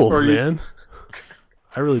rules, man.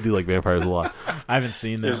 I really do like vampires a lot. I haven't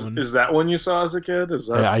seen that one. Is that one you saw as a kid?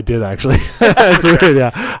 Yeah, I did actually. That's weird.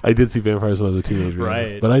 Yeah, I did see vampires when I was a teenager.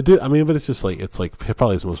 Right. But I do. I mean, but it's just like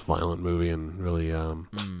probably his most violent movie and really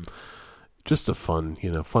just a fun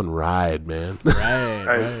ride, man.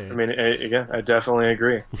 Right. I mean, again, I definitely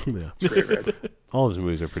agree. Yeah, it's a great ride. All of his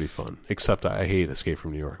movies are pretty fun, except I hate Escape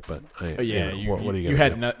from New York. But what are you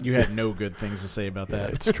gonna do? You had no good things to say about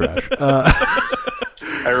that. It's trash.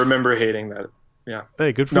 I remember hating that. Yeah.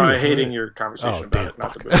 Hey, good for you. No, hating your conversation about it,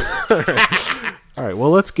 not the movie. All right. Well,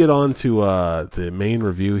 let's get on to the main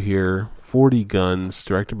review here. 40 Guns,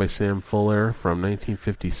 directed by Sam Fuller from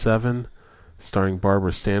 1957, starring Barbara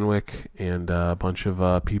Stanwyck and a bunch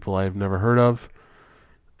of people I've never heard of.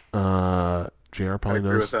 JR probably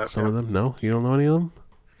knows some of them. No? You don't know any of them?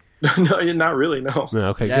 No, not really, no. No,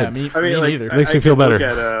 okay, yeah, good. Me like, neither. It makes me feel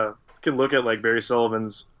better. Can look at like Barry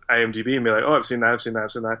Sullivan's IMDb and be like, oh, I've seen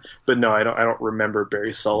that. But no, I don't remember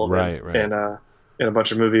Barry Sullivan right. in a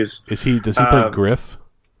bunch of movies. Does he play Griff?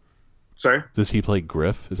 Sorry? Does he play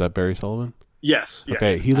Griff? Is that Barry Sullivan? Yes. Yeah.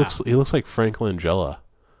 Okay, he looks like Frank Langella,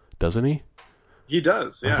 doesn't he? He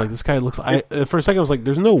does. Yeah. I was like, this guy looks. For a second, I was like,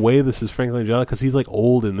 there's no way this is Frank Langella because he's like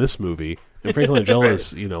old in this movie, and Frank Langella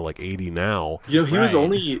is like 80 now. He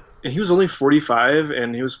was only 45,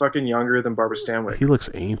 and he was fucking younger than Barbara Stanwyck. He looks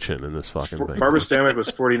ancient in this fucking thing. Barbara Stanwyck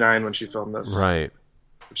was 49 when she filmed this, right?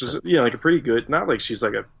 Which is like a pretty good. Not like she's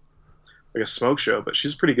like a smoke show, but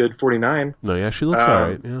she's pretty good. 49. No, yeah, she looks all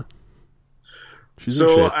right. Yeah. She's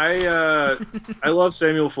so I love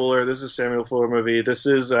Samuel Fuller. This is a Samuel Fuller movie. This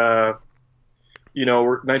is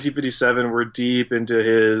we're 1957. We're deep into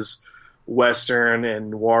his Western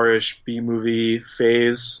and noirish B-movie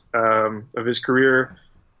phase of his career.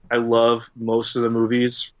 I love most of the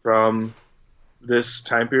movies from this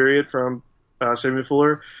time period from Samuel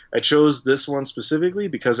Fuller. I chose this one specifically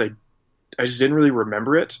because I just didn't really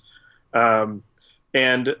remember it. And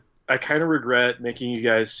I kind of regret making you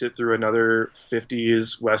guys sit through another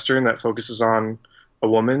 50s Western that focuses on a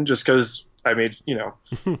woman just because I made,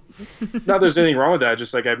 not there's anything wrong with that.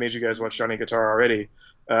 Just like I made you guys watch Johnny Guitar already.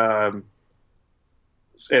 And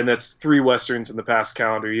that's 3 Westerns in the past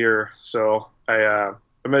calendar year. So I'm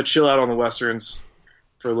going to chill out on the Westerns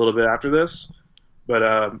for a little bit after this.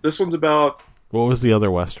 But this one's about... What was the other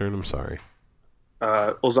Western? I'm sorry.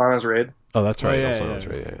 Ozana's Raid. Oh, that's right. Ozana's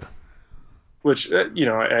Raid, yeah. Which,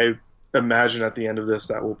 I imagine at the end of this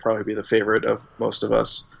that will probably be the favorite of most of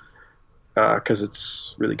us. Because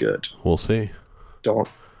it's really good. We'll see. Don't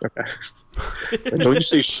you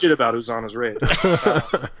say shit about Ozana's Raid.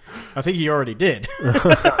 I think he already did.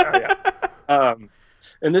 Yeah.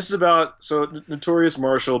 And this is about notorious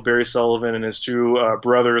marshal Barry Sullivan and his 2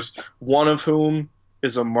 brothers, one of whom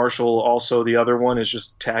is a marshal. Also, the other one is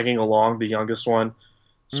just tagging along. The youngest one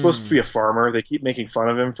supposed to be a farmer. They keep making fun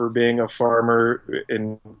of him for being a farmer,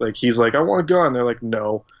 and like he's like, I want a gun. They're like,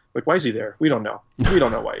 no. Like, why is he there? We don't know. We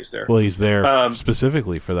don't know why he's there. Well, he's there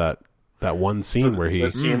specifically for that one scene where he...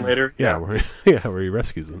 The scene later? Yeah, where he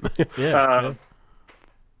rescues them. Yeah.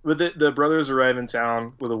 But the brothers arrive in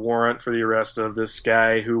town with a warrant for the arrest of this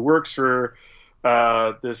guy who works for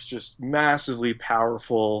this just massively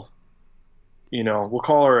powerful, we'll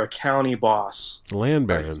call her a county boss. Land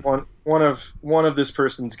baron. One of this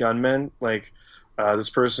person's gunmen. Like, this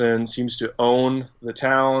person seems to own the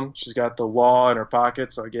town. She's got the law in her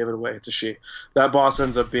pocket, so I gave it away. It's a she. That boss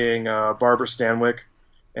ends up being Barbara Stanwyck,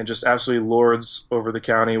 and just absolutely lords over the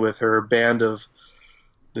county with her band of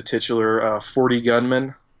the titular 40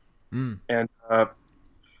 gunmen. And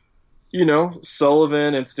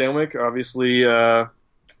Sullivan and Stanwyck obviously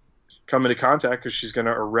come into contact because she's going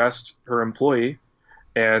to arrest her employee,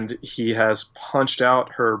 and he has punched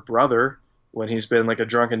out her brother when he's been like a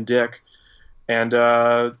drunken dick, and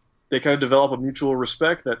they kind of develop a mutual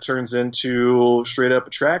respect that turns into straight up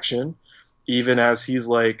attraction, even as he's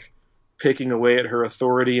like picking away at her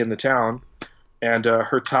authority in the town, and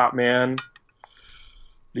her top man,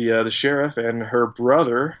 the sheriff, and her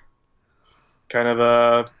brother kind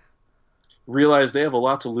of realize they have a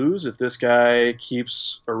lot to lose if this guy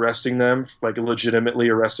keeps arresting them, like legitimately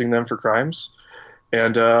arresting them for crimes,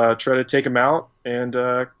 and try to take him out. And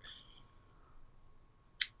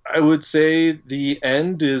I would say the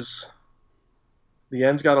end's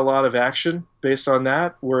got a lot of action based on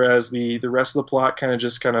that, whereas the rest of the plot kind of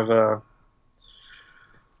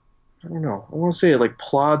I don't know, I want to say it like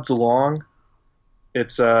plods along.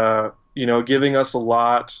 It's giving us a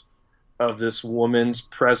lot of this woman's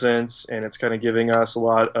presence, and it's kind of giving us a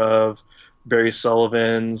lot of Barry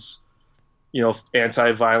Sullivan's,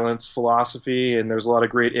 anti-violence philosophy, and there's a lot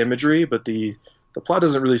of great imagery, but the plot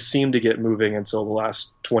doesn't really seem to get moving until the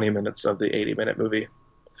last 20 minutes of the 80-minute movie.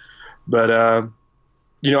 But,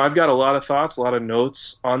 I've got a lot of thoughts, a lot of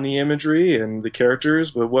notes on the imagery and the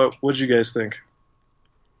characters, but what'd you guys think?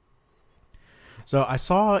 So I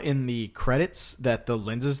saw in the credits that the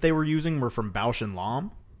lenses they were using were from Bausch and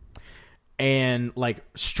Lomb. And, like,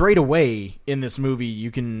 straight away in this movie, you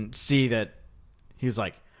can see that he was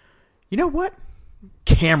like, you know what?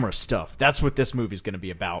 Camera stuff. That's what this movie's going to be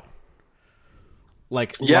about.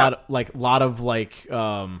 Like, lot of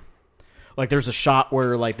there's a shot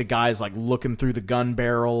where, like, the guy's, like, looking through the gun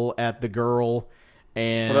barrel at the girl.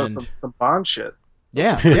 And that was some Bond shit.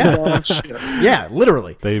 Yeah. Bond shit. Yeah,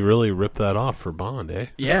 literally. They really ripped that off for Bond, eh?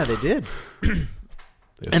 Yeah, they did.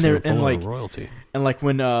 And royalty. And like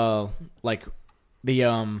when the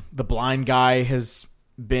blind guy has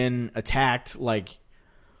been attacked, like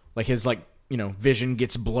his vision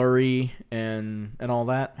gets blurry and all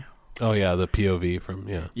that. Oh yeah, the POV from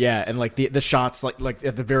Yeah, and like the shots like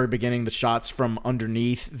at the very beginning, the shots from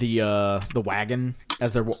underneath the wagon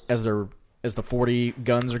as the 40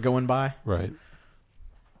 guns are going by. Right.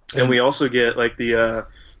 And we also get like the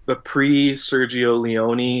pre-Sergio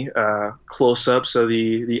Leone close-ups of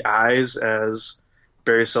the eyes as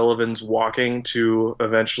Barry Sullivan's walking to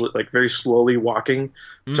eventually, like very slowly walking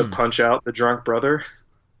to punch out the drunk brother.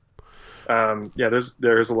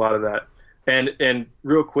 There's a lot of that. And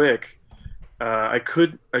real quick, I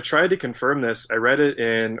tried to confirm this. I read it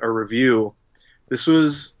in a review. This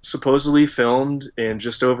was supposedly filmed in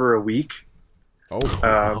just over a week. Oh,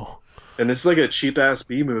 wow. And this is like a cheap-ass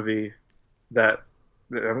B movie that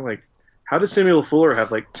I'm like, how does Samuel Fuller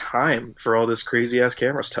have like time for all this crazy-ass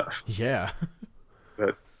camera stuff? Yeah.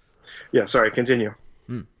 But yeah, sorry, continue.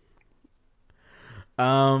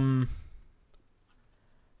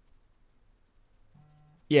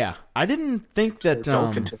 Yeah, I didn't think that.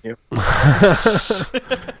 Don't continue.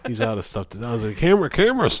 He's out of stuff. I was like,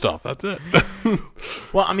 camera stuff. That's it.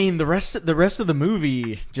 Well, I mean, the rest of the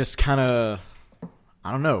movie just kind of,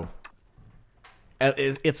 I don't know.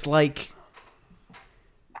 It's like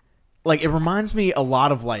it reminds me a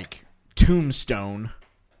lot of like Tombstone.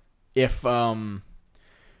 If not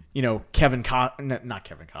Kevin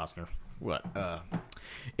Costner. What?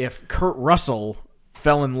 If Kurt Russell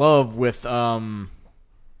fell in love with Powers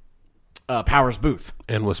Booth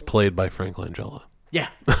and was played by Frank Langella. Yeah.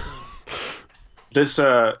 This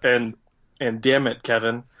and damn it,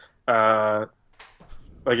 Kevin.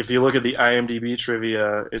 Like if you look at the IMDb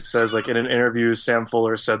trivia, it says like in an interview, Sam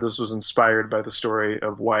Fuller said this was inspired by the story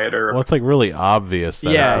of Wyatt Earp. Well, it's like really obvious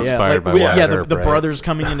that it's inspired by Wyatt Earp. The brothers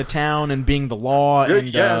coming into town and being the law. Good,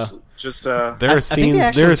 and yes, just there are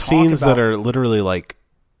scenes that are literally like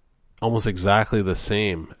almost exactly the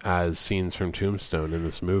same as scenes from Tombstone in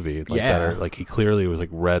this movie. Like that are like he clearly was like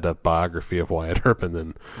read a biography of Wyatt Earp and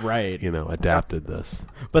then adapted this.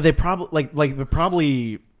 But they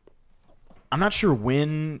probably I'm not sure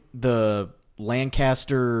when the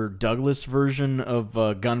Lancaster Douglas version of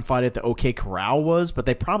Gunfight at the OK Corral was, but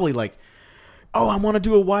they probably like, oh, I want to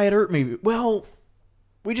do a Wyatt Earp movie. Well,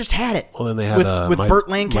 we just had it. Well, then they had with Burt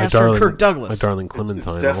Lancaster and Kirk Douglas. My Darling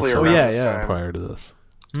Clementine. It's definitely also around this time. Prior to this.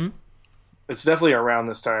 It's definitely around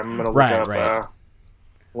this time. I'm going to look up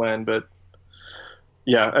when, but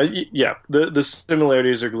yeah, the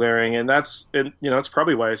similarities are glaring, and that's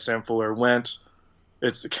probably why Sam Fuller went.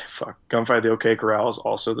 It's Gunfight at the OK Corral is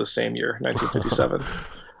also the same year, 1957.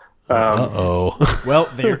 Well,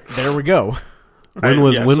 there we go. When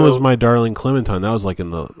was My Darling Clementine? That was like in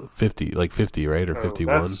the 50, right, or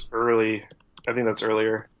 51. That's early. I think that's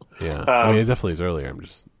earlier. Yeah, I mean it definitely is earlier. I'm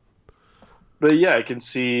just but yeah, I can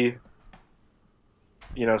see,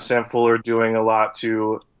 Sam Fuller doing a lot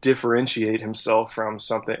to differentiate himself from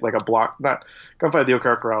something like a block. Not Gunfight at the Oak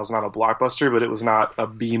Corral is not a blockbuster, but it was not a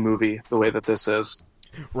B movie the way that this is.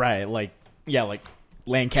 Right, like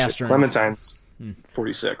Lancaster. Clementine's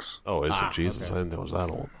 46. Oh, is it? Jesus, okay. I didn't know it was that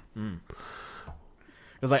old.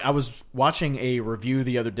 Because I was watching a review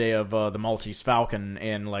the other day of the Maltese Falcon,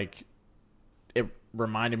 and it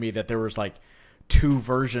reminded me that there was 2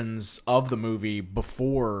 versions of the movie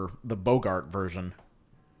before the Bogart version.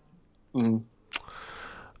 Mm.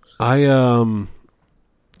 I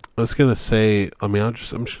was gonna say. I mean, I'm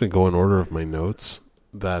just gonna go in order of my notes.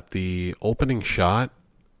 That the opening shot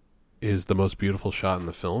is the most beautiful shot in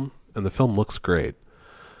the film, and the film looks great.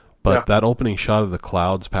 But that opening shot of the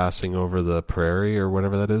clouds passing over the prairie or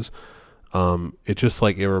whatever that is, it just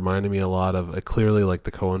it reminded me a lot of clearly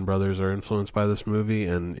the Coen brothers are influenced by this movie,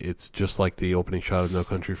 and it's just like the opening shot of No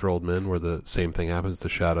Country for Old Men, where the same thing happens. The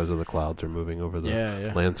shadows of the clouds are moving over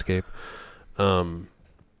the landscape.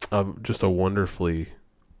 Just a wonderfully,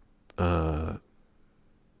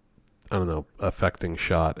 affecting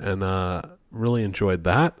shot, and really enjoyed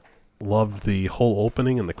that. Loved the whole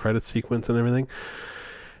opening and the credit sequence and everything.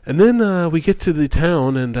 And then we get to the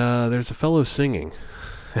town, and there's a fellow singing.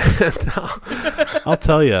 And I'll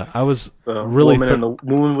tell you, I was really the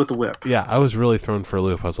woman with the whip. Yeah, I was really thrown for a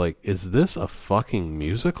loop. I was like, "Is this a fucking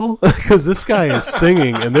musical?" Because this guy is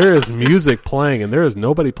singing, and there is music playing, and there is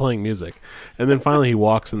nobody playing music. And then finally, he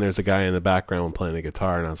walks, and there's a guy in the background playing a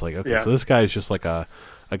guitar, and I was like, "Okay, so this guy is just like a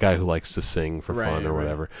guy who likes to sing for fun or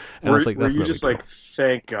whatever." And I was like, "That's were you just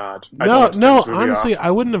thank God." No. Honestly, I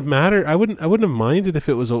wouldn't have mattered. I wouldn't have minded if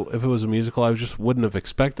it was a musical. I just wouldn't have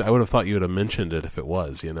expected. I would have thought you would have mentioned it if it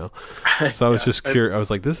was. So I was just curious. I was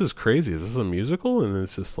like, "This is crazy. Is this a musical?" And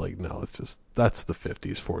it's just no. It's just that's the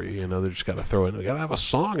 '50s for you. They just got to throw in. They got to have a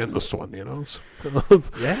song in this one. Let's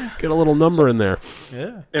get a little number in there.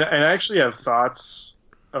 Yeah, and I actually have thoughts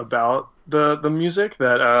about the music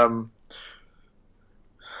that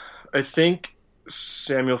I think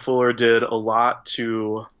Samuel Fuller did a lot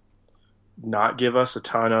to not give us a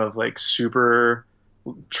ton of super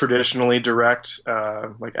traditionally direct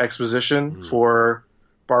exposition for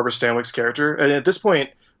Barbara Stanwyck's character. And at this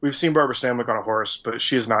point, we've seen Barbara Stanwyck on a horse, but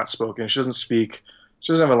she has not spoken. She doesn't speak.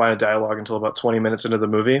 She doesn't have a line of dialogue until about 20 minutes into the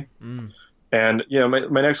movie. And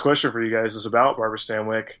my next question for you guys is about Barbara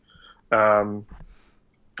Stanwyck,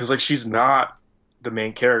 because she's not the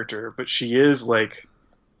main character, but she is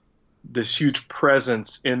this huge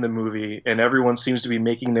presence in the movie, and everyone seems to be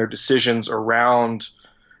making their decisions around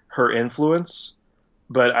her influence.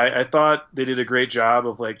 But I thought they did a great job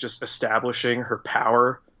of just establishing her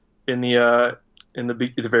power in the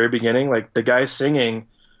very beginning. The guy singing,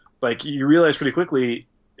 you realize pretty quickly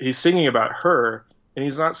he's singing about her, and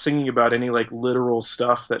he's not singing about any literal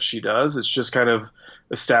stuff that she does. It's just kind of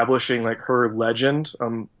establishing her legend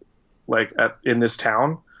in this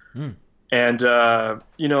town. And,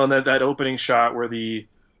 and that opening shot where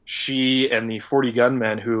she and the 40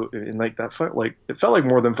 gunmen who in that it felt like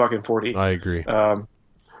more than fucking 40. I agree.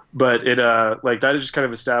 But it, that just kind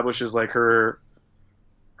of establishes her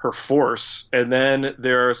force. And then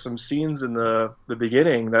there are some scenes in the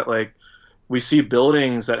beginning that we see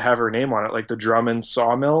buildings that have her name on it, like the Drummond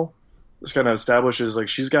sawmill. This kind of establishes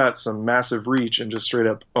she's got some massive reach and just straight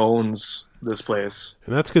up owns this place.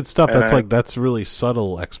 And that's good stuff. That's really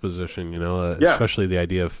subtle exposition, especially the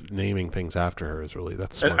idea of naming things after her is really,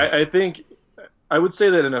 that's smart. I think I would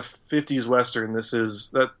say that in a 50s Western, it's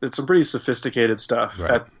some pretty sophisticated stuff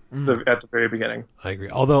at the very beginning. I agree.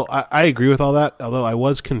 Although I agree with all that, although I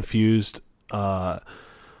was confused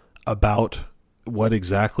about what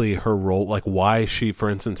exactly her role, why she, for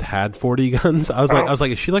instance, had 40 guns. I was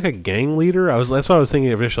like, is she a gang leader? That's what I was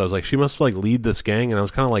thinking initially. I was like, she must lead this gang, and I was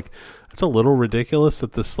kind of like, it's a little ridiculous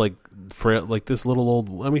that this this little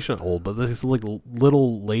old, I mean, she's not old, but this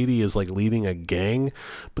little lady is leading a gang.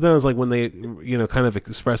 But then I was like, when they kind of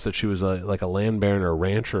expressed that she was a land baron or a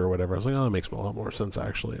rancher or whatever, I was like, oh, that makes a lot more sense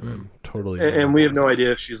actually. And I'm totally. And we have no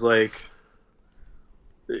idea if she's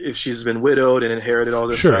if she's been widowed and inherited all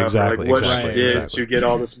this stuff, exactly, what she did to get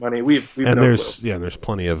all this money. We've no clue. There's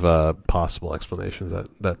plenty of possible explanations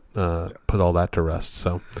that put all that to rest.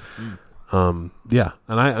 So, and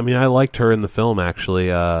I liked her in the film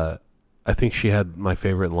actually. I think she had my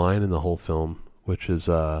favorite line in the whole film, which is,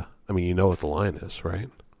 what the line is, right?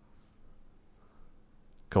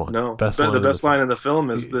 Come on. No, the best line in the film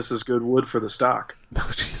is, "This is good wood for the stock." No,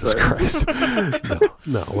 Jesus Christ.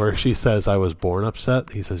 No, where she says, "I was born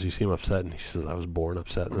upset." He says, "You seem upset," and she says, "I was born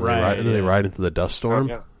upset." And then they ride into the dust storm.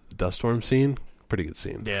 The dust storm scene, pretty good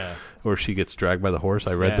scene. Yeah, where she gets dragged by the horse.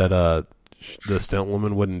 I read that the stunt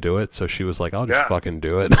woman wouldn't do it, so she was like, "I'll just Yeah. fucking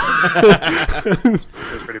do it." It was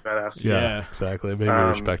pretty badass. Yeah. Exactly. It made me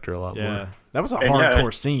respect her a lot Yeah, more. that was a And yeah,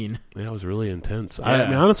 hardcore scene. Yeah, it was really intense. Yeah. I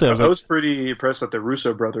mean, honestly, I was I like, was pretty impressed that the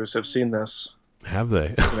Russo brothers have seen this. "Have they?"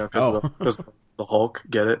 Because the Hulk,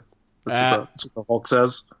 get it? That's what the Hulk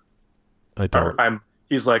says. I don't.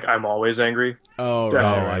 He's like, I'm always angry. Oh, Oh, right,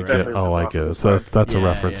 I right, get. right. Oh, I get it. So So that's a Yeah,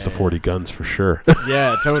 reference to yeah, 40 Guns for sure.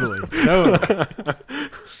 Yeah, totally.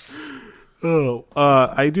 Oh,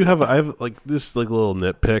 I have like this like little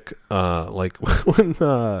nitpick. Like when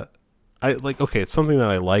I like, okay, it's something that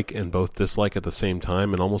I like and both dislike at the same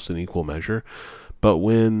time in almost an equal measure. But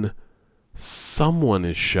when someone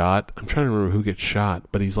is shot, I'm trying to remember who gets shot,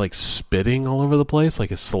 but he's like spitting all over the place, like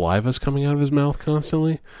his saliva's coming out of his mouth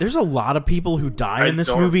constantly. There's a lot of people who die in this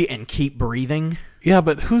movie and keep breathing. Yeah,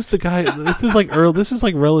 but who's the guy? This is like early. This is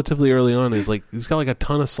like relatively early on. He's got like a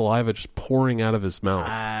ton of saliva just pouring out of his mouth.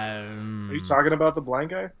 Are you talking about the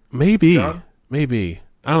blind guy? Maybe, John? maybe.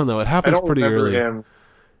 I don't know. It I happens don't pretty remember early. him.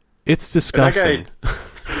 It's disgusting.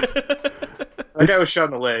 That guy was shot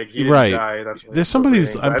in the leg. He didn't Right. die. That's why There's he's somebody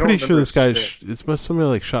bleeding. who's, But I'm I don't pretty sure remember this guy's, spit. it's somebody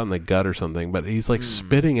like shot in the gut or something, but he's like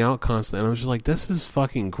spitting out constantly. And I was just like, this is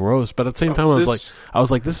fucking gross. But at the same time, I was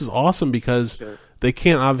like, this is awesome because they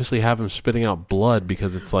can't obviously have him spitting out blood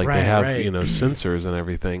because it's like they have, sensors and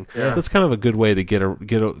everything. Yeah. So it's kind of a good way to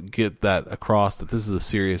get that across that this is a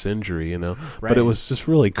serious injury, But Right. it was just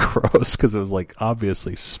really gross because it was like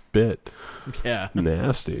obviously spit. Yeah.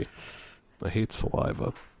 Nasty. I hate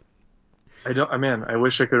saliva. I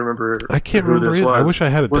wish I could remember. I can't who remember this either. was. I wish I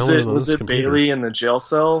had it Was downloaded it on was this it computer. Bailey in the jail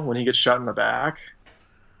cell when he gets shot in the back?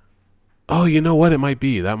 Oh, you know what? It might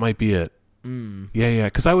be. That might be it. Mm. Yeah.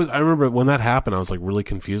 Because I remember when that happened, I was like really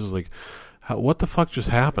confused. I was like, what the fuck just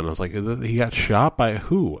happened? I was like, he got shot by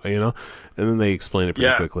who? And then they explained it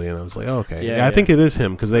pretty quickly, and I was like, oh, okay. Yeah, I think it is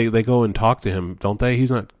him because they go and talk to him, don't they? He's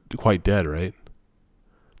not quite dead, right?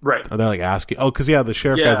 Right. Are they like asking? Oh, because the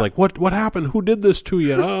sheriff Yeah. guy's like, what happened? Who did this to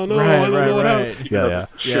you? Oh no, I don't know what happened. Yeah.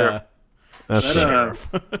 Sheriff. That's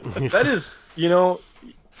That is,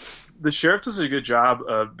 the sheriff does a good job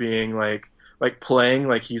of being like playing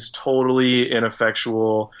like he's totally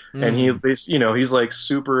ineffectual, and he's like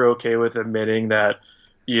super okay with admitting that,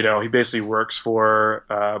 he basically works for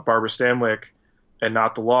Barbara Stanwyck and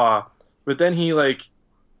not the law. But then he's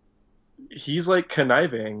like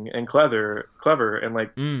conniving and clever and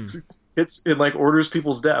like hits and like orders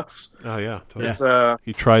people's deaths. Oh yeah, totally. It's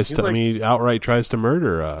He tries to. like- he outright tries to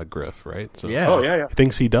murder Griff, right? So Yeah. oh yeah. he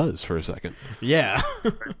thinks he does for a second. Yeah.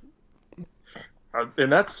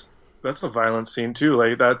 And that's a violent scene too.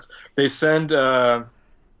 Like they send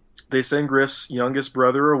Griff's youngest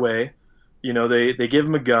brother away. They give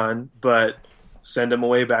him a gun, but send him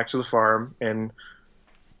away back to the farm. And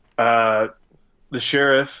the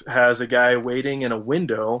sheriff has a guy waiting in a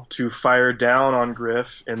window to fire down on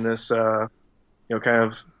Griff in this, kind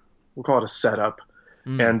of, we'll call it a setup.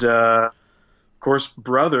 And of course,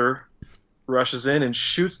 brother rushes in and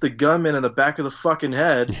shoots the gunman in the back of the fucking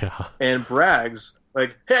head. Yeah. And brags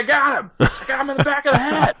like, "Hey, I got him! I got him in the back of the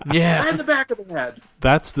head! Yeah. Right in the back of the head!"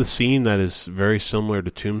 That's the scene that is very similar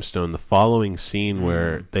to Tombstone. The following scene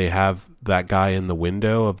where they have that guy in the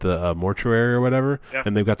window of the mortuary or whatever,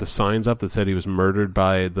 and they've got the signs up that said he was murdered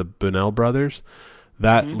by the Bunnell brothers.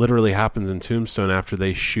 That literally happens in Tombstone after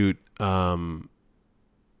they shoot one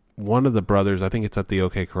of the brothers. I think it's at the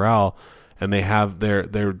OK Corral, and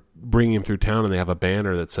they're bringing him through town, and they have a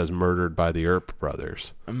banner that says "Murdered by the Earp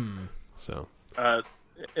brothers." So.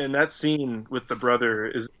 And that scene with the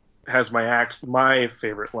brother has my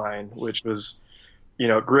favorite line, which was,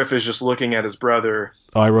 Griff is just looking at his brother.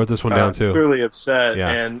 Oh, I wrote this one down too. Clearly upset, Yeah.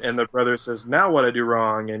 and the brother says, "Now what I do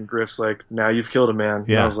wrong?" And Griff's like, "Now you've killed a man."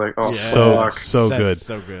 Yeah. And I was like, "Oh, So fuck." so That's good.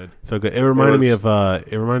 So good. So good. It reminded was-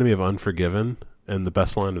 me of Unforgiven, and the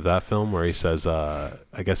best line of that film where he says, "I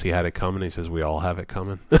guess he had it coming." He says, "We all have it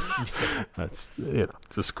coming." That's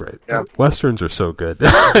just great. Yeah. Westerns are so good.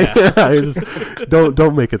 I just,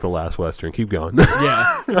 don't make it the last Western. Keep going.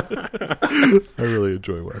 Yeah. I really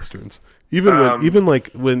enjoy Westerns. Even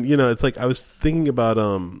when it's like I was thinking about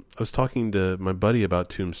I was talking to my buddy about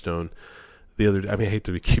Tombstone the other day. I mean, I hate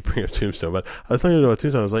to keep bringing up Tombstone, but I was talking about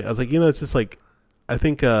Tombstone. I was like, it's just like I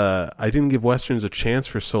think I didn't give Westerns a chance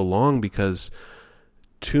for so long because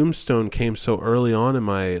Tombstone came so early on in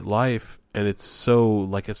my life, and it's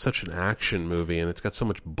such an action movie, and it's got so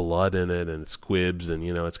much blood in it and squibs, and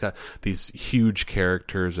it's got these huge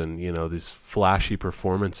characters and these flashy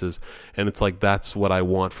performances, and it's like that's what I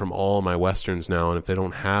want from all my Westerns now, and if they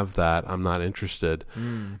don't have that, I'm not interested.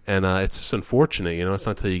 And it's just unfortunate, it's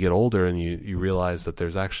not until you get older and you realize that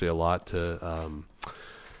there's actually a lot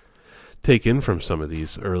take in from some of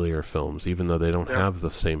these earlier films, even though they don't have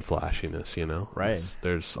the same flashiness. Right?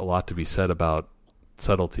 There's a lot to be said about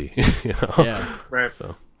subtlety. Yeah, Right.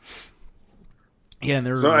 So yeah, and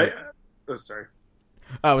they're So sorry.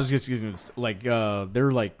 I was just like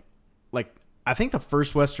they're like I think the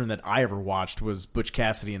first Western that I ever watched was Butch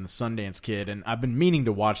Cassidy and the Sundance Kid, and I've been meaning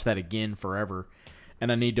to watch that again forever.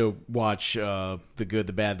 And I need to watch The Good,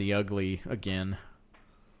 the Bad, the Ugly again.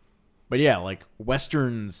 But yeah, like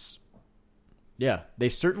Westerns, yeah, they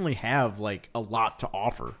certainly have like a lot to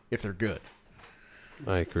offer if they're good.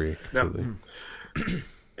 I agree completely.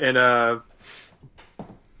 And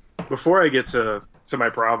before I get to my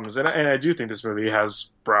problems, and I do think this movie has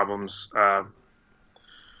problems,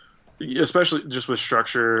 especially just with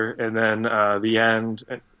structure, and then the end.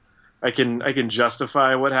 I can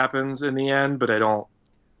justify what happens in the end, but I don't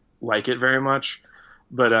like it very much.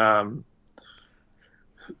 But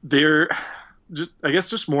they're just, I guess,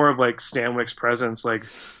 just more of like Stanwyck's presence. Like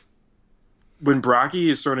when Brocky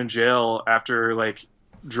is thrown in jail after like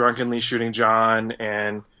drunkenly shooting John,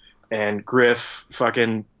 and Griff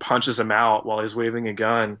fucking punches him out while he's waving a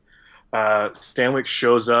gun. Stanwyck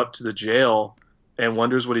shows up to the jail and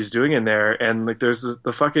wonders what he's doing in there, and like there's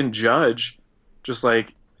the fucking judge just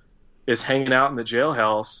like is hanging out in the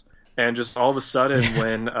jailhouse, and just all of a sudden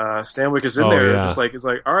when Stanwyck is in there, just like is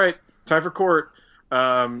like, all right, time for court,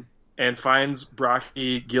 and finds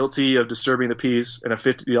Brocky guilty of disturbing the peace and a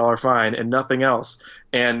 $50 fine and nothing else.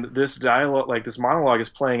 And this dialogue, like this monologue, is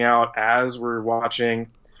playing out as we're watching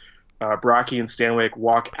Brocky and Stanwyck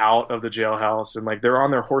walk out of the jailhouse, and like they're on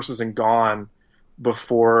their horses and gone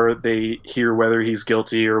before they hear whether he's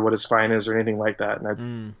guilty or what his fine is or anything like that.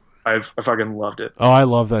 And I fucking loved it. Oh, I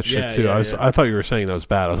love that shit too. Yeah, I thought you were saying that was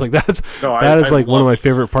bad. I was like, that is I one of my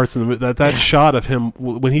favorite parts in the movie. That shot of him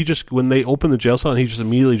when they open the jail cell and he just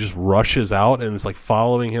immediately just rushes out and it's like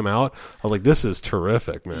following him out. I was like, this is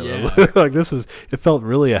terrific, man. Yeah. Like it felt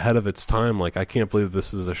really ahead of its time. Like I can't believe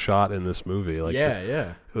this is a shot in this movie. Like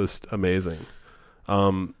it was amazing.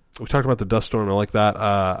 We talked about the dust storm. I like that.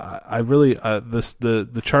 I really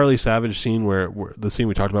the Charlie Savage scene where the scene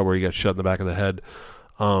we talked about where he got shot in the back of the head.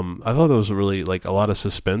 I thought that was really like a lot of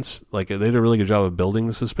suspense. Like they did a really good job of building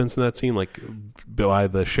the suspense in that scene. Like by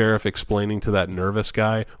the sheriff explaining to that nervous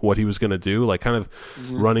guy what he was going to do, like kind of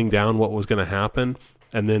running down what was going to happen,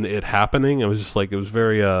 and then it happening. It was just like it was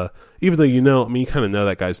very. Even though you kind of know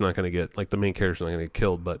that guy's not going to get, like, the main character's not going to get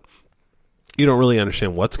killed, but you don't really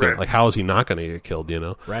understand what's going to, like, how is he not going to get killed,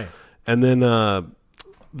 Right. And then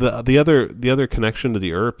the other connection to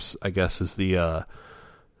the Earps, I guess, is the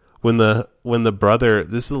when the brother,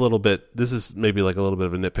 this is maybe like a little bit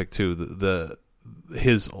of a nitpick too,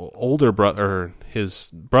 his older brother, his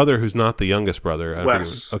brother who's not the youngest brother,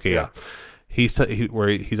 Wes. Okay, yeah. He's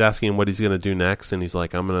asking him what he's going to do next, and he's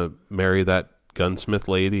like, I'm going to marry that gunsmith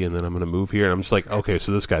lady, and then I'm going to move here. And I'm just like, okay,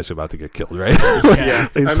 so this guy's about to get killed, right? Yeah.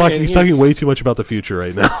 He's talking way too much about the future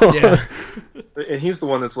right now. Yeah. And he's the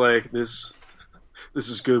one that's like, this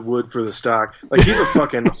is good wood for the stock. Like, he's a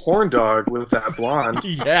fucking horn dog with that blonde.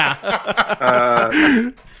 Yeah.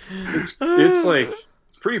 It's like,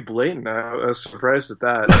 it's pretty blatant. I was surprised at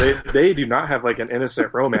that. They do not have like an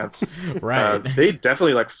innocent romance. Right. They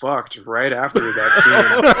definitely like fucked right after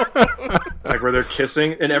that scene. Like where they're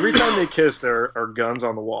kissing, and every time they kiss there are guns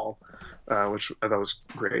on the wall, which I thought was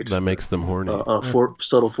great. That makes them horny.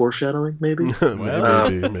 Subtle foreshadowing, maybe.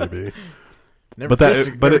 Maybe.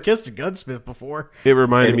 Never kissed a gunsmith before. It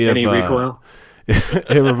reminded me of any recoil.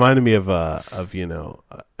 It reminded me of I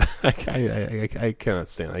cannot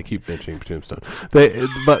stand. I keep bitching Tombstone.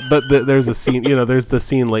 There's a scene. There's the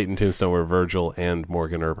scene late in Tombstone where Virgil and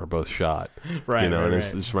Morgan Earp are both shot. Right. And it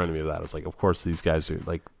just reminded me of that. It's like, of course, these guys are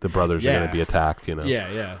like the brothers are going to be attacked.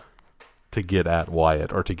 Yeah. To get at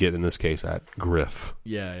Wyatt, or to get, in this case, at Griff.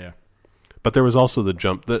 Yeah. But there was also the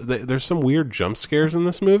jump. There's some weird jump scares in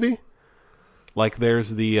this movie. Like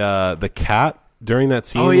there's the cat during that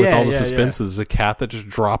scene with all the suspense. There's a cat that just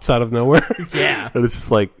drops out of nowhere. Yeah. And it's just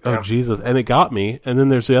like, oh, Jesus. And it got me. And then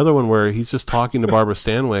there's the other one where he's just talking to Barbara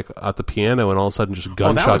Stanwyck at the piano, and all of a sudden just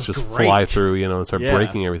gunshots just fly through, and start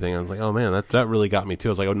breaking everything. I was like, oh, man, that really got me, too.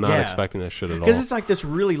 I was like, I'm not expecting that shit at all. Because it's like this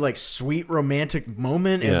really like sweet romantic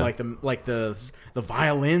moment, and like the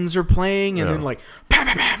violins are playing, and then like, bam,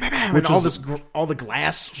 bam, bam, bam, bam, and all the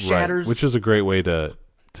glass shatters. Right. Which is a great way to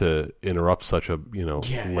interrupt such a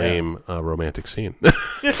lame romantic scene. We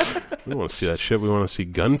don't want to see that shit. We want to see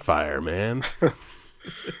gunfire, man.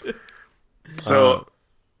 So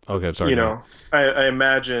okay, I'm sorry. I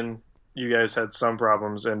imagine you guys had some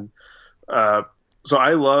problems, and so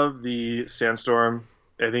I love the Sandstorm.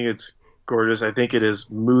 I think it's gorgeous. I think it is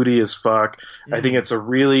moody as fuck. I think it's a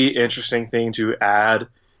really interesting thing to add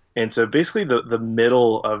into basically the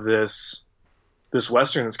middle of this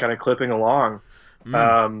Western that's kind of clipping along.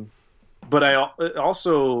 But I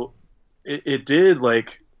also, it did,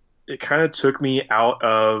 like, it kind of took me out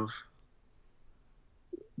of,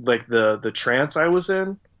 like, the trance I was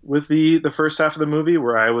in with the first half of the movie,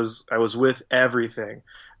 where I was with everything.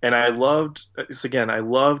 And I loved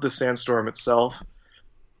the sandstorm itself.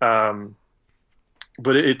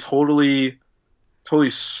 But it totally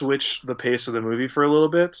switched the pace of the movie for a little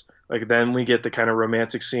bit. Like, then we get the kind of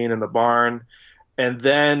romantic scene in the barn, and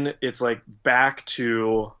then it's like back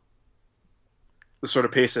to the sort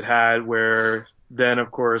of pace it had, where then, of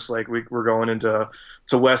course, like, we're going into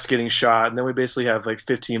Wes getting shot, and then we basically have like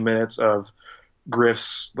 15 minutes of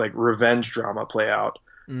Griff's, like, revenge drama play out.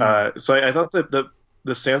 So I thought that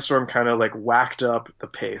the sandstorm kind of, like, whacked up the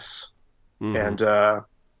pace, and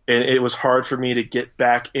it was hard for me to get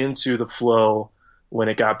back into the flow when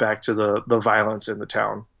it got back to the violence in the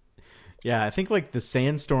town. Yeah, I think, like, the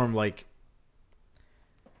sandstorm, like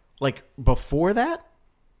before that,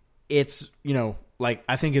 it's, you know, like,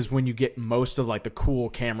 I think is when you get most of, like, the cool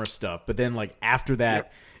camera stuff. But then, like, after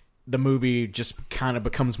that, the movie just kind of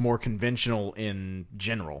becomes more conventional in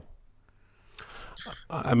general.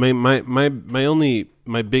 I mean,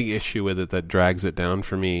 my big issue with it that drags it down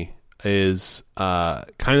for me is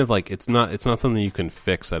kind of like, it's not something you can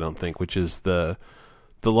fix, I don't think, which is the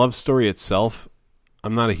love story itself.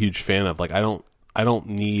 I'm not a huge fan of. Like, I don't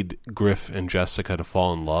need Griff and Jessica to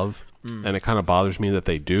fall in love, and it kind of bothers me that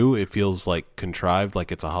they do. It feels like contrived,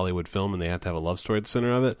 like it's a Hollywood film and they have to have a love story at the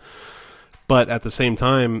center of it. But at the same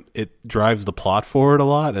time, it drives the plot forward a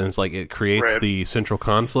lot, and it's like it creates the central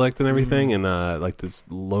conflict and everything, and like there's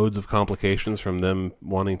loads of complications from them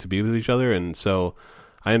wanting to be with each other. And so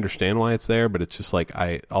I understand why it's there, but it's just like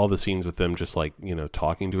all the scenes with them just, like, you know,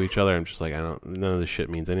 talking to each other, I'm just like, none of this shit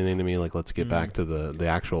means anything to me. Like, let's get back to the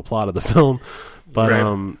actual plot of the film. But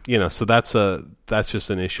you know, so that's just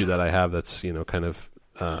an issue that I have. That's, you know, kind of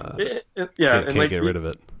can't like, get rid of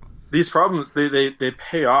it. These problems they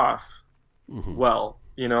pay off well,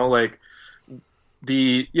 you know, like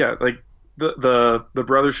the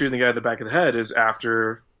brother shooting the guy at the back of the head is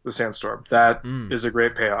after the sandstorm. That is a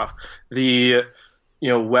great payoff. The, you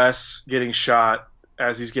know, Wes getting shot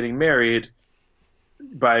as he's getting married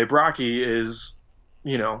by Brocky is,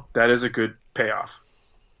 you know, that is a good payoff.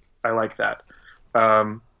 I like that.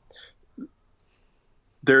 The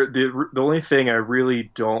only thing I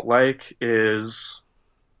really don't like is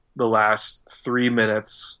the last 3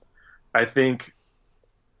 minutes. I think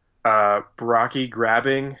Brocky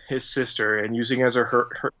grabbing his sister and using her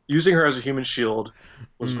as a human shield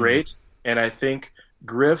was great, and I think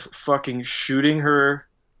Griff fucking shooting her.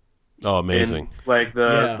 Oh, amazing! In, like,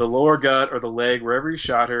 the lower gut or the leg, wherever he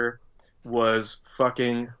shot her, was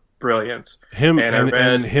fucking brilliant. Him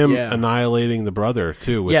annihilating the brother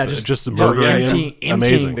too. With just murdering him.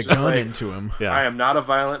 Emptying the gun into him. Yeah. I am not a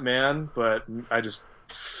violent man, but I just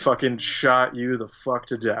fucking shot you the fuck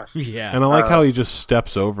to death. Yeah. And I like how he just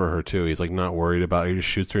steps over her too. He's like not worried about it. He just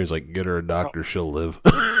shoots her. He's like, get her a doctor, she'll live.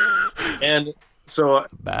 And so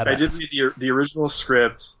Badass. I did read the original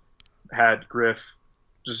script had Griff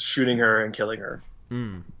just shooting her and killing her.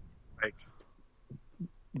 Like,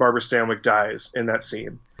 Barbara Stanwyck dies in that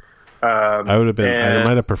scene. I would have been. I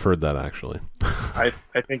might have preferred that, actually. I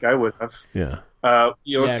think I would have. Yeah.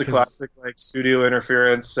 You know, it's the classic, like, studio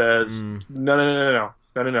interference says no.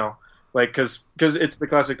 Like, because it's the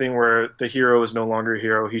classic thing where the hero is no longer a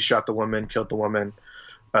hero. He shot the woman, killed the woman,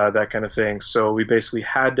 that kind of thing. So we basically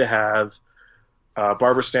had to have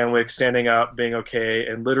Barbara Stanwyck standing up, being okay,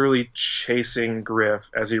 and literally chasing Griff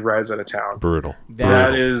as he rides out of town. Brutal.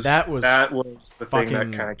 That was the thing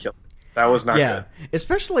that kind of killed me. That was not good.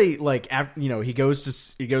 Especially, like, after, you know, he goes to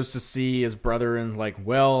see his brother and, like,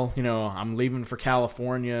 well, you know, I'm leaving for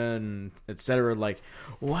California and etc. Like,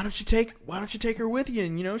 well, why don't you take her with you?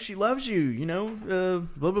 And, you know, she loves you. You know,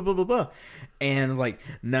 blah blah blah blah blah. And, like,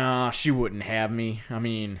 nah, she wouldn't have me. I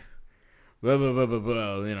mean, blah blah blah blah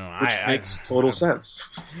blah. You know, which makes total sense.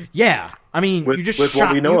 Yeah, I mean, with you just with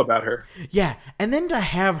what we know about her. Yeah, and then to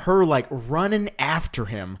have her, like, running after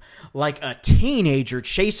him like a teenager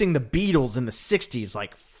chasing the Beatles in the '60s,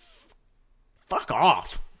 like, fuck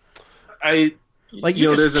off. You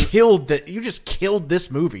just killed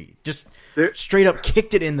this movie. Just straight up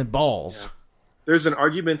kicked it in the balls. Yeah. There's an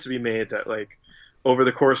argument to be made that, like, over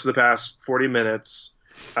the course of the past 40 minutes,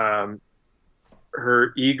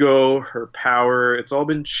 her ego, her power, it's all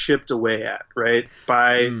been chipped away at, right?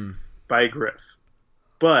 By Griff.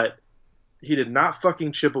 But did not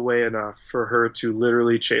fucking chip away enough for her to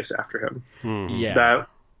literally chase after him. Yeah.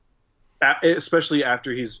 Especially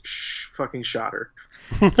after he's fucking shot her.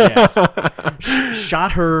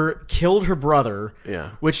 Shot her, killed her brother.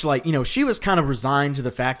 Yeah. Which, like, she was kind of resigned to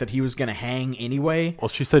the fact that he was going to hang anyway. Well,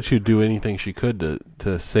 she said she'd do anything she could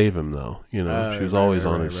to save him, though. She was always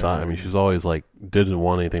on his side. I mean, she's always like didn't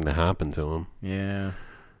want anything to happen to him. Yeah.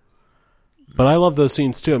 But I love those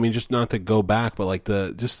scenes too. I mean, just not to go back, but like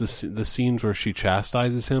the scenes where she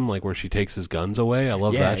chastises him, like where she takes his guns away. I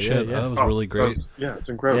love that shit. Yeah. That was really great. It's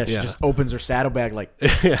incredible. Yeah, she just opens her saddlebag like,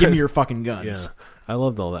 give me your fucking guns. Yeah, I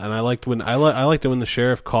loved all that, and I liked when the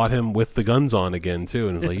sheriff caught him with the guns on again too,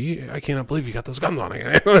 and was like, I cannot believe you got those guns on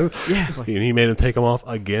again. And he made him take them off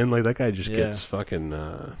again. Like that guy just gets fucking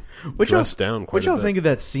dressed down. What y'all think of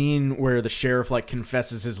that scene where the sheriff like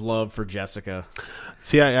confesses his love for Jessica?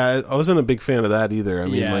 See, I wasn't a big fan of that either. I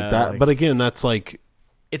mean, like that. But again, that's like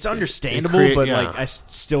it's understandable, but like I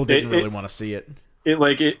still didn't really want to see it.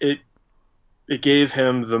 It gave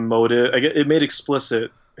him the motive. It made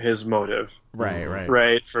explicit his motive,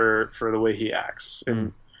 right for the way he acts,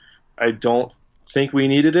 and I don't think we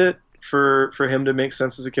needed it for him to make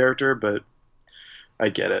sense as a character, but I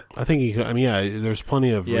get it. I think there's plenty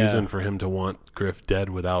of reason for him to want Griff dead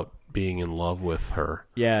without being in love with her.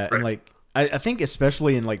 Yeah, and like I think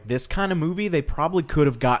especially in like this kind of movie, they probably could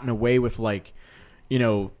have gotten away with like,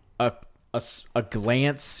 a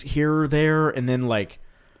glance here or there, and then like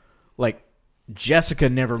Jessica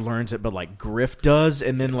never learns it, but like Griff does,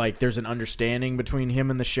 and then like there's an understanding between him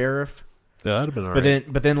and the sheriff. Yeah, that'd have been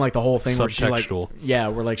alright. But then like the whole thing where she subtextual.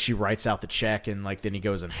 where like she writes out the check and like then he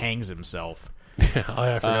goes and hangs himself. Yeah,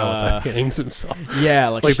 I forgot about that. He hangs himself. Yeah,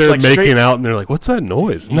 like they're making out, and they're like, "What's that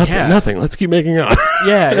noise?" Nothing. Let's keep making out.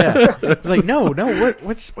 Yeah. It's like, no.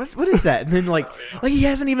 What is that? And then like he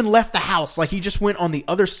hasn't even left the house. Like he just went on the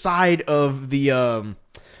other side of the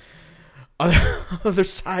other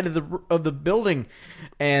side of the building,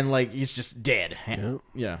 and like he's just dead.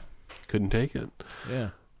 Yeah. Couldn't take it.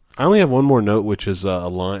 Yeah. I only have one more note, which is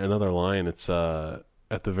another line. It's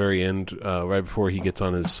at the very end, right before he gets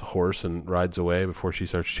on his horse and rides away, before she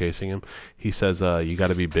starts chasing him. He says, "You got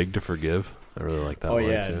to be big to forgive." I really like that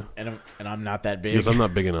line too. And I'm not that big. Because I'm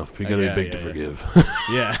not big enough. You got to be big to forgive.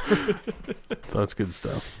 Yeah. So that's good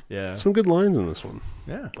stuff. Yeah. Some good lines in this one.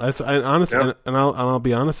 Yeah. Honestly, and I'll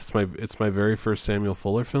be honest. It's my very first Samuel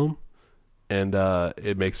Fuller film. And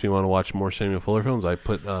it makes me want to watch more Samuel Fuller films. I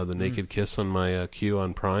put The Naked Kiss on my queue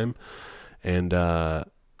on Prime, and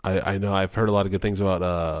I know I've heard a lot of good things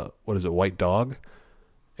about what is it, White Dog,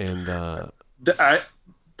 and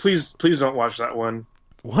please don't watch that one.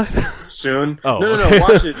 What? Soon? Oh, no,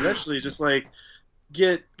 watch it eventually. Just like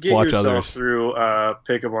get watch yourself others. Through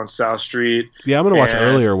Pickup on South Street. Yeah, I'm gonna watch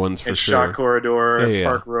earlier ones for sure. Shot Corridor,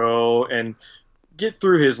 Park Row, and get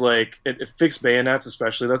through his like Fixed Bayonets,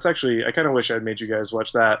 especially. That's actually, I kind of wish I'd made you guys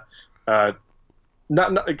watch that.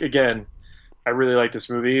 Not again, I really like this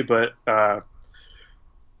movie, but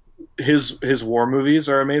his war movies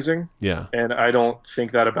are amazing. Yeah, and I don't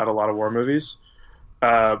think that about a lot of war movies.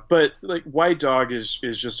 But like White Dog is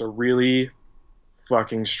just a really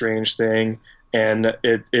fucking strange thing, and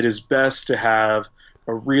it is best to have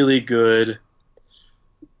a really good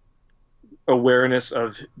awareness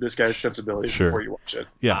of this guy's sensibilities before you watch it.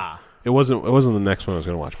 Yeah. It wasn't the next one I was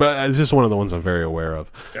going to watch, but it's just one of the ones I'm very aware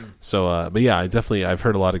of. Yeah. So, but yeah, I've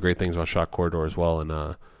heard a lot of great things about Shot Corridor as well,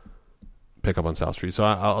 and Pick Up on South Street. So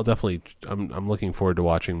I'll definitely, I'm looking forward to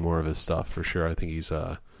watching more of his stuff for sure. I think he's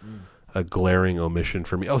a glaring omission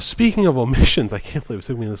for me. Oh, speaking of omissions, I can't believe it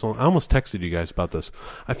took me this long. I almost texted you guys about this.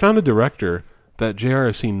 I found a director that JR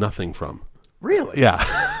has seen nothing from. Really? Yeah.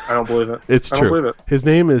 I don't believe it. It's true. I don't believe it. His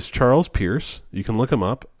name is Charles Pierce. You can look him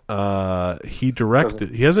up. He directed.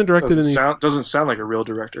 He hasn't directed any. Doesn't sound like a real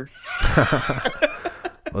director.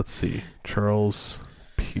 Let's see. Charles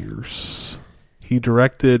Pierce. He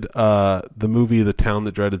directed the movie The Town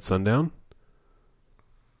That Dreaded Sundown.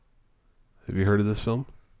 Have you heard of this film?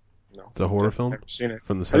 No. It's a horror film. I've never seen it.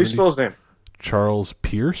 From the 70s. How do you spell his name? Charles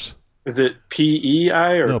Pierce. Is it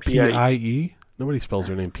P-E-I or P-I-E? P-I-E. Nobody spells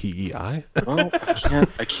their name P-E-I. Oh,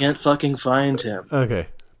 I can't fucking find him. Okay.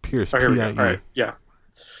 Pierce, P-I-E. P-I-E. All right, yeah.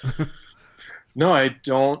 No, I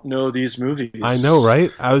don't know these movies. I know,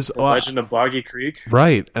 right? I was Legend of Boggy Creek.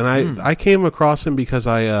 Right, and I came across him because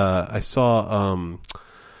I saw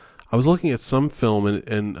I was looking at some film,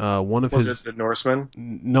 and one of Was his. it The Norseman?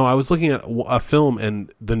 No, I was looking at a film, and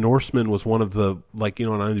The Norseman was one of the, like, you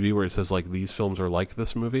know, on IMDb where it says, like, these films are like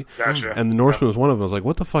this movie. Gotcha. And The Norseman was one of them. I was like,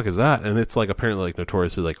 what the fuck is that? And it's, like, apparently, like,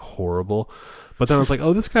 notoriously, like, horrible. But then I was like,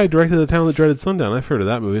 oh, this guy directed The Town That Dreaded Sundown. I've heard of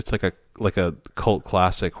that movie. It's like a cult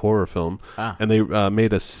classic horror film. And they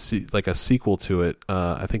made a sequel to it.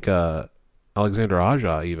 I think Alexander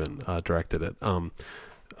Aja even directed it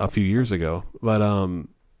a few years ago. But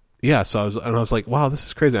yeah, so I was like, wow, this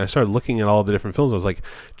is crazy. And I started looking at all the different films. I was like,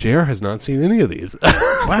 JR has not seen any of these.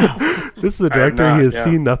 Wow. This is a director he has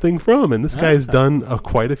seen nothing from, and this guy's done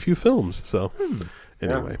quite a few films. So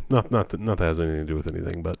anyway, not that has anything to do with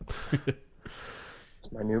anything, but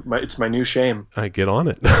it's my new shame. I get on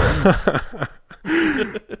it.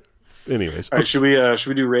 Anyways, all right, should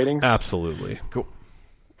we do ratings? Absolutely. Cool.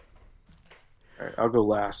 All right, I'll go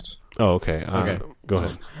last. Oh, okay. Okay. Go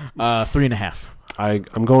ahead. 3.5.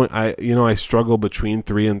 I'm going. I struggle between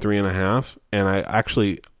 3 and 3.5, and I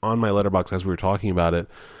actually on my letterbox as we were talking about it,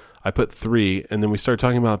 I put 3, and then we started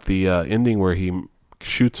talking about the ending where he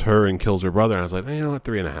shoots her and kills her brother, and I was like, you know what,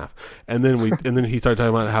 3.5, and then he started talking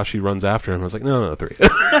about how she runs after him. I was like, no, 3.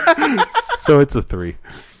 So it's a 3.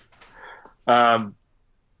 I'm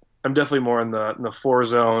definitely more in the 4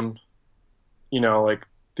 zone. You know, like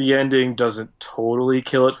the ending doesn't totally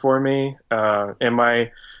kill it for me, and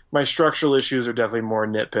my structural issues are definitely more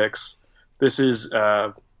nitpicks. This is,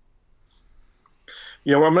 I'm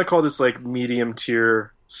going to call this like medium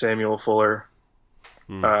tier Samuel Fuller,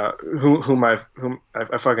 whom I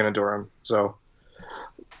fucking adore him. So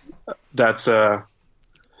that's a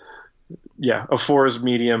 4 is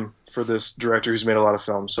medium for this director who's made a lot of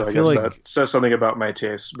films. So I guess like, that says something about my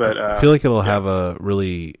taste. But I feel like it'll have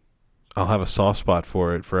I'll have a soft spot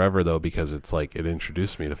for it forever, though, because it's like it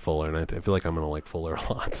introduced me to Fuller, and I feel like I'm going to like Fuller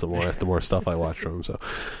a lot the more stuff I watch from him. So,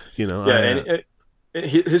 you know, and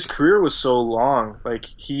his career was so long. Like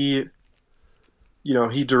he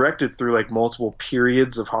directed through like multiple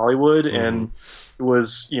periods of Hollywood, and it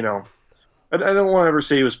was, you know, I don't want to ever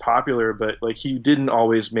say he was popular, but like he didn't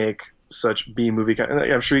always make such B movie.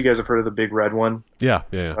 I'm sure you guys have heard of The Big Red One. Yeah.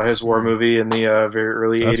 His war movie in the very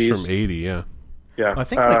early 80s. That's from 80, yeah.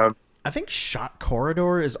 Well, I think Shot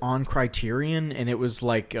Corridor is on Criterion, and it was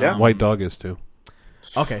like White Dog is too.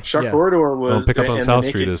 Okay, Shot Corridor was Pick Up on South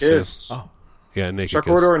Street is too. Oh. Yeah, Naked Shot Kiss.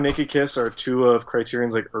 Corridor and Naked Kiss are 2 of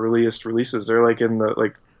Criterion's like earliest releases. They're like in the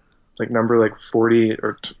like number like 40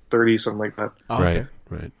 or 30, something like that. Oh, okay.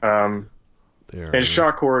 Right. And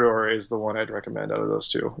Shot Corridor is the one I'd recommend out of those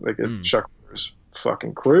 2. Like Shot Corridor is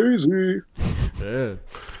fucking crazy. Yeah.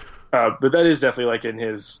 But that is definitely like in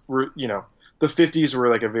his, you know, the 50s were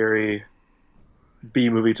like a very B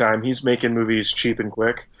movie time. He's making movies cheap and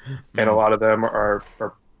quick, and a lot of them are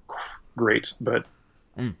great. But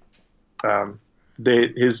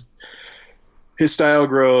his style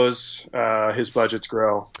grows, his budgets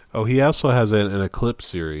grow. Oh, he also has an Eclipse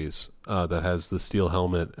series that has the steel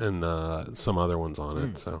helmet and some other ones on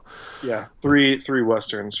it. So yeah, three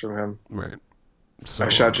westerns from him. Right. So, I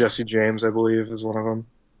Shot Jesse James, I believe, is one of them.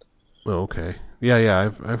 Oh, okay. Yeah.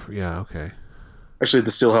 I've okay. Actually,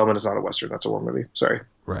 the Steel Helmet is not a western. That's a war movie. Sorry.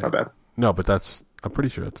 Right. My bad. No, but I'm pretty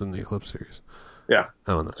sure that's in the Eclipse series. Yeah.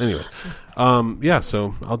 I don't know. Anyway.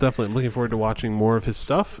 So I'm looking forward to watching more of his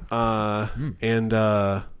stuff. And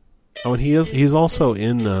he's also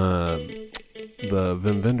in the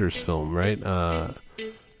Wim Wenders film, right? An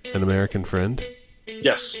American Friend.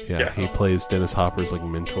 Yes. Yeah. He plays Dennis Hopper's like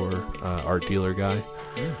mentor, art dealer guy.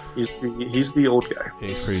 He's the old guy. Yeah,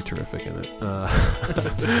 he's pretty terrific in it.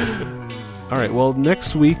 All right. Well,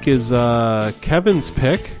 next week is Kevin's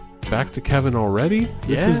pick. Back to Kevin already.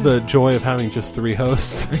 This is the joy of having just 3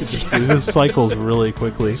 hosts. This cycles really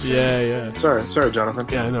quickly. Yeah. Sorry, Jonathan.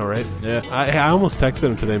 Yeah, I know, right? Yeah. I almost texted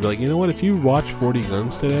him today and be like, you know what? If you watch 40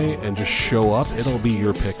 Guns today and just show up, it'll be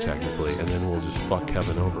your pick technically, and then we'll just fuck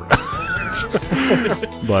Kevin over.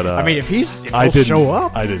 But I mean, if he'll show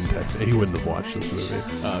up, I didn't text him. He wouldn't have watched this movie.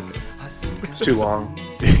 Okay. It's too long.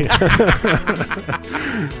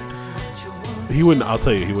 He wouldn't. I'll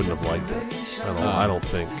tell you, he wouldn't have liked it. I don't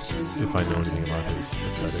think, if I know anything about his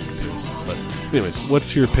aesthetics. But anyways,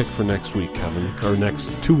 what's your pick for next week, Kevin? Or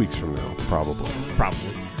next 2 weeks from now, probably.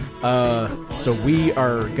 So we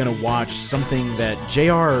are gonna watch something that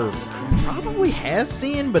JR probably has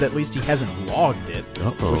seen, but at least he hasn't logged it,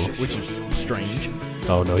 which is strange.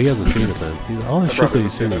 Oh no, he hasn't seen it then. All the shit that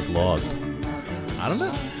he's seen is logged. I don't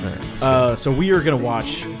know. All right, so we are going to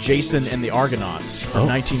watch Jason and the Argonauts from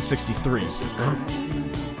 1963.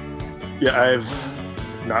 Yeah,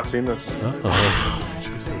 I've not seen this.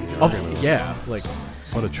 Yeah, like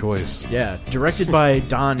What a choice. Yeah, directed by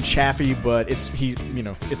Don Chaffee, but it's a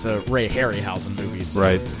Ray Harryhausen movie. So,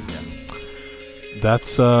 Right. yeah.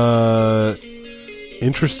 That's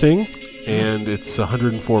interesting, and it's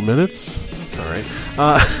 104 minutes. It's all right.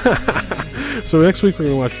 So next week we're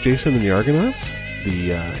going to watch Jason and the Argonauts,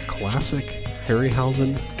 the classic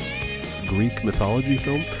Harryhausen Greek mythology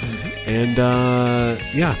film. And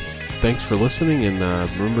yeah, thanks for listening, and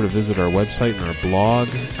remember to visit our website and our blog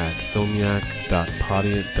at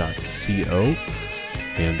filmyak.podiant.co,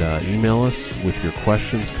 and email us with your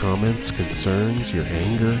questions, comments, concerns, your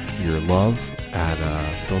anger, your love at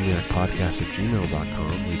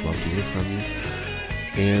filmyakpodcast@gmail.com. We'd love to hear from you.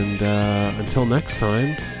 And until next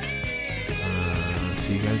time,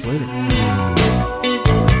 see you guys later.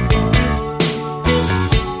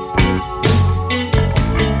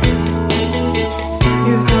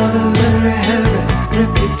 You've got a very heavy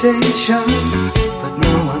reputation, but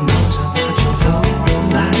no one knows about your low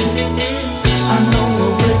life. I know a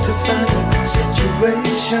way to find a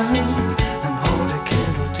situation and hold a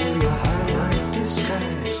candle to your high life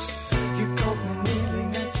disguise. You caught me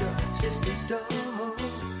kneeling at your sister's door.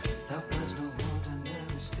 That was no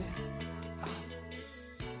ordinary stick.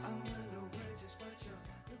 I'm well aware just what you're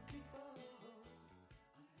looking for.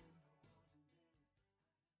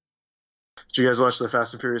 Did you guys watch the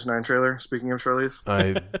Fast and Furious 9 trailer? Speaking of Charlize,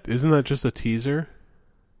 Isn't that just a teaser?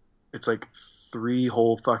 it's like 3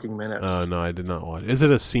 whole fucking minutes. No, I did not watch. Is it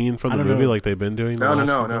a scene from I the don't movie know. like they've been doing? the no, last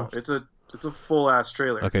few no. films? It's a full ass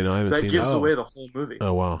trailer. Okay, no, I haven't that seen gives it. away the whole movie.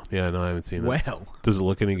 Oh wow, yeah, no, I haven't seen it. Well, Does it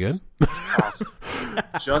look any good? Awesome.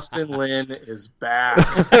 Justin Lin is back.